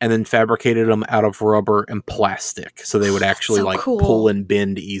vehicle and then fabricated them out of rubber and plastic so they would actually pull and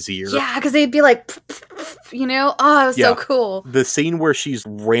bend easier. Yeah, because they'd be like, you know? Oh, it was so cool. The scene where she's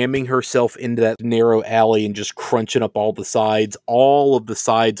ramming herself into that narrow alley and just crunching up all of the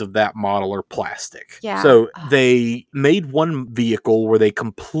sides of that model are plastic. Yeah. So they made one vehicle where they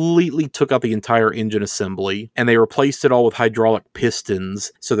completely took out the entire engine assembly and they replaced it all with hydraulic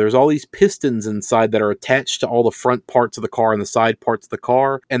pistons. So there's all these pistons inside that are attached to all the front parts of the car and the side parts of the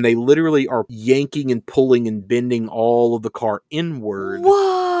car. And they literally are yanking and pulling and bending all of the car inward.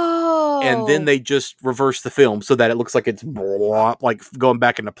 Whoa! And then they just reverse the film so that it looks like it's like going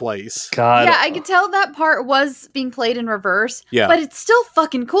back into place. God. Yeah, I could tell that part was being played in reverse. Yeah. But it's still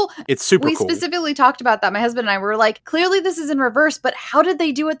fucking cool. It's super cool. We specifically talked about that. My husband and I were like, clearly this is in reverse, but how did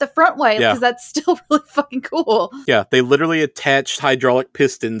they do it the front way? Yeah. Because that's still really fucking cool. Yeah, they literally attached hydraulic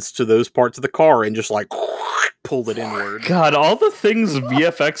pistons to those parts of the car and just like pulled it inward. God, all the things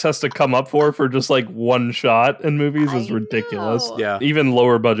VFX has to come up for just like one shot in movies is ridiculous. Yeah. Even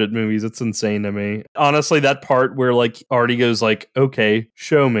lower budget movies, it's insane to me. Honestly, that part where like Artie goes like, okay,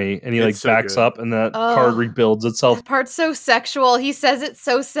 show me. And he like so backs good. up and that car rebuilds itself. That part's so sexual. He says it's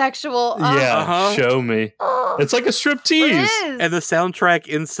so sexual. Yeah, show me. It's like a striptease. And the soundtrack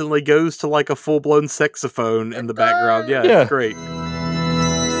instantly goes to like a full-blown saxophone in the background. Yeah, it's great.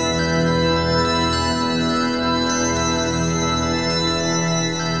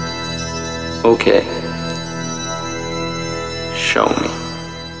 Okay. Show me.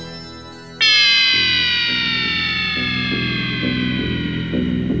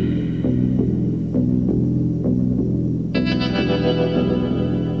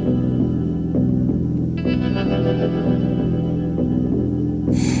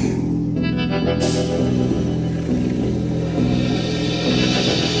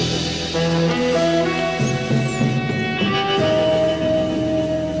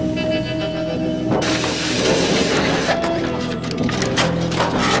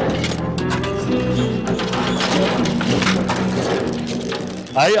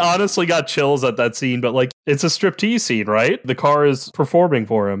 I honestly got chills at that scene, but like, it's a striptease scene, right? The car is performing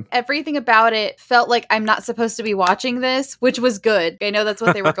for him. Everything about it felt like I'm not supposed to be watching this, which was good. I know that's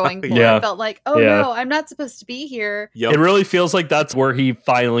what they were going for. Yeah. It felt like, oh no, I'm not supposed to be here. Yep. It really feels like that's where he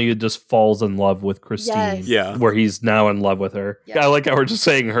finally just falls in love with Christine. Yes. Yeah. Where he's now in love with her. Yeah. I like how we're just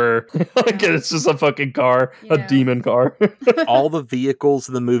saying her. Like, it's just a fucking car, a demon car. All the vehicles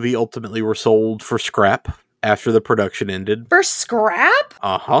in the movie ultimately were sold for scrap after the production ended. For scrap?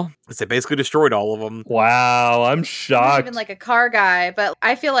 Uh-huh. Because they basically destroyed all of them. Wow, I'm I'm not shocked. even like a car guy, but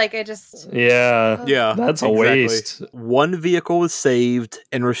I feel like I just... Yeah. Yeah. That's a exactly. waste. One vehicle was saved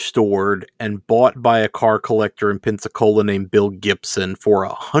and restored and bought by a car collector in Pensacola named Bill Gibson for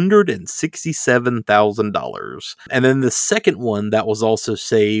 $167,000. And then the second one that was also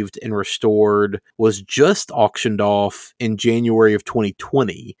saved and restored was just auctioned off in January of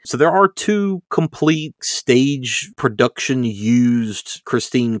 2020. So there are two complete stage production used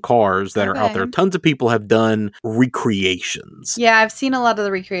Christine cars that are out there. Tons of people have done recreations. Yeah, I've seen a lot of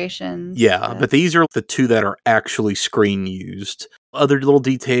the recreations. Yeah, but these are the two that are actually screen used. Other little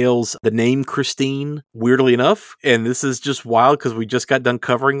details, the name Christine, weirdly enough, and this is just wild because we just got done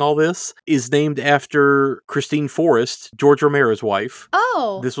covering all this, is named after Christine Forrest, George Romero's wife.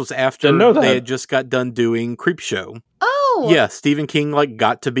 Oh. This was after they had just got done doing Creepshow. Oh. Yeah, Stephen King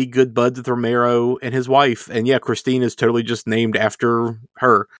got to be good buds with Romero and his wife, and yeah, Christine is totally just named after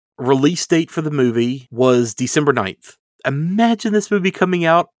her. Release date for the movie was December 9th. Imagine this movie coming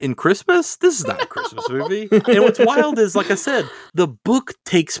out in Christmas. This is not a Christmas movie. And what's wild is, like I said, the book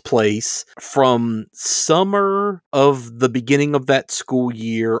takes place from summer of the beginning of that school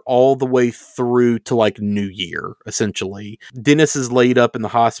year all the way through to like New Year, essentially. Dennis is laid up in the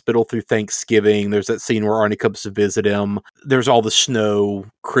hospital through Thanksgiving. There's that scene where Arnie comes to visit him. There's all the snow,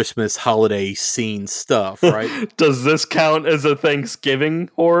 Christmas, holiday scene stuff, right? Does this count as a Thanksgiving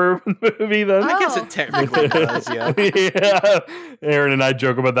horror movie then? I guess it technically does, yeah. Yeah. Aaron and I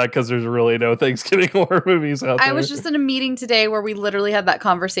joke about that because there's really no Thanksgiving horror movies out there. I was just in a meeting today where we literally had that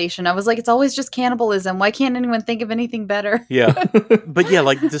conversation. I was like, it's always just cannibalism. Why can't anyone think of anything better? Yeah. But yeah,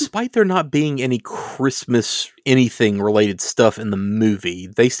 like, despite there not being any Christmas anything related stuff in the movie,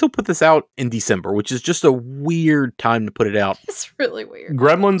 they still put this out in December, which is just a weird time to put it out. It's really weird.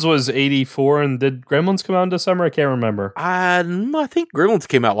 Gremlins was 84, and did Gremlins come out in December? I can't remember. I think Gremlins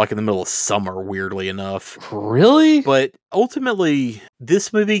came out like in the middle of summer, weirdly enough. Really? But ultimately,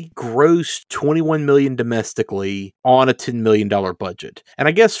 this movie grossed $21 million domestically on a $10 million budget. And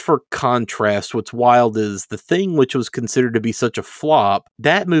I guess for contrast, what's wild is The Thing, which was considered to be such a flop,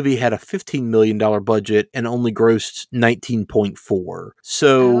 that movie had a $15 million budget and only grossed 19.4.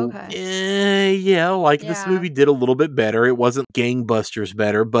 So, this movie did a little bit better. It wasn't gangbusters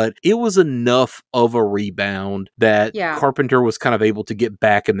better, but it was enough of a rebound that Carpenter was kind of able to get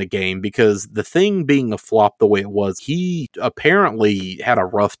back in the game, because The Thing being a flop the way it was, he apparently had a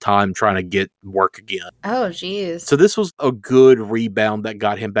rough time trying to get work again. Oh, geez. So this was a good rebound that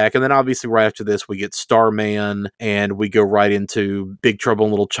got him back. And then obviously right after this, we get Starman, and we go right into Big Trouble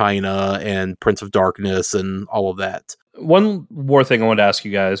in Little China and Prince of Darkness and all of that. One more thing I wanted to ask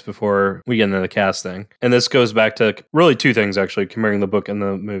you guys before we get into the casting. And this goes back to really two things, actually, comparing the book and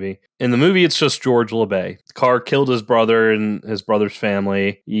the movie. In the movie, it's just George LeBay. Carr killed his brother and his brother's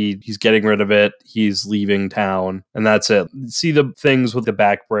family. He's getting rid of it. He's leaving town. And that's it. See the things with the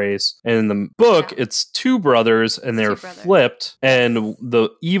back brace. And in the book, it's two brothers, and they're flipped. And the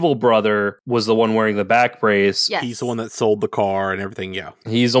evil brother was the one wearing the back brace. Yes. He's the one that sold the car and everything, yeah.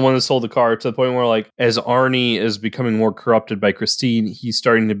 He's the one that sold the car, to the point where, like, as Arnie is becoming more corrupted by Christine, he's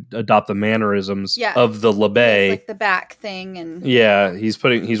starting to adopt the mannerisms of the LeBay. Like the back thing. And yeah, he's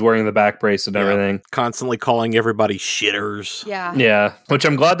wearing the back brace and everything. Constantly calling everybody shitters. Yeah. Yeah. Which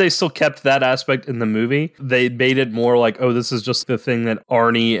I'm glad they still kept that aspect in the movie. They made it more like, oh, this is just the thing that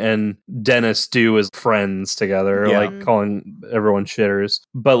Arnie and Dennis do as friends together, like calling everyone shitters.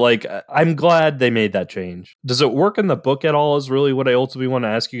 But like, I'm glad they made that change. Does it work in the book at all, is really what I ultimately want to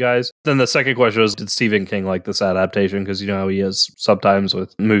ask you guys. Then the second question is, did Stephen King like this adaptation? Because you know how he is sometimes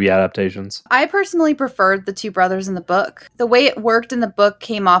with movie adaptations. I personally preferred the two brothers in the book. The way it worked in the book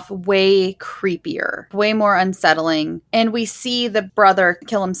came off way creepier, way more unsettling. And we see the brother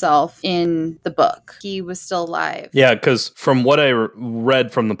kill himself in the book. He was still alive. Yeah, because from what I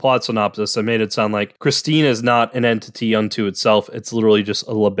read from the plot synopsis, I made it sound like Christine is not an entity unto itself. It's literally just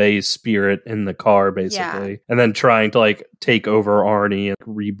a LeBay spirit in the car, basically. Yeah. And then trying to like take over Arnie and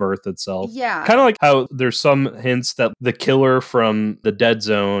rebirth itself. Yeah. Kind of like how there's some hints that the killer from the Dead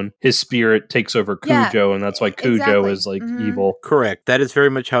Zone, his spirit takes over Cujo, and that's why Cujo is like evil. Correct. That is very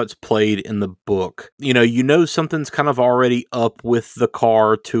much how it's played in the book. You know something's kind of already up with the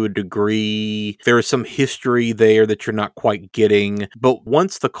car to a degree. There's some history there that you're not quite getting. But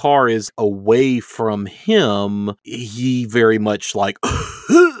once the car is away from him, he very much like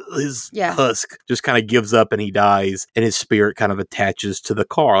his husk just kind of gives up and he dies, and his spirit kind of attaches to the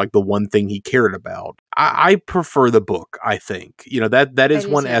car, like the one thing he cared about. I prefer the book, I think. That is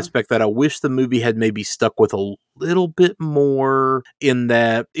one aspect that I wish the movie had maybe stuck with a little bit more, in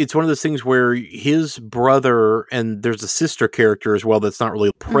that it's one of those things where his brother, and there's a sister character as well that's not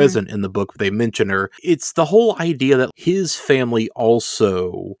really present in the book, but they mention her. It's the whole idea that his family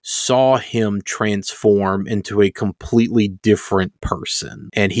also saw him transform into a completely different person.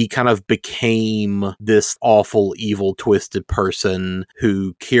 And he kind of became this awful, evil, twisted person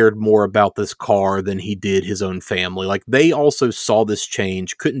who cared more about this car than he did his own family. Like, they also saw this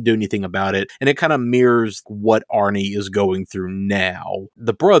change, couldn't do anything about it, and it kind of mirrors what Arnie is going through now.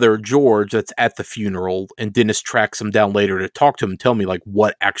 The brother, George, that's at the funeral, and Dennis tracks him down later to talk to him and tell me, like,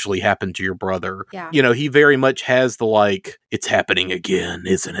 what actually happened to your brother. Yeah. He very much has the, like, it's happening again,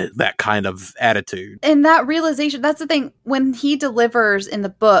 isn't it? That kind of attitude. And that realization, that's the thing, when he delivers in the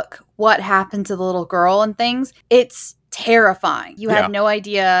book what happened to the little girl and things, it's terrifying. You had no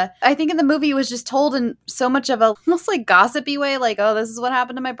idea. I think in the movie it was just told in so much of a almost like gossipy way, like, oh, this is what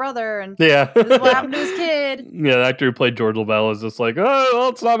happened to my brother, and this is what happened to his kid. Yeah, the actor who played George LaBelle is just like, oh, well,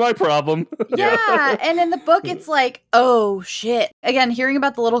 it's not my problem. Yeah, and in the book it's like, oh shit. Again, hearing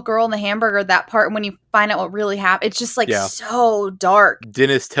about the little girl and the hamburger, that part when you find out what really happened, it's just like so dark.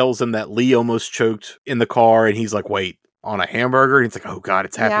 Dennis tells him that Lee almost choked in the car, and he's like, wait, on a hamburger? And he's like, oh God,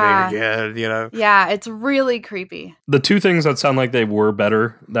 it's happening again, Yeah, it's really creepy. The two things that sound like they were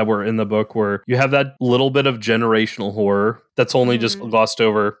better that were in the book were you have that little bit of generational horror that's only just glossed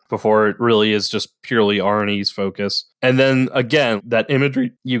over before it really is just purely Arnie's focus. And then again, that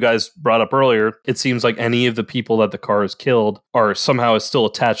imagery you guys brought up earlier, it seems like any of the people that the car has killed are somehow still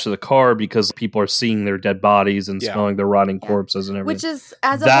attached to the car because people are seeing their dead bodies and smelling their rotting corpses and everything. Which is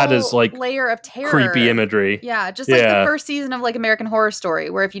as a whole like layer of terror. Creepy imagery. Yeah, just like the first season of like American Horror Story,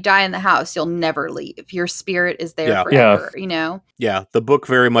 where if you die in the house, you'll never leave. Your spirit is there forever, Yeah, the book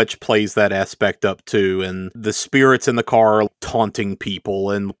very much plays that aspect up too, and the spirits in the car are taunting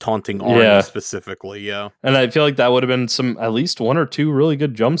people and taunting Arnie specifically, And I feel like that would have been at least one or two really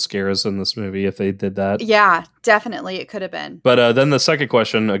good jump scares in this movie if they did that. Yeah, definitely it could have been. But then the second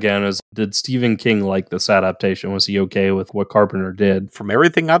question again is, did Stephen King like this adaptation? Was he okay with what Carpenter did? From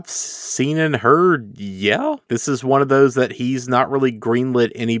everything I've seen and heard, this is one of those that he's not really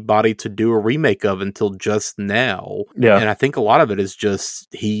greenlit anybody to do a remake of until just now. Yeah. And I think a lot of it is just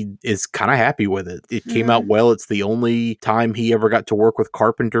he is kind of happy with it. It came out well. It's the only time he ever got to work with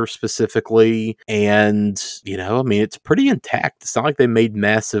Carpenter specifically. And, it's pretty intact. It's not like they made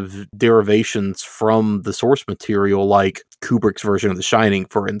massive derivations from the source material like Kubrick's version of The Shining,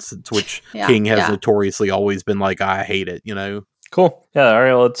 for instance, which King has notoriously always been like, I hate it, Cool. Yeah, all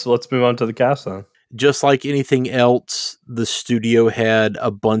right, let's move on to the cast then. Just like anything else, the studio had a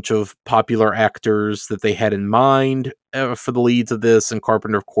bunch of popular actors that they had in mind for the leads of this, and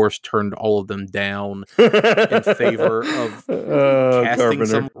Carpenter, of course, turned all of them down in favor of casting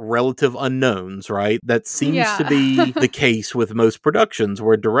some relative unknowns, right? That seems to be the case with most productions,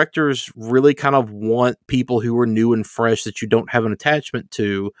 where directors really kind of want people who are new and fresh that you don't have an attachment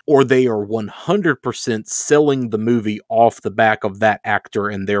to, or they are 100% selling the movie off the back of that actor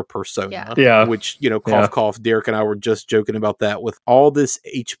and their persona. Yeah. Which, cough, Derek and I were just joking about that with all this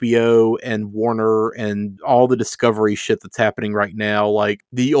HBO and Warner and all the Discovery shit that's happening right now. Like,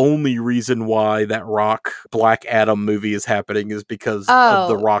 the only reason why that Rock Black Adam movie is happening is because of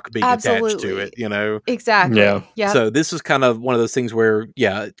the Rock being attached to it, Exactly. Yeah. So this is kind of one of those things where,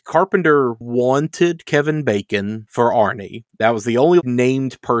 Carpenter wanted Kevin Bacon for Arnie. That was the only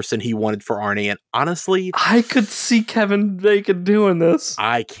named person he wanted for Arnie. And honestly, I could see Kevin Bacon doing this.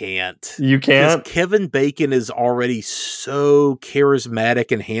 I can't. You can't? Kevin Bacon is already so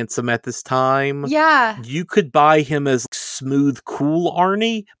charismatic and handsome at this time. Yeah. You could buy him as smooth, cool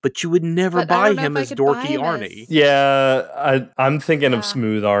Arnie, but you would never buy him as dorky Arnie. Yeah, I'm thinking of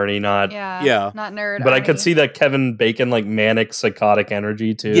smooth Arnie, not not nerd. But Arnie. I could see that Kevin Bacon, like manic, psychotic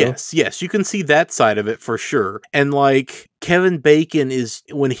energy too. Yes, you can see that side of it for sure. And like, Kevin Bacon is,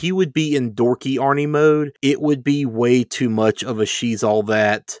 when he would be in dorky Arnie mode, it would be way too much of a she's all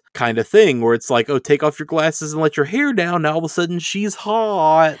that kind of thing, where it's like, oh, take off your glasses and let your hair down. Now all of a sudden she's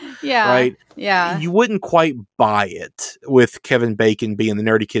hot. Yeah. Right? Yeah. You wouldn't quite buy it with Kevin Bacon being the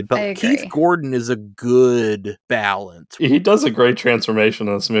nerdy kid, but Keith Gordon is a good balance. He does a great transformation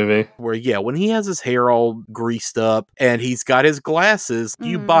in this movie. Where, yeah, when he has his hair all greased up and he's got his glasses,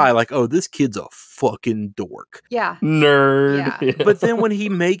 you buy like, oh, this kid's a fucking dork. Yeah. Nerd. Yeah. But then when he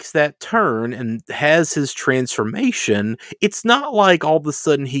makes that turn and has his transformation, it's not like all of a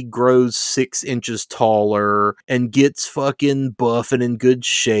sudden he grows 6 inches taller and gets fucking buff and in good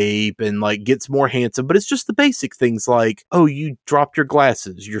shape and like gets more handsome. But it's just the basic things like, oh, you dropped your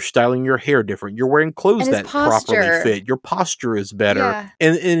glasses, you're styling your hair different, you're wearing clothes that properly fit, your posture is better. Yeah.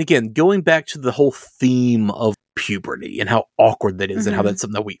 And again, going back to the whole theme of puberty and how awkward that is and how that's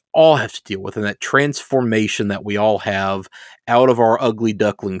something that we all have to deal with, and that transformation that we all have out of our ugly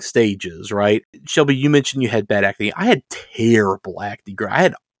duckling stages, right? Shelby, you mentioned you had bad acne. I had terrible acne. I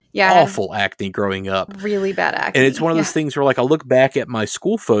had awful acne growing up. Really bad acne. And it's one of those things where like I look back at my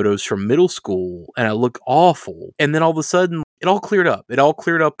school photos from middle school and I look awful. And then all of a sudden it all cleared up. It all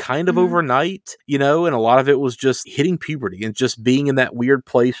cleared up kind of overnight, you know, and a lot of it was just hitting puberty and just being in that weird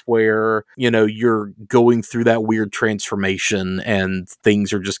place where, you know, you're going through that weird transformation and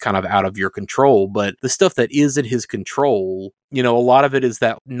things are just kind of out of your control. But the stuff that is in his control, you know, a lot of it is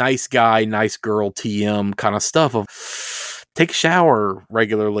that nice guy, nice girl TM kind of stuff of take a shower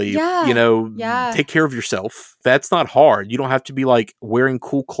regularly, you know, take care of yourself. That's not hard. You don't have to be like wearing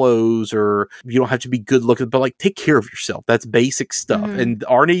cool clothes or you don't have to be good looking, but like take care of yourself. That's basic stuff. And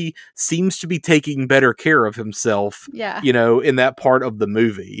Arnie seems to be taking better care of himself, you know, in that part of the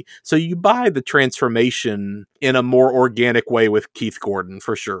movie. So you buy the transformation in a more organic way with Keith Gordon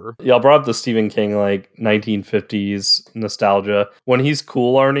for sure. Y'all brought up the Stephen King, like 1950s nostalgia. When he's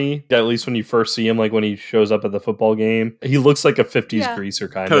cool, Arnie, at least when you first see him, like when he shows up at the football game, he looks like a 50s greaser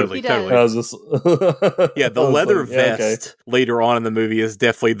kind of. Totally. Yeah, the leather vest later on in the movie is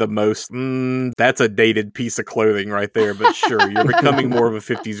definitely the most, that's a dated piece of clothing right there, but sure, you're becoming more of a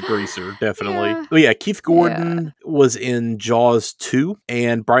 50s greaser, definitely. But yeah, Keith Gordon was in Jaws 2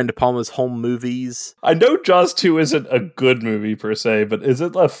 and Brian De Palma's home movies. I know Jaws 2 isn't a good movie per se, but is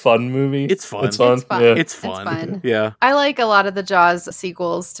it a fun movie? It's fun. It's fun. Yeah. It's fun. Yeah. I like a lot of the Jaws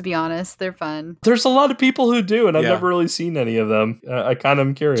sequels, to be honest. They're fun. There's a lot of people who do, and I've never really seen any of them. I kind of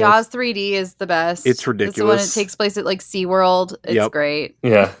am curious. Jaws 3D is the best. It's ridiculous. It's the one that takes place at like SeaWorld. It's great.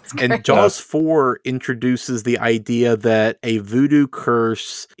 Yeah. And Jaws 4 introduces the idea that a voodoo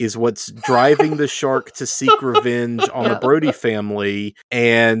curse is what's driving the shark to seek revenge on the Brody family,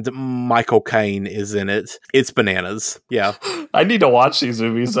 and Michael Caine is in it. It's bananas. Yeah. I need to watch these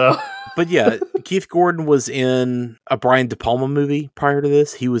movies though. But yeah, Keith Gordon was in a Brian De Palma movie prior to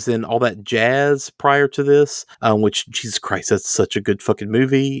this. He was in All That Jazz prior to this, which, Jesus Christ, that's such a good fucking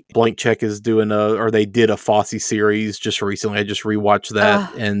movie. Blank Check is doing they did a Fosse series just recently. I just rewatched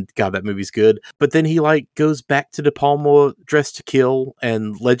that and God, that movie's good. But then he like goes back to De Palma, Dressed to Kill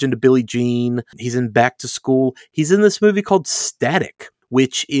and Legend of Billie Jean. He's in Back to School. He's in this movie called Static,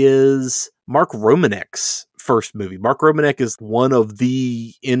 which is Mark Romanek's first movie. Mark Romanek is one of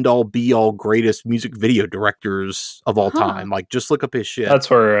the end-all be-all greatest music video directors of all time. Like, just look up his shit.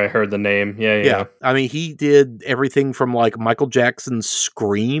 That's where I heard the name. Yeah. I mean, he did everything from like Michael Jackson's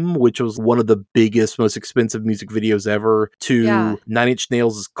Scream, which was one of the biggest, most expensive music videos ever, to 9 Inch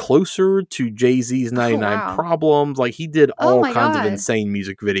Nails' Closer, to Jay-Z's 99 Problems. Like, he did all kinds of insane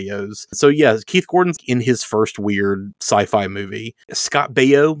music videos. So yeah, Keith Gordon's in his first weird sci-fi movie. Scott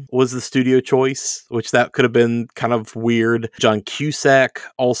Baio was the studio choice, which that could have been kind of weird. John Cusack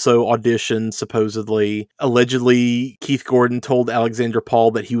also auditioned, supposedly. Allegedly, Keith Gordon told Alexandra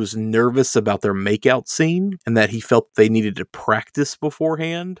Paul that he was nervous about their makeout scene and that he felt they needed to practice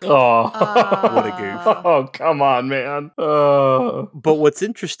beforehand. Oh, what a goof. Oh, come on, man. But what's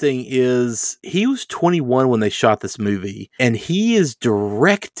interesting is he was 21 when they shot this movie, and he is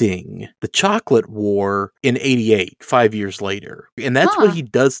directing The Chocolate War in 88, 5 years later. And that's what he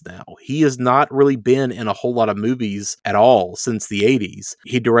does now. He has not really been in a whole lot of movies at all since the 80s.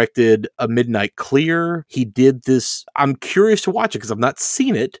 He directed A Midnight Clear. He did this, I'm curious to watch it because I've not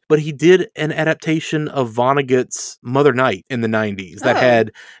seen it, but he did an adaptation of Vonnegut's Mother Night in the 90s that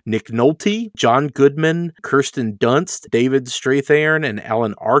had Nick Nolte, John Goodman, Kirsten Dunst, David Strathairn, and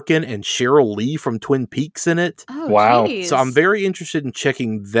Alan Arkin, and Cheryl Lee from Twin Peaks in it. Wow. Geez. So I'm very interested in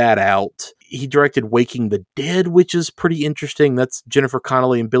checking that out. He directed Waking the Dead, which is pretty interesting. That's Jennifer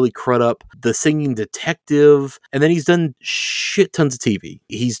Connelly and Billy Crudup. The Singing Detective. And then he's done shit tons of TV.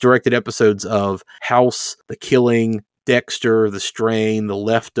 He's directed episodes of House, The Killing, Dexter, The Strain, The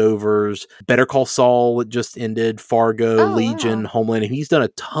Leftovers, Better Call Saul, it just ended, Fargo, Legion, Homeland. And he's done a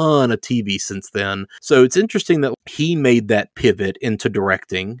ton of TV since then. So it's interesting that he made that pivot into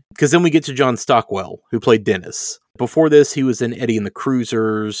directing, because then we get to John Stockwell, who played Dennis. Before this, he was in Eddie and the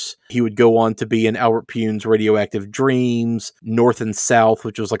Cruisers. He would go on to be in Albert Pune's Radioactive Dreams, North and South,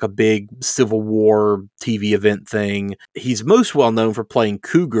 which was like a big Civil War TV event thing. He's most well known for playing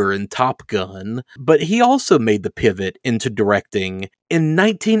Cougar in Top Gun, but he also made the pivot into directing in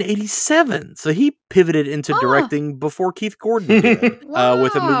 1987. So he pivoted into directing before Keith Gordon did,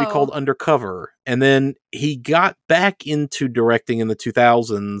 with a movie called Undercover. And then he got back into directing in the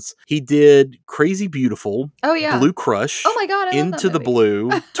 2000s. He did Crazy Beautiful, Blue Crush, oh my God, Into the Blue,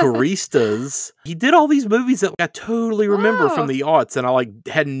 Touristas. He did all these movies that I totally remember from the aughts, and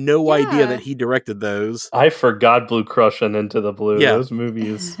I had no idea that he directed those. I forgot Blue Crush and Into the Blue. Those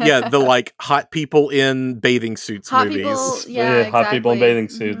movies. The hot people in bathing suits hot movies. People, hot people in bathing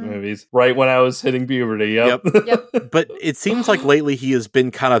suit movies. Right when I was hitting puberty. Yep. But it seems like lately he has been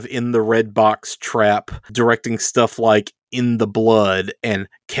kind of in the red box trap, directing stuff like In the Blood and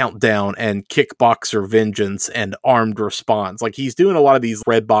Countdown and Kickboxer Vengeance and Armed Response. He's doing a lot of these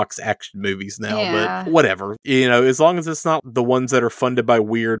red box action movies now, but whatever. As long as it's not the ones that are funded by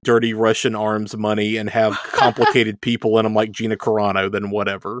weird, dirty Russian arms money and have complicated people in them like Gina Carano, then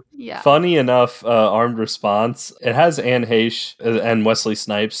whatever. Yeah. Funny enough, Armed Response, it has Anne Heche and Wesley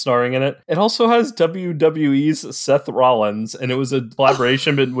Snipes starring in it. It also has WWE's Seth Rollins, and it was a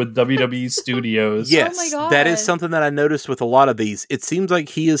collaboration with WWE Studios. Yes, oh my God. That is something that I noticed with a lot of these. It seems like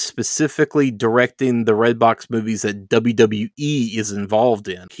he is specifically directing the red box movies that WWE is involved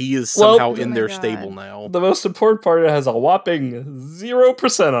in. He is somehow in their stable now. The most important part, it has a whopping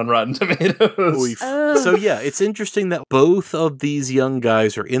 0% on Rotten Tomatoes. So yeah, it's interesting that both of these young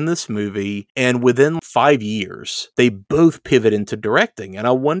guys are in this movie, and within 5 years, they both pivot into directing. And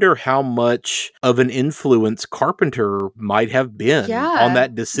I wonder how much of an influence Carpenter might have been on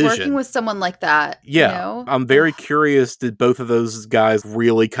that decision. Working with someone like that. Yeah. I'm very curious, did both of those guys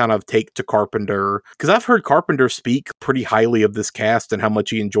really kind of take to Carpenter? Because I've heard Carpenter speak pretty highly of this cast and how much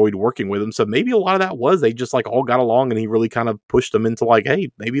he enjoyed working with them. So maybe a lot of that was they just all got along, and he really kind of pushed them into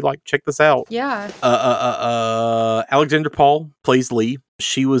hey, maybe check this out. Yeah. Alexandra Paul plays Lee.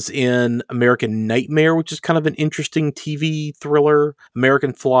 She was in American Nightmare, which is kind of an interesting TV thriller.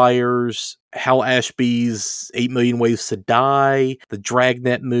 American Flyers, Hal Ashby's 8 Million Ways to Die, the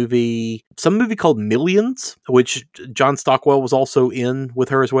Dragnet movie, some movie called Millions, which John Stockwell was also in with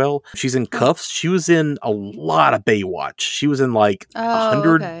her as well. She's in Cuffs. She was in a lot of Baywatch. She was in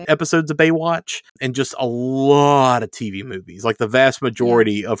 100 episodes of Baywatch and just a lot of TV movies. The vast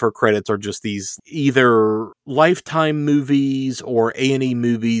majority of her credits are just these either Lifetime movies or A&E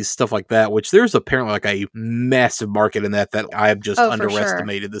movies, stuff like that, which there's apparently a massive market in that I have just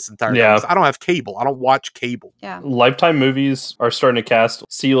underestimated this entire time. I don't have cable. I don't watch cable. Yeah. Lifetime movies are starting to cast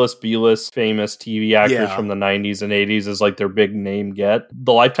C-list, B-list, famous TV actors from the 90s and 80s as their big name get.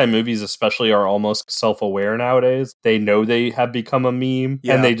 The Lifetime movies especially are almost self-aware nowadays. They know they have become a meme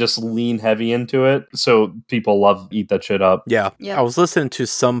and they just lean heavy into it. So people eat that shit up. Yeah. Yep. I was listening to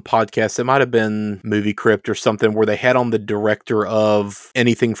some podcast. It might have been Movie Crypt or something where they had on the director of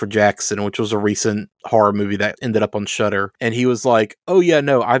Anything for Jackson, which was a recent horror movie that ended up on Shudder. And he was like, oh yeah,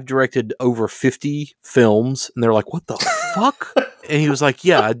 no, I've directed over 50 films. And they're like, what the fuck? And he was like,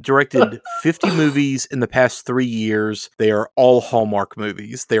 yeah, I directed 50 movies in the past 3 years. They are all Hallmark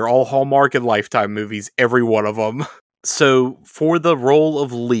movies. They are all Hallmark and Lifetime movies, every one of them. So for the role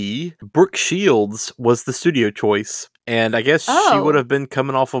of Lee, Brooke Shields was the studio choice. And I guess she would have been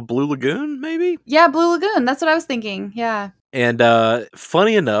coming off of Blue Lagoon, maybe? Yeah, Blue Lagoon. That's what I was thinking. Yeah. And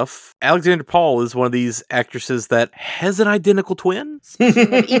funny enough, Alexandra Paul is one of these actresses that has an identical twin.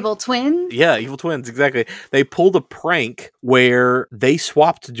 Evil twins? Yeah, evil twins, exactly. They pulled a prank where they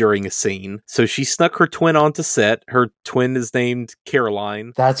swapped during a scene. So she snuck her twin onto set. Her twin is named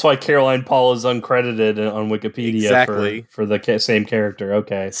Caroline. That's why Caroline Paul is uncredited on Wikipedia for the same character.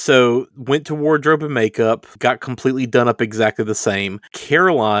 Okay. So went to wardrobe and makeup, got completely done up exactly the same.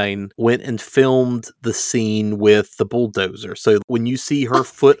 Caroline went and filmed the scene with the bulldozer. So when you see her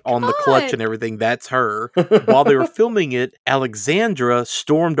foot on the clutch and everything, that's her. While they were filming it, Alexandra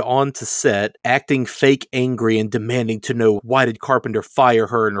stormed onto set, acting fake angry and demanding to know why did Carpenter fire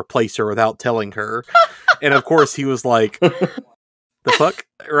her and replace her without telling her. And of course, he was like, the fuck?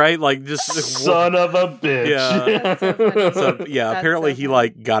 right? Like just son of a bitch. Yeah. So yeah, apparently he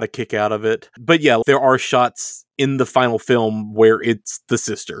like got a kick out of it. But yeah, there are shots in the final film where it's the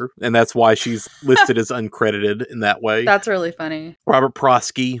sister, and that's why she's listed as uncredited in that way. That's really funny. Robert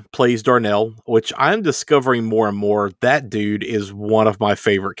Prosky plays Darnell, which I'm discovering more and more. That dude is one of my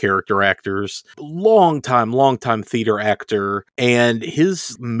favorite character actors. Long time theater actor, and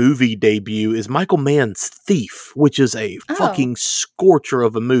his movie debut is Michael Mann's Thief, which is a fucking scorcher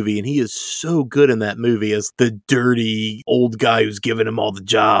of a movie, and he is so good in that movie as the dirty old guy who's giving him all the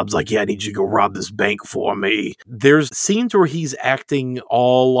jobs, like, yeah, I need you to go rob this bank for me. There's scenes where he's acting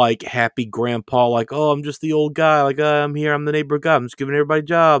all like happy grandpa, like, oh, I'm just the old guy, like, I'm here, I'm the neighborhood guy, I'm just giving everybody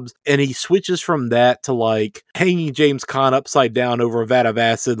jobs. And he switches from that to like hanging James Caan upside down over a vat of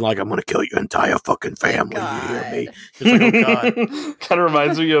acid, like, I'm gonna kill your entire fucking family. You hear me? It's like, oh god. Kind of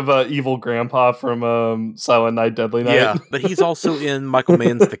reminds me of Evil Grandpa from Silent Night, Deadly Night. Yeah, but he's also in Michael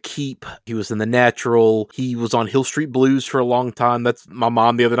Mann's The Keep. He was in The Natural. He was on Hill Street Blues for a long time. That's my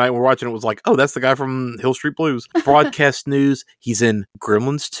mom the other night when we were watching it was like, oh, that's the guy from Hill Street Blues. Broadcast News. He's in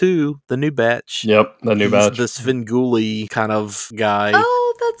Gremlins 2, the new batch. Yep, the new batch. The Svengoolie kind of guy.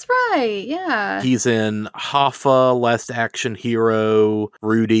 Oh, that's right. Yeah. He's in Hoffa, Last Action Hero,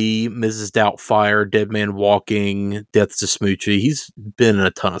 Rudy, Mrs. Doubtfire, Dead Man Walking, Death to Smoochie. He's been in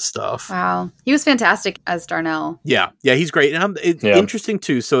a ton of stuff. Wow. He was fantastic as Darnell. Yeah, he's great. And it's interesting,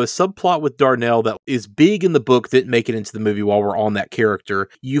 too. So a subplot with Darnell that is big in the book didn't make it into the movie while we're on that character.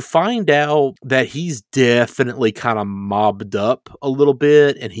 You find out that he's definitely kind of mobbed up a little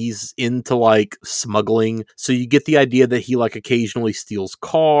bit, and he's into, like, smuggling. So you get the idea that he, like, occasionally steals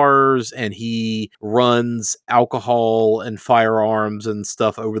cars, and he runs alcohol and firearms and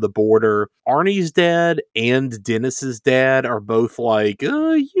stuff over the border. Arnie's dad and Dennis's dad are both like,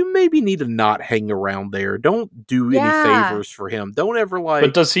 you maybe need to not hang around there. Don't do any favors for him. Don't ever like...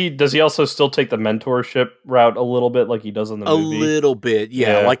 But does he also still take the mentorship route a little bit like he does in the movie? A little bit,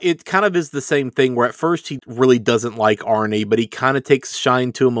 yeah. Like, it kind of is the same thing where at first he really doesn't like Arnie, but he kind of takes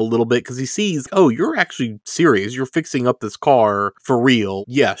shine to him a little bit because he sees, oh, you're actually serious. You're fixing up this car for real.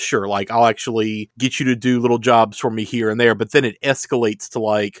 Yeah, sure. Like, I'll actually get you to do little jobs for me here and there. But then it escalates to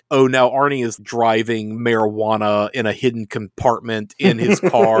like, oh, now Arnie is driving marijuana in a hidden compartment in his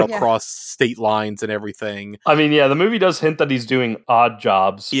car across state lines and everything. I mean, yeah, the movie does hint that he's doing odd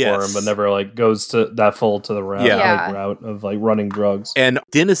jobs for him, but never like goes to that full to the route, route of like running drugs. And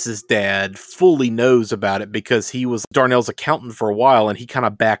Dennis's dad fully knows about it because he was Darnell's accountant for a while, and he kind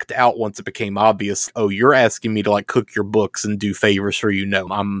of backed out once it became obvious, oh, you're asking me to like cook your books and do favors for you. No,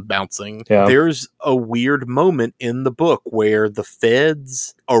 I'm bouncing. Yeah. There's a weird moment in the book where the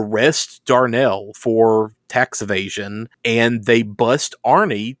feds arrest Darnell for tax evasion, and they bust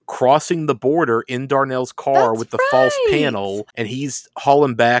Arnie crossing the border in Darnell's car with the false panel, and he's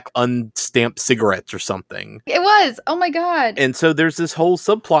hauling back unstamped cigarettes or something. It was. Oh my god. And so there's this whole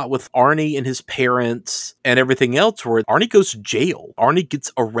subplot with Arnie and his parents and everything else where Arnie goes to jail. Arnie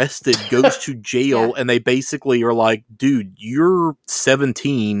gets arrested, goes to jail, and they basically are like, dude, you're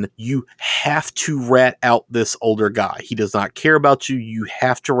 17. You have to rat out this older guy. He does not care about you. You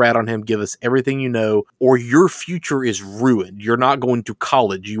have to rat on him. Give us everything you know, or your future is ruined. You're not going to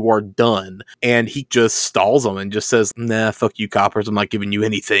college. You are done. And he just stalls them and just says, nah, fuck you coppers. I'm not giving you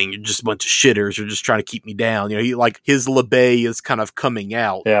anything. You're just a bunch of shitters. You're just trying to keep me down. You know, he like his LeBay is kind of coming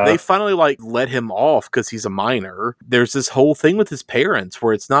out. Yeah. They finally like let him off because he's a minor. There's this whole thing with his parents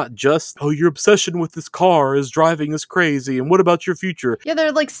where it's not just, oh, your obsession with this car is driving us crazy. And what about your future? Yeah,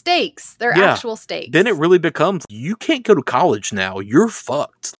 they're like stakes. They're actual stakes. Then it really becomes, you can't go to college now. You're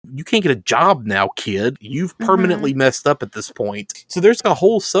fucked. You can't get a job now, kid. You've permanently messed up at this point. So there's a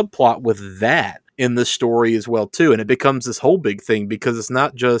whole subplot with that in the story as well too, and it becomes this whole big thing because it's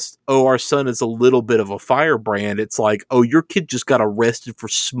not just, oh, our son is a little bit of a firebrand. It's like, oh, your kid just got arrested for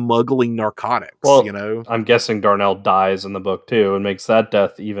smuggling narcotics. Well, you know, I'm guessing Darnell dies in the book too, and makes that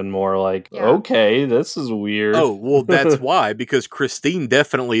death even more like, okay, this is weird. Oh, well, that's why, because Christine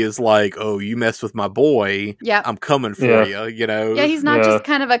definitely is like, oh, you mess with my boy, I'm coming for you, you know. Yeah, he's not just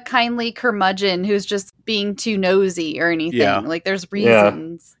kind of a kindly curmudgeon who's just being too nosy or anything. Like, there's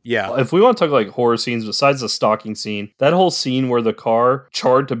reasons. Yeah. If we want to talk like horror scenes besides the stalking scene, that whole scene where the car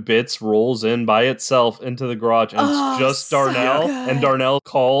charred to bits rolls in by itself into the garage and it's just Darnell, and Darnell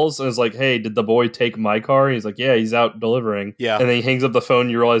calls and is like, hey, did the boy take my car? And he's like, yeah, he's out delivering. Yeah. And then he hangs up the phone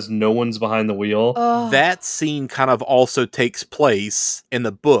and you realize no one's behind the wheel. That scene kind of also takes place in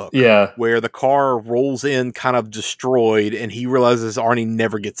the book, where the car rolls in kind of destroyed and he realizes Arnie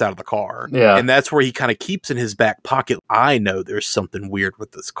never gets out of the car. And that's where he kind of keeps in his back pocket, I know there's something weird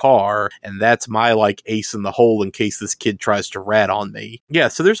with this car, and that's my like ace in the hole in case this kid tries to rat on me. Yeah,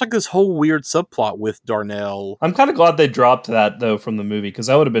 so there's like this whole weird subplot with Darnell. I'm kind of glad they dropped that though from the movie because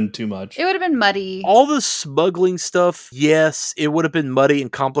that would have been too much. It would have been muddy. All the smuggling stuff, yes, it would have been muddy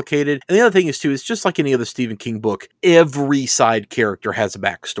and complicated. And the other thing is too, it's just like any other Stephen King book. Every side character has a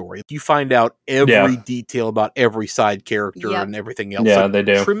backstory. You find out every detail about every side character and everything else. Yeah, like, they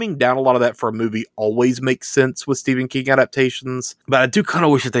do. Trimming down a lot of that for a movie always makes sense with Stephen King adaptations. But I do kind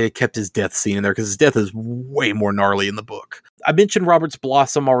of wish that they had kept his death scene in there because his death is way more gnarly in the book. I mentioned Roberts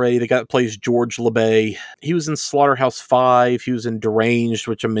Blossom already, the guy that plays George LeBay. He was in Slaughterhouse 5. He was in Deranged,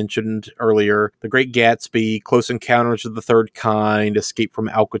 which I mentioned earlier. The Great Gatsby, Close Encounters of the Third Kind, Escape from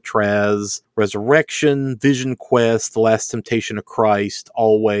Alcatraz, Resurrection, Vision Quest, The Last Temptation of Christ,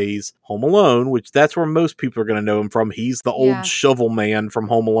 Always, Home Alone, which that's where most people are going to know him from. He's the old shovel man from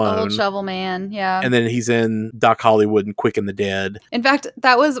Home Alone. Old shovel man, yeah. And then he's in Doc Hollywood and Quick and the Dead. In fact,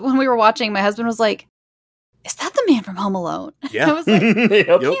 that was when we were watching, my husband was like, is that the man from Home Alone? Yeah. I was like,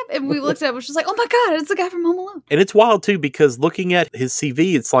 and we looked at it, and was just like, oh my God, it's the guy from Home Alone. And it's wild too, because looking at his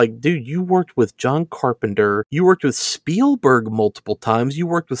CV, it's like, dude, you worked with John Carpenter, you worked with Spielberg multiple times, you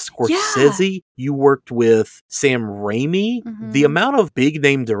worked with Scorsese, you worked with Sam Raimi. Mm-hmm. The amount of big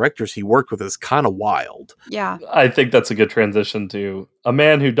name directors he worked with is kind of wild. Yeah. I think that's a good transition to a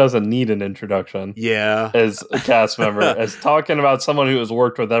man who doesn't need an introduction. Yeah. As a cast member, as talking about someone who has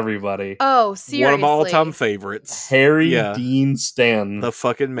worked with everybody. Oh, seriously. One of my all-time favorites. Harry Dean Stanton. The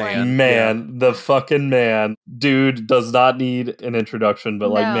fucking man. The fucking man. Dude does not need an introduction,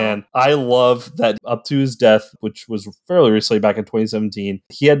 but like, man, I love that up to his death, which was fairly recently back in 2017,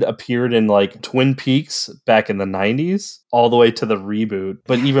 he had appeared in like Twin Peaks back in the 90s, all the way to the reboot.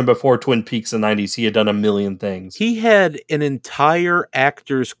 But even before Twin Peaks in the 90s, he had done a million things. He had an entire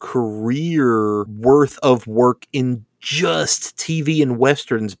actor's career worth of work in just TV and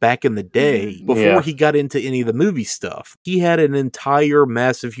Westerns back in the day before he got into any of the movie stuff. He had an entire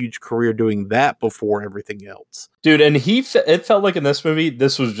massive, huge career doing that before everything else. Dude, and it felt like in this movie,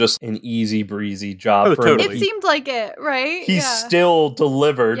 this was just an easy breezy job for him. It seemed like it, right? He still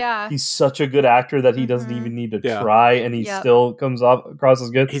delivered. Yeah. He's such a good actor that he doesn't even need to try, and he still comes across as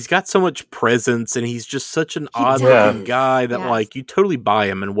good. He's got so much presence, and he's just such an odd-looking guy that, like, you totally buy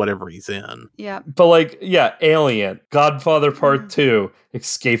him in whatever he's in. Yeah. But, like, Alien, Godfather Part 2,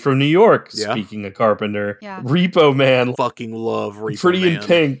 Escape from New York, speaking of Carpenter, Repo Man. Fucking love Repo Pretty Man. in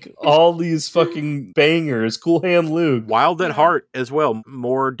Pink, all these fucking bangers, Cool Hand Luke. Wild at Heart as well,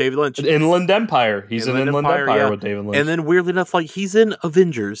 more David Lynch. Inland Empire. He's in Inland Empire with David Lynch. And then weirdly enough, like, he's in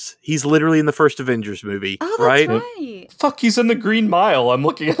Avengers. He's literally in the first Avengers movie. Oh, that's right. Fuck, he's in the Green Mile. I'm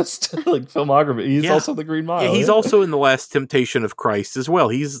looking at like filmography. He's also in the Green Mile. Yeah, he's also in The Last Temptation of Christ as well.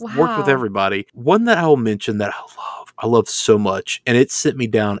 He's worked with everybody. One that I will mention that I love so much, and it sent me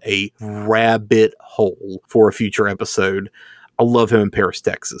down a rabbit hole for a future episode. I love him in Paris,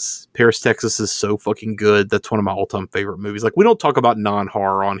 Texas. Paris, Texas is so fucking good. That's one of my all-time favorite movies. Like, we don't talk about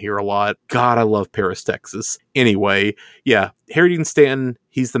non-horror on here a lot. God, I love Paris, Texas. Anyway, Harry Dean Stanton,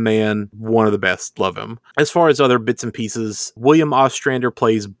 he's the man. One of the best. Love him. As far as other bits and pieces, William Ostrander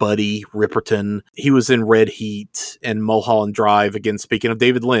plays Buddy Ripperton. He was in Red Heat and Mulholland Drive. Again, speaking of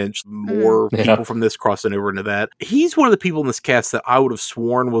David Lynch, more people from this crossing over into that. He's one of the people in this cast that I would have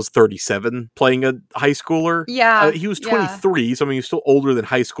sworn was 37, playing a high schooler. Yeah. He was 23, so I mean, he's still older than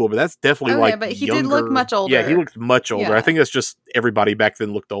high school, but that's definitely but he younger. did look much older. Yeah, he looked much older. Yeah. I think that's just everybody back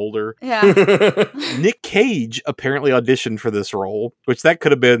then looked older. Yeah. Nick Cage apparently auditioned for this role, which that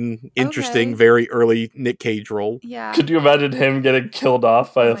could have been interesting. Very early Nick Cage role. Yeah. Could you imagine him getting killed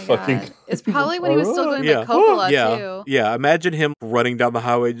off by a fucking... God. It's probably when he was still going to Coppola, too. Yeah, imagine him running down the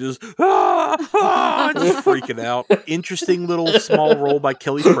highway just, just freaking out. Interesting little small role by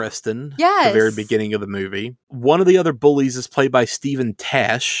Kelly Preston. Yes. At the very beginning of the movie. One of the other bullies is played by Stephen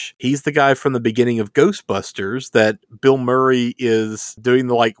Tash. He's the guy from the beginning of Ghostbusters that Bill Murray is doing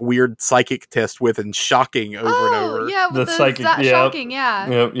the like weird psychic test with and shocking over and over. Yeah, with the psychic, shocking,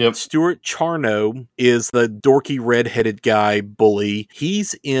 Yep. Stuart Charno is the dorky redheaded guy bully.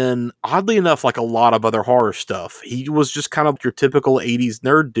 He's in, oddly enough, like a lot of other horror stuff. He was just kind of your typical 80s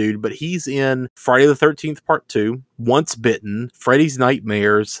nerd dude, but he's in Friday the 13th Part 2, Once Bitten, Freddy's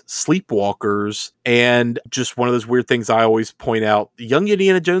Nightmares, Sleepwalkers, and just one of those weird things I always point out, Young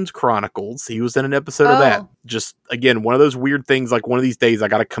Indiana Jones Chronicles. He was in an episode of that. Just, again, one of those weird things, like one of these days I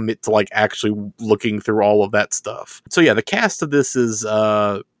gotta commit to like actually looking through all of that stuff. So yeah, the cast of this is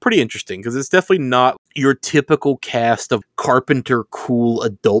pretty interesting because it's definitely not your typical cast of carpenter cool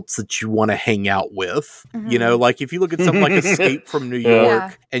adults that you want to hang out with. You know, like if you look at something like Escape from New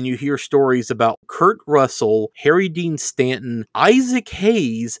York and you hear stories about Kurt Russell, Harry Dean Stanton, Isaac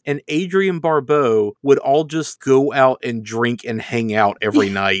Hayes, and Adrienne Barbeau would all just go out and drink and hang out every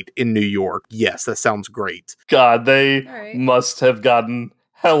night in New York. Yes, that sounds great. God, they must have gotten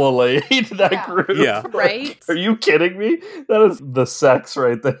hella laid, that group. Yeah. Right? Are you kidding me? That is the sex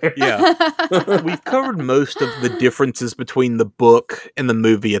right there. Yeah. We've covered most of the differences between the book and the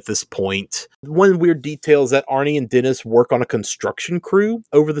movie at this point. One weird detail is that Arnie and Dennis work on a construction crew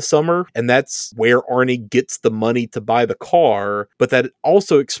over the summer, and that's where Arnie gets the money to buy the car, but that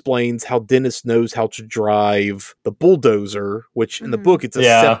also explains how Dennis knows how to drive the bulldozer, which in the book it's a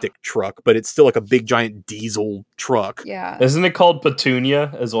septic truck, but it's still like a big giant diesel truck. Yeah. Isn't it called Petunia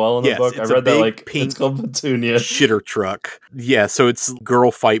as well in the book? I read that like pink it's called Petunia. Shitter truck. Yeah, so it's girl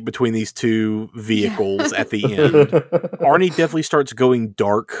fight between these two vehicles at the end. Arnie definitely starts going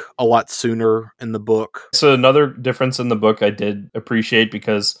dark a lot sooner in the book. So another difference in the book I did appreciate,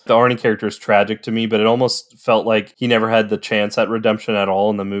 because the Arnie character is tragic to me, but it almost felt like he never had the chance at redemption at all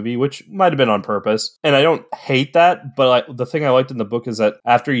in the movie, which might have been on purpose. And I don't hate that, but the thing I liked in the book is that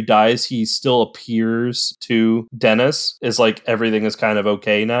after he dies, he still appears to Dennis, is like everything is kind of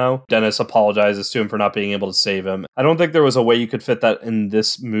okay now. Dennis apologizes to him for not being able to save him. I don't think there was a way you could fit that in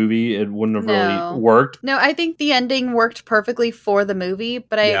this movie. It wouldn't have really worked. No, I think the ending worked perfectly for the movie,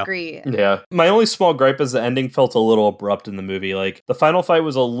 but I agree. Yeah. My only small gripe is the ending felt a little abrupt in the movie. Like, the final fight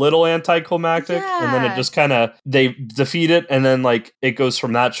was a little anticlimactic, and then it just kind of, they defeat it, and then like it goes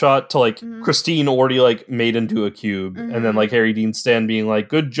from that shot to like Christine already like made into a cube, and then like Harry Dean Stanton being like,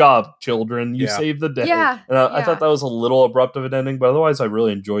 "Good job, children, you saved the day." And I thought that was a little abrupt of an ending, but otherwise I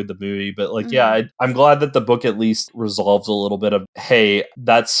really enjoyed the movie. But like, I'm glad that the book at least resolves a little bit of, hey,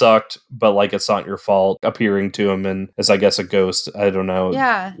 that sucked, but like it's not your fault, appearing to him and as I guess a ghost. I don't know.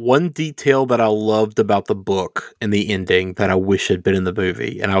 Yeah. One detail that I loved about the book and the ending that I wish had been in the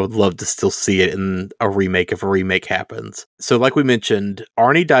movie, and I would love to still see it in a remake if a remake happens. So like we mentioned,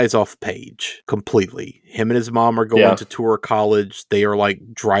 Arnie dies off page completely. Him and his mom are going to tour college. They are like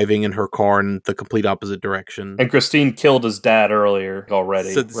driving in her car in the complete opposite direction. And Christine killed his dad earlier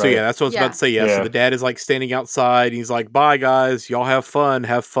already. So yeah, that's what I was about to say. So the dad is like standing outside. And he's like, "Bye guys, y'all have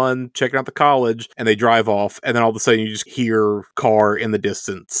fun checking out the college." And they drive off, and then all of a sudden you just hear car in the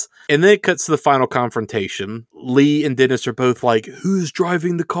distance. And then it cuts to the final confrontation. Lee and Dennis are both like, "Who's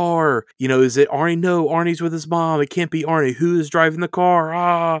driving the car? You know, is it Arnie? No, Arnie's with his mom. It can't be Arnie. Who is driving the car?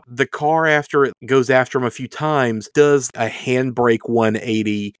 Ah." The car, after it goes after him a few times, does a handbrake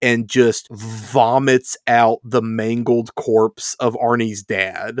 180 and just vomits out the mangled corpse of Arnie's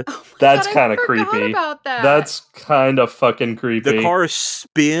dad. That's kind of creepy. That's kind of fucking creepy. The car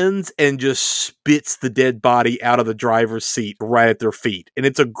spins and just spits the dead body out of the driver's seat right at their feet. And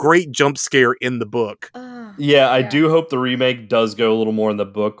it's a great jump scare in the book. I do hope the remake does go a little more in the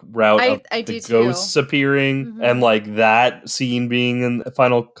book route of the ghosts appearing and like that scene being in the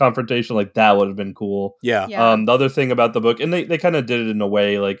final confrontation. Like that would have been cool. The other thing about the book, and they kind of did it in a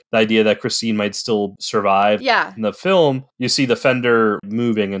way, like the idea that Christine might still survive. In the film, you see the fender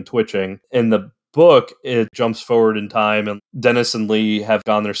moving and twitching. In the book, it jumps forward in time, and Dennis and Lee have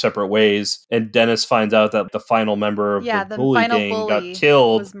gone their separate ways, and Dennis finds out that the final member of the bully gang got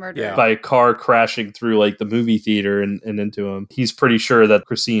killed by a car crashing through like the movie theater and into him. He's pretty sure that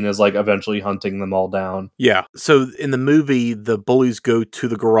Christine is like eventually hunting them all down. So in the movie, the bullies go to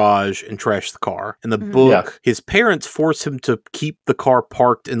the garage and trash the car. In the book, his parents force him to keep the car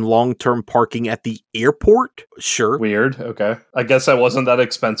parked in long-term parking at the airport. Sure. Weird. Okay. I guess that wasn't that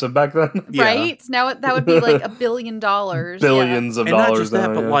expensive back then. Right? Now that would be like $1 billion. Billions of and dollars. Not just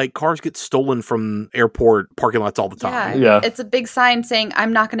that, but like cars get stolen from airport parking lots all the time. It's a big sign saying,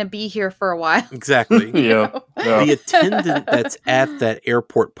 "I'm not going to be here for a while." Exactly. The attendant that's at that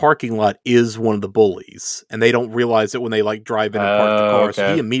airport parking lot is one of the bullies, and they don't realize it when they like drive in and park the car.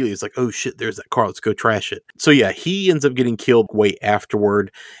 So he immediately is like, "Oh shit, there's that car. Let's go trash it." So he ends up getting killed way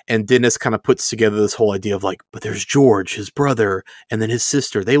afterward, and Dennis kind of puts together this whole idea of like, but there's George, his brother, and then his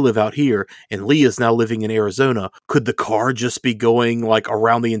sister. They live out here, and Lee is now living in Arizona. Could the car just be going like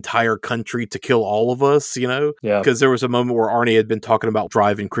around the entire country to kill all of us, you know? Because there was a moment where Arnie had been talking about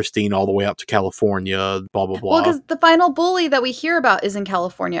driving Christine all the way out to California, blah, blah, blah. Well, because the final bully that we hear about is in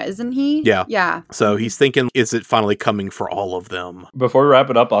California, isn't he? Yeah. So he's thinking, is it finally coming for all of them? Before we wrap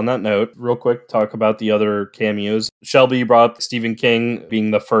it up on that note, real quick, talk about the other cameos. Shelby brought up Stephen King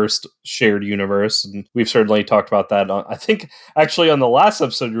being the first shared universe, and we've certainly talked about that. I think actually on the last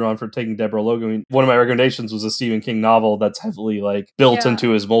episode you're on for Taking Deborah Logan, book. I mean, one of my recommendations was a Stephen King novel that's heavily like built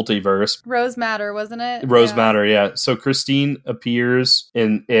into his multiverse. Rose Matter, wasn't it? Rose Matter, yeah. So Christine appears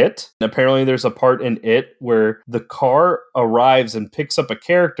in it. And apparently there's a part in it where the car arrives and picks up a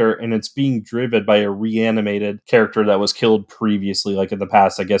character and it's being driven by a reanimated character that was killed previously, like in the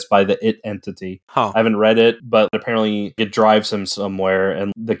past, I guess, by the It entity. I haven't read it, but apparently it drives him somewhere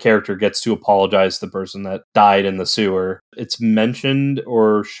and the character gets to apologize to the person that died in the sewer. It's mentioned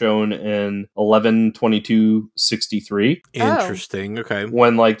or shown in 11/22/63. Interesting. Okay.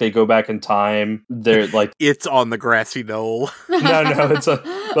 When like they go back in time, they're like it's on the grassy knoll. no, it's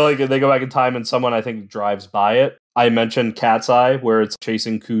like they go back in time and someone I think drives by it. I mentioned Cat's Eye, where it's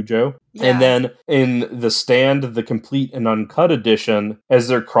chasing Cujo. Yeah. And then in The Stand, the complete and uncut edition, as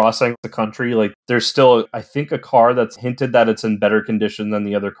they're crossing the country, like there's still, I think, a car that's hinted that it's in better condition than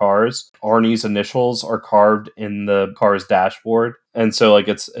the other cars. Arnie's initials are carved in the car's dashboard. And so like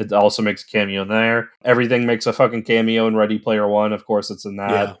it also makes a cameo there. Everything makes a fucking cameo in Ready Player One. Of course, it's in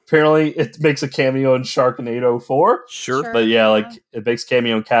that. Yeah. Apparently, it makes a cameo in Sharknado 4. Sure. But yeah, like it makes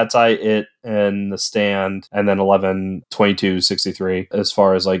cameo in Cat's Eye, It, and The Stand, and then 11/22/63 as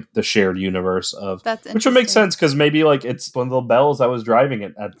far as like the shared universe of. That's which would make sense because maybe like it's one of the bells that was driving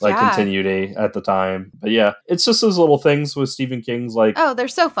it at like Continuity at the time. But yeah, it's just those little things with Stephen King's like. Oh, they're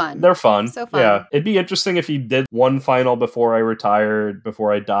so fun. They're fun. So fun. Yeah, it'd be interesting if he did one final Before I Retire,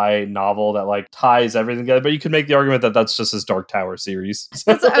 Before I Die novel that like ties everything together. But you could make the argument that that's just his Dark Tower series.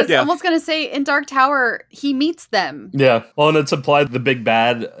 I was almost going to say in Dark Tower, he meets them. Yeah. Well, and it's implied the big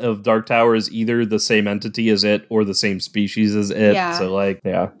bad of Dark Tower is either the same entity as it or the same species as it. Yeah. So like,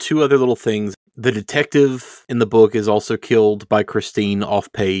 yeah. Two other little things. The detective in the book is also killed by Christine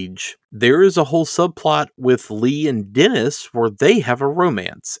off page. There is a whole subplot with Lee and Dennis where they have a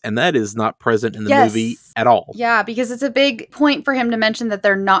romance, and that is not present in the movie at all. Yeah, because it's a big point for him to mention that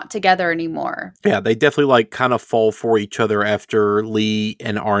they're not together anymore. Yeah, they definitely like kind of fall for each other after Lee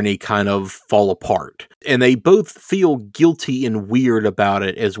and Arnie kind of fall apart. And they both feel guilty and weird about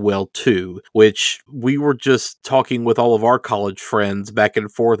it as well, too, which we were just talking with all of our college friends back and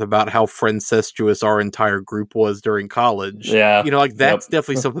forth about how friendcestuous our entire group was during college. Yeah. You know, like that's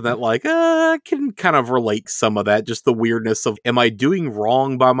definitely something that like, I can kind of relate some of that, just the weirdness of, am I doing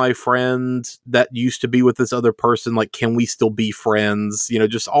wrong by my friend that used to be with this other person? Like, can we still be friends? You know,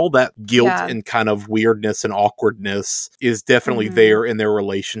 just all that guilt and kind of weirdness and awkwardness is definitely there in their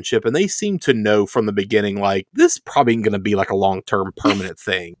relationship. And they seem to know from the beginning, like, this probably ain't going to be like a long-term permanent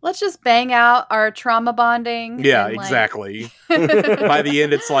thing. Let's just bang out our trauma bonding. Yeah, exactly. By the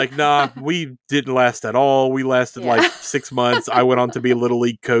end, it's like, nah, we didn't last at all. We lasted like 6 months. I went on to be a Little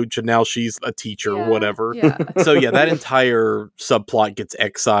League coach and now she's a teacher or whatever. Yeah. So yeah, that entire subplot gets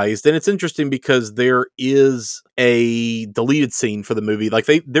excised. And it's interesting because there is a deleted scene for the movie. Like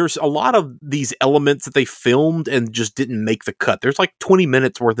there's a lot of these elements that they filmed and just didn't make the cut. There's like 20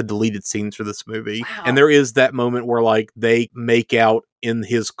 minutes worth of deleted scenes for this movie. Wow. And there is that moment where like they make out in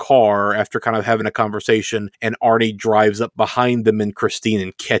his car after kind of having a conversation, and Arnie drives up behind them and Christine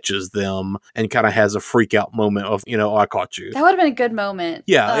and catches them and kind of has a freak out moment of, you know, I caught you. That would have been a good moment.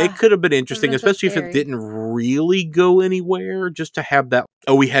 Yeah, it could have been interesting, especially if it didn't really go anywhere, just to have that,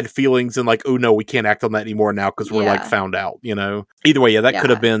 oh, we had feelings and like, oh no, we can't act on that anymore now because we're like found out, you know? Either way, that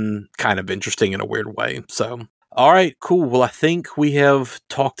could have been kind of interesting in a weird way. So... all right, cool. Well, I think we have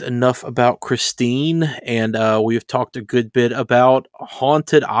talked enough about Christine, and we've talked a good bit about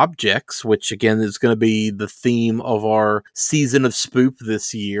haunted objects, which again is going to be the theme of our season of Spoop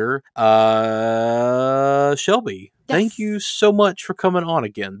this year. Shelby, thank you so much for coming on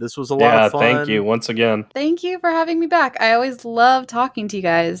again. This was a lot of fun. Thank you once again. Thank you for having me back. I always love talking to you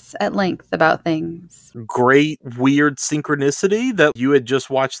guys at length about things. Great, weird synchronicity that you had just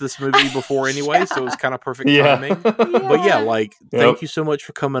watched this movie before anyway, so it was kind of perfect timing. But yeah, like, thank you so much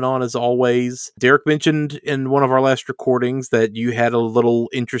for coming on as always. Derek mentioned in one of our last recordings that you had a little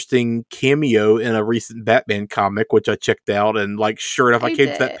interesting cameo in a recent Batman comic, which I checked out, and like, sure enough, I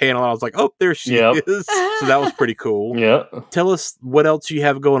came to that panel and I was like, oh, there she is. So that was pretty cool. Yeah. Tell us what else you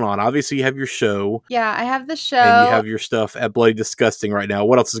have going on. Obviously, you have your show. Yeah, I have the show. And you have your stuff at Bloody Disgusting right now.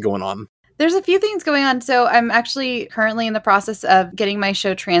 What else is going on? There's a few things going on. So I'm actually currently in the process of getting my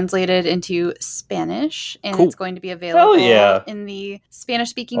show translated into Spanish, and it's going to be available in the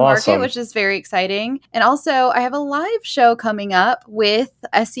Spanish-speaking market, which is very exciting. And also, I have a live show coming up with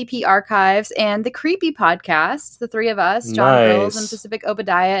SCP Archives and the Creepy Podcast. The three of us, John Grills and Pacific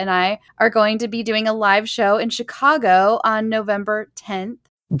Obadiah, and I are going to be doing a live show in Chicago on November 10th.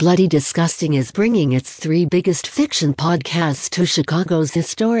 Bloody Disgusting is bringing its 3 biggest fiction podcasts to Chicago's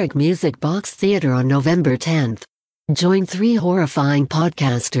historic Music Box Theater on November 10th. Join 3 horrifying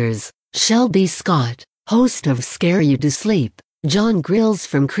podcasters, Shelby Scott, host of Scare You to Sleep, John Grills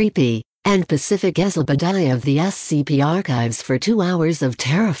from Creepy, and Pacific Ezebediah of the SCP Archives for 2 hours of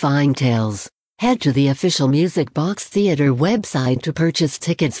terrifying tales. Head to the official Music Box Theater website to purchase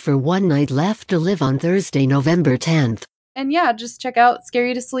tickets for One Night Left to Live on Thursday, November 10th. And yeah, just check out Scare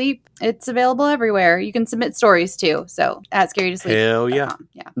You to Sleep. It's available everywhere. You can submit stories too. So at Scare You to Sleep. Hell yeah.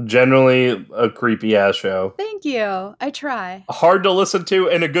 Yeah. Generally a creepy ass show. Thank you. I try. Hard to listen to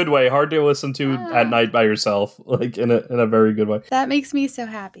in a good way. Hard to listen to at night by yourself, like in a very good way. That makes me so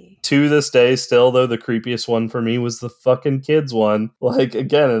happy. To this day, still though, the creepiest one for me was the fucking kids one. Like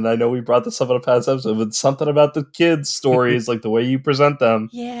again, and I know we brought this up in a past episode, but something about the kids stories, like the way you present them,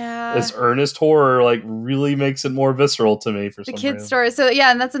 this earnest horror, like really makes it more visceral to me for some reason. The kids stories. So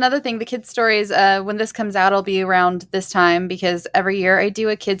yeah, and that's another thing. The kids stories. When this comes out, it'll be around this time because every year I do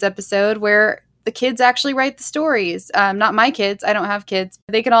a kids episode where the kids actually write the stories. Not my kids. I don't have kids.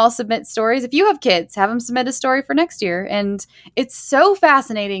 They can all submit stories. If you have kids, have them submit a story for next year. And it's so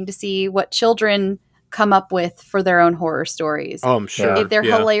fascinating to see what children come up with for their own horror stories. Oh, I'm sure. They're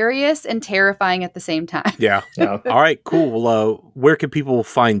hilarious and terrifying at the same time. Yeah. All right, cool. Well, where can people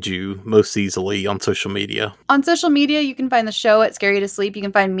find you most easily on social media? On social media, you can find the show at Scare You to Sleep. You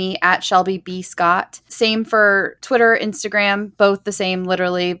can find me at Shelby B. Scott. Same for Twitter, Instagram, both the same,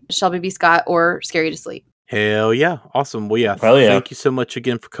 literally, Shelby B. Scott or Scare You to Sleep. Hell yeah. Awesome. Well, yeah. Thank you so much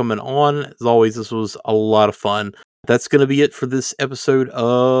again for coming on. As always, this was a lot of fun. That's going to be it for this episode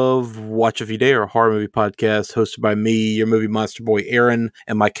of Watch If You Dare, a horror movie podcast hosted by me, your movie monster boy Aaron,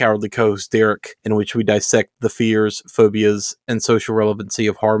 and my cowardly co-host Derek, in which we dissect the fears, phobias, and social relevancy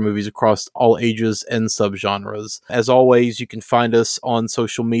of horror movies across all ages and subgenres. As always, you can find us on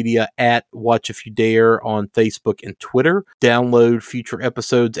social media at Watch If You Dare on Facebook and Twitter. Download future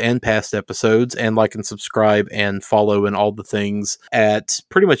episodes and past episodes, and like and subscribe and follow and all the things at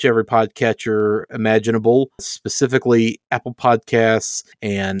pretty much every podcatcher imaginable, specifically Apple Podcasts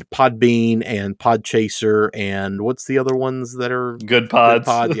and Podbean and Podchaser and what's the other ones that are Good Pods?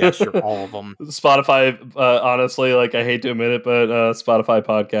 Yeah, sure, all of them. Spotify, honestly, like I hate to admit it, but Spotify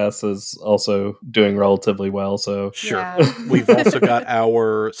Podcasts is also doing relatively well. So sure, we've also got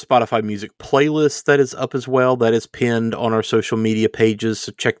our Spotify music playlist that is up as well. That is pinned on our social media pages.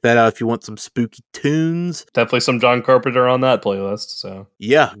 So check that out if you want some spooky tunes. Definitely some John Carpenter on that playlist. So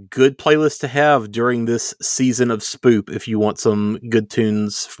yeah, good playlist to have during this season of Spoop if you want some good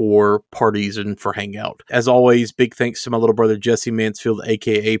tunes for parties and for hangout. As always, big thanks to my little brother Jesse Mansfield,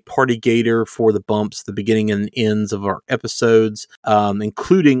 aka Party Gator, for the bumps, the beginning and ends of our episodes,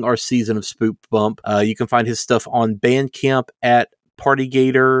 including our season of Spoop bump. You can find his stuff on Bandcamp at Party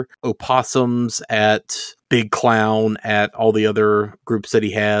Gator, Opossums at Big Clown, at all the other groups that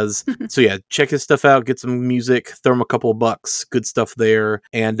he has. So yeah, check his stuff out, get some music, throw him a couple of bucks, good stuff there.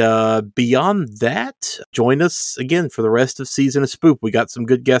 And beyond that, join us again for the rest of season of Spoop. We got some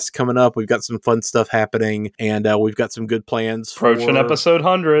good guests coming up, we've got some fun stuff happening, and we've got some good plans approaching episode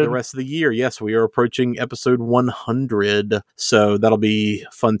 100 the rest of the year. Yes, we are approaching episode 100, so that'll be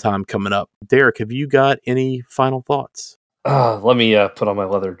a fun time coming up. Derek, have you got any final thoughts? Let me put on my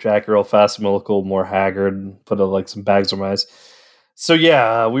leather jacket real fast. I'm a little more haggard and put like some bags on my eyes. So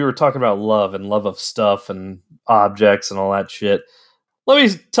yeah, we were talking about love and love of stuff and objects and all that shit. Let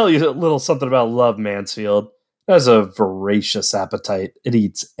me tell you a little something about love, Mansfield. It has a voracious appetite. It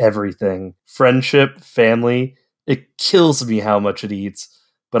eats everything. Friendship, family. It kills me how much it eats.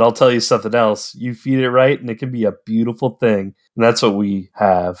 But I'll tell you something else. You feed it right and it can be a beautiful thing. And that's what we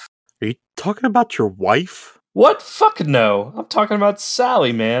have. Are you talking about your wife? What? Fuck no. I'm talking about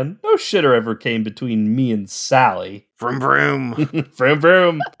Sally, man. No shitter ever came between me and Sally. Vroom vroom. Vroom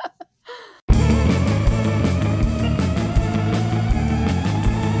vroom.